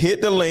and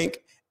hit the link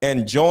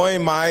and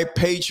join my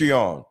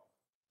Patreon.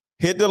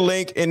 Hit the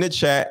link in the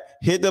chat.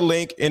 Hit the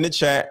link in the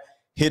chat.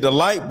 Hit the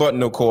like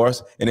button, of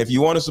course. And if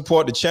you want to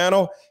support the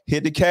channel,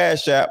 hit the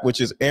Cash App, which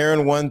is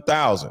Aaron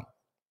 1000.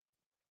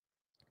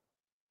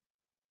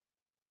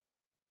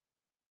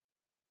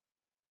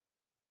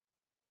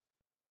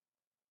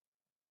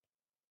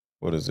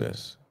 What is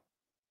this?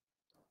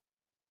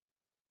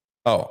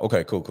 Oh,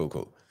 okay, cool.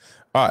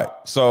 All right,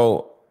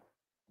 so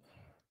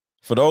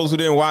for those who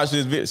didn't watch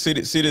this, see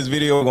this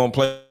video, we're gonna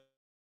play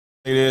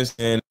this,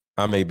 and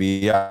I may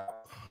be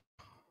out.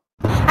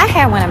 I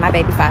had one of my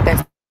baby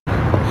fathers.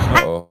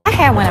 I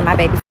had one of my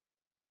baby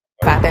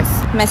fathers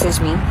message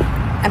me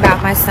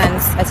about my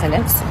son's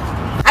attendance.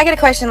 I get a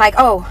question like,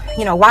 oh,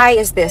 you know, why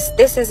is this?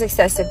 This is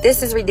excessive.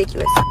 This is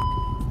ridiculous.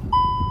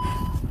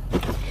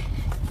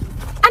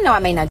 I know I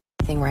may not do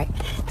anything right.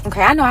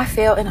 Okay, I know I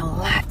fail in a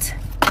lot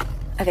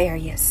of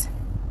areas.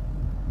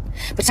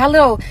 But y'all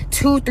little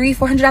 $200, $300,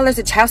 $400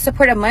 of child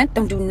support a month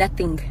don't do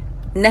nothing.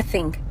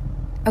 Nothing.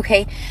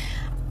 Okay?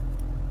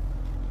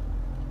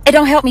 It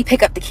don't help me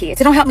pick up the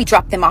kids. It don't help me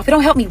drop them off. It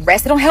don't help me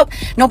rest. It don't help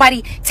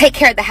nobody take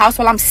care of the house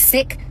while I'm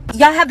sick.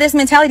 Y'all have this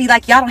mentality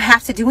like y'all don't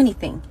have to do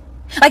anything.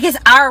 Like it's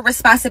our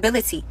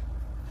responsibility.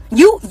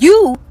 You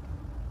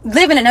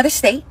live in another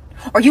state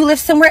or you live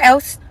somewhere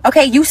else.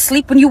 Okay, you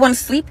sleep when you want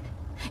to sleep.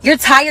 You're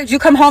tired. You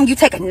come home, you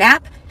take a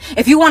nap.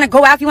 If you want to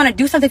go out, if you want to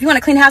do something, if you want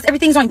to clean the house,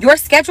 everything's on your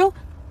schedule.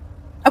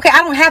 Okay, I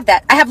don't have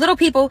that. I have little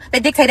people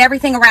that dictate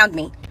everything around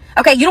me.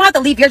 Okay, you don't have to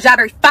leave your job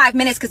every 5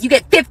 minutes because you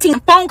get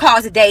 15 phone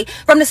calls a day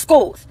from the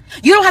schools.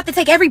 You don't have to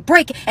take every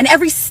break and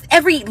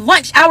every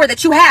lunch hour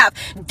that you have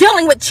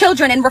dealing with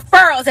children and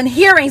referrals and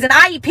hearings and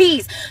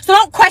IEPs. So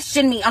don't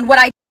question me on what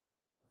I.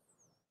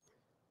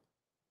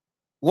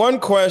 One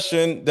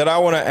question that I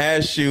want to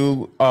ask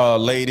you,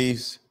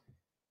 ladies,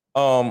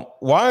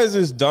 why is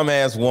this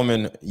dumbass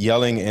woman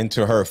yelling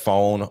into her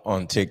phone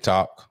on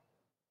TikTok?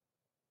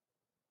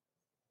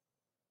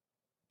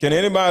 Can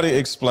anybody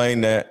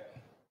explain that?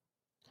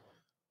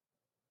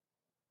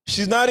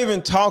 She's not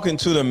even talking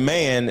to the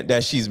man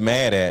that she's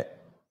mad at.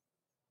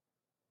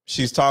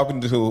 She's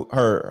talking to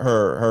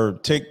her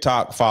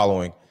TikTok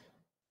following.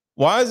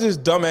 Why is this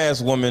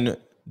dumbass woman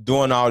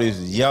doing all this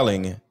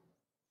yelling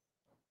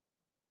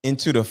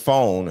into the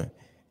phone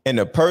and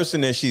the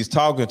person that she's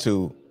talking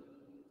to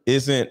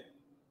isn't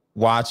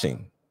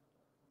watching?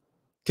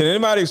 Can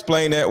anybody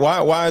explain that?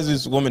 Why is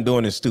this woman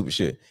doing this stupid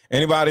shit?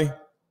 Anybody?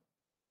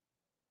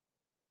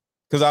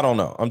 Because I don't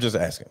know. I'm just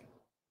asking.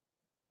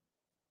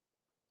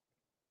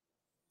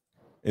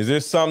 Is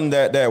there something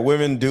that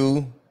women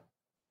do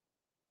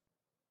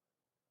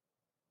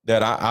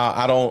that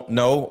I don't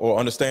know or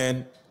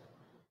understand?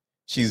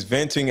 She's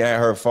venting at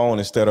her phone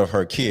instead of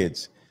her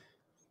kids.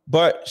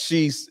 But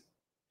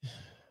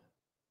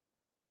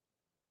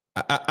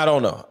I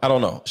don't know. I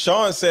don't know.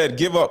 Sean said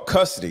give up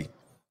custody.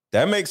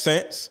 That makes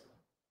sense.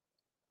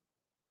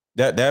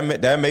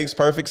 That makes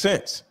perfect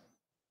sense.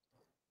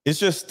 It's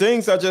just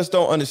things I just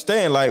don't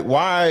understand. Like,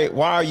 why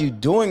are you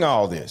doing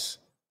all this?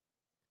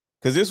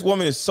 Because this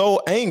woman is so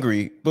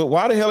angry, but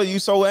why the hell are you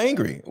so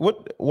angry?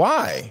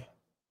 Why?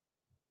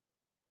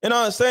 And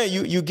I understand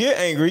you get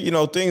angry,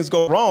 things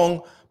go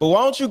wrong, but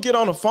why don't you get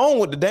on the phone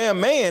with the damn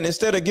man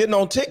instead of getting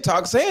on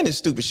TikTok saying this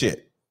stupid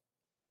shit?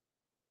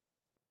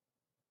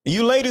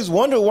 You ladies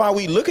wonder why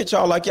we look at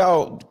y'all like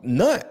y'all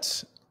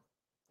nuts.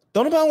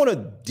 Don't nobody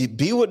want to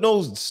be with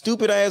no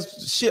stupid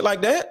ass shit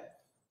like that?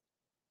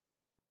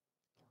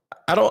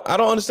 I don't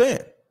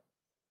understand.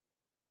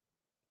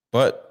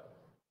 But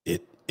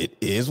it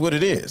is what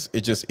it is.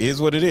 It just is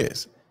what it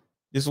is.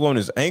 This woman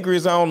is angry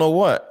as I don't know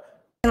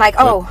what. Like,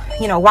 oh,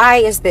 why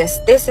is this?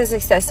 This is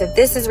excessive.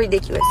 This is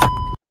ridiculous.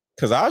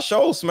 Because I'll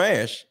show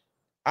smash.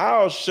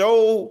 I'll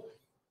show,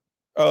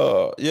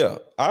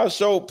 I'll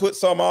show put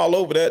something all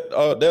over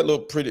that little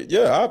pretty.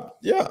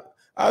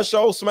 I'll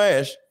show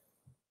smash.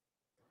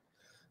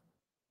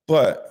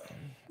 But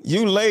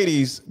you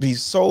ladies be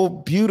so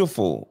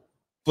beautiful,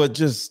 but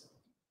just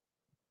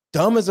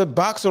dumb as a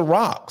box of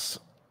rocks.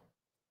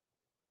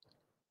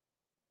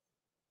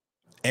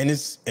 And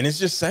it's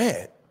just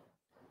sad.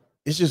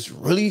 It's just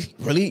really,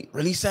 really,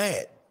 really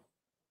sad.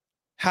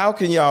 How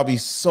can y'all be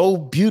so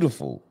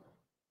beautiful,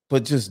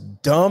 but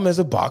just dumb as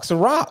a box of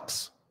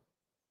rocks?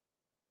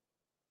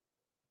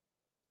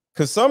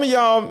 Because some of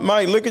y'all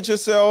might look at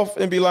yourself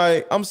and be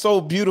like, I'm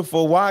so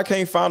beautiful. Why I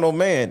can't find no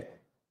man?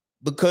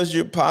 Because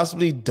you're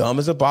possibly dumb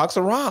as a box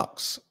of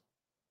rocks.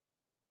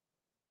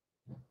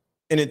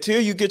 And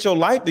until you get your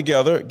life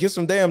together, get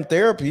some damn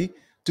therapy,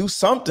 do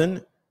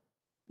something,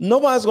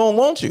 nobody's going to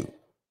want you.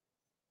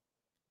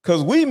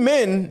 Because we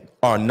men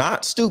are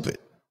not stupid.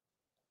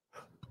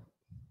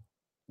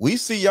 We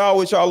see y'all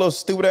with y'all little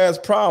stupid ass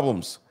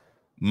problems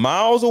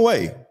miles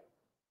away.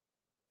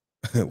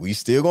 We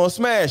still gonna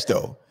smash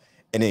though.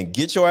 And then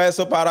get your ass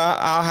up out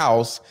of our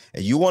house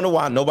and you wonder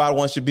why nobody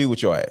wants to be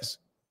with your ass.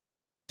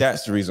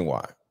 That's the reason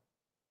why.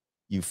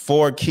 You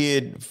 4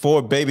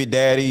 baby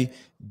daddy,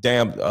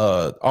 damn,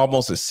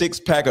 almost a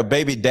 6-pack of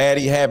baby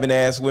daddy having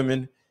ass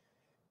women.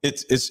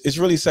 It's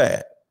really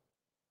sad.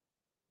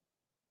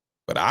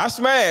 But I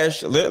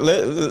smash.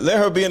 Let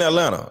her be in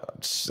Atlanta.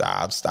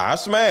 I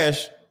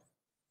smash.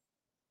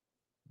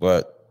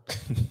 But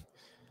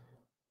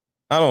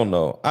I don't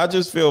know. I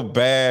just feel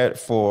bad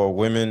for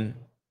women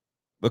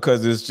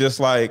because it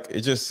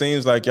just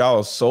seems like y'all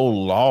are so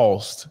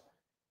lost.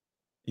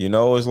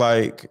 It's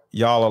like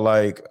y'all are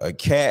like a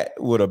cat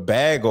with a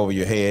bag over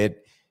your head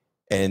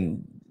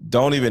and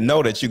don't even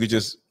know that you could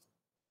just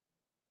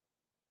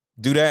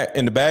do that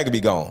and the bag would be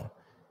gone.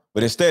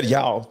 But instead,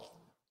 y'all,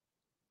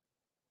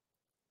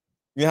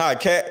 you know how a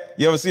cat,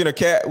 you ever seen a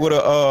cat with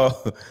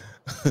a,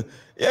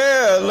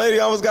 yeah, lady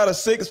almost got a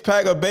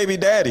 6-pack of baby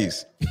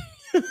daddies.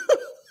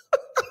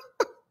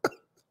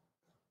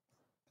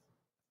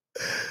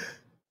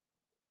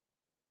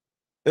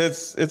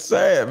 It's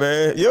sad,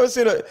 man. You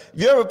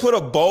ever put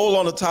a bowl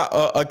on the top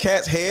a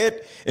cat's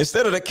head?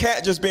 Instead of the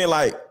cat just being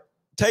like,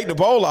 take the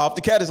bowl off,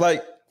 the cat is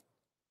like,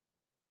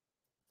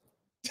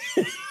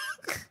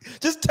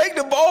 just take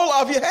the bowl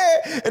off your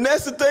head. And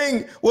that's the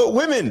thing with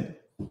women.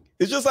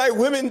 It's just like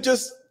women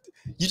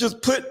you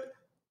just put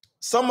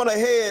some on their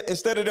head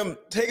instead of them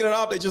taking it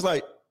off. They just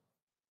like,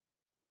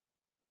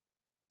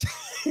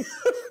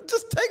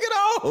 just take it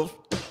off.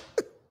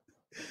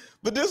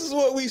 But this is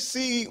what we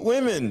see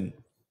women.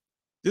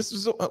 This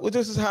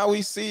is how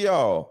we see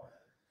y'all.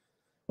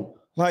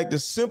 Like the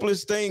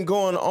simplest thing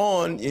going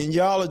on, and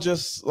y'all are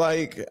just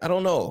like, I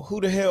don't know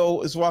who the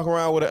hell is walking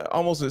around with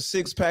almost a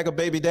 6-pack of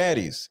baby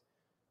daddies.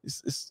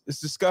 It's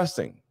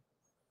disgusting.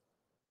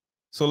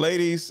 So,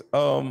 ladies,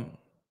 I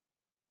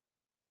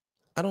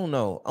don't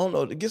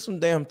know. Get some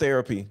damn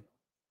therapy.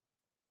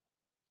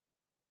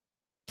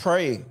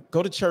 Pray.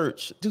 Go to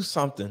church. Do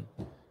something.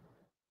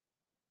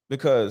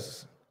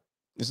 Because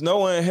there's no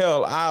way in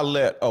hell I'll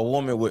let a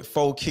woman with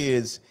 4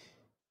 kids.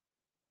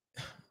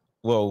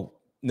 Well,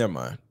 never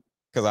mind.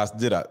 Because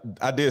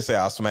I did say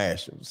I'll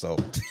smash him. So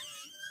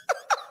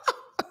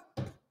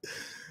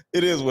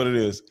it is what it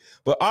is.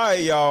 But all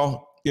right,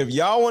 y'all. if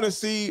y'all want to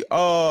see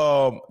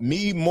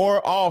me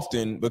more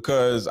often,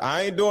 because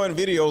I ain't doing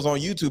videos on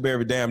YouTube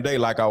every damn day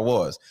like I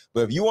was,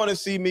 but if you want to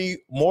see me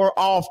more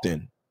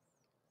often,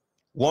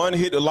 1,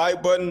 hit the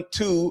like button.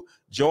 2,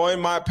 join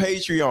my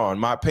Patreon.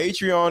 My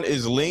Patreon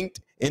is linked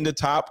in the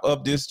top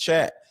of this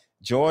chat.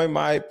 Join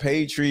my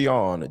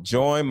Patreon.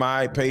 Join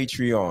my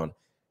Patreon.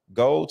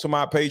 Go to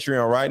my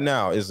Patreon right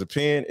now. Is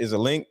a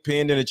link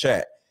pinned in the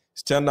chat.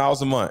 It's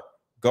 $10 a month.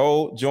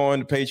 Go join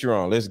the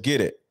Patreon. Let's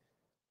get it.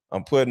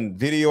 I'm putting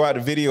video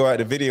after video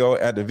after video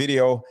after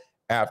video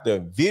after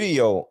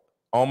video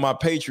on my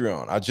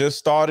Patreon. I just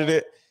started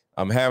it.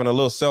 I'm having a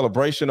little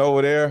celebration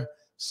over there.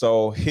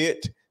 So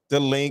hit the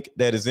link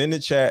that is in the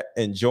chat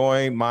and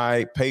join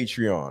my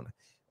Patreon.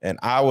 And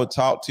I will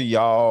talk to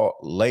y'all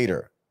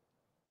later.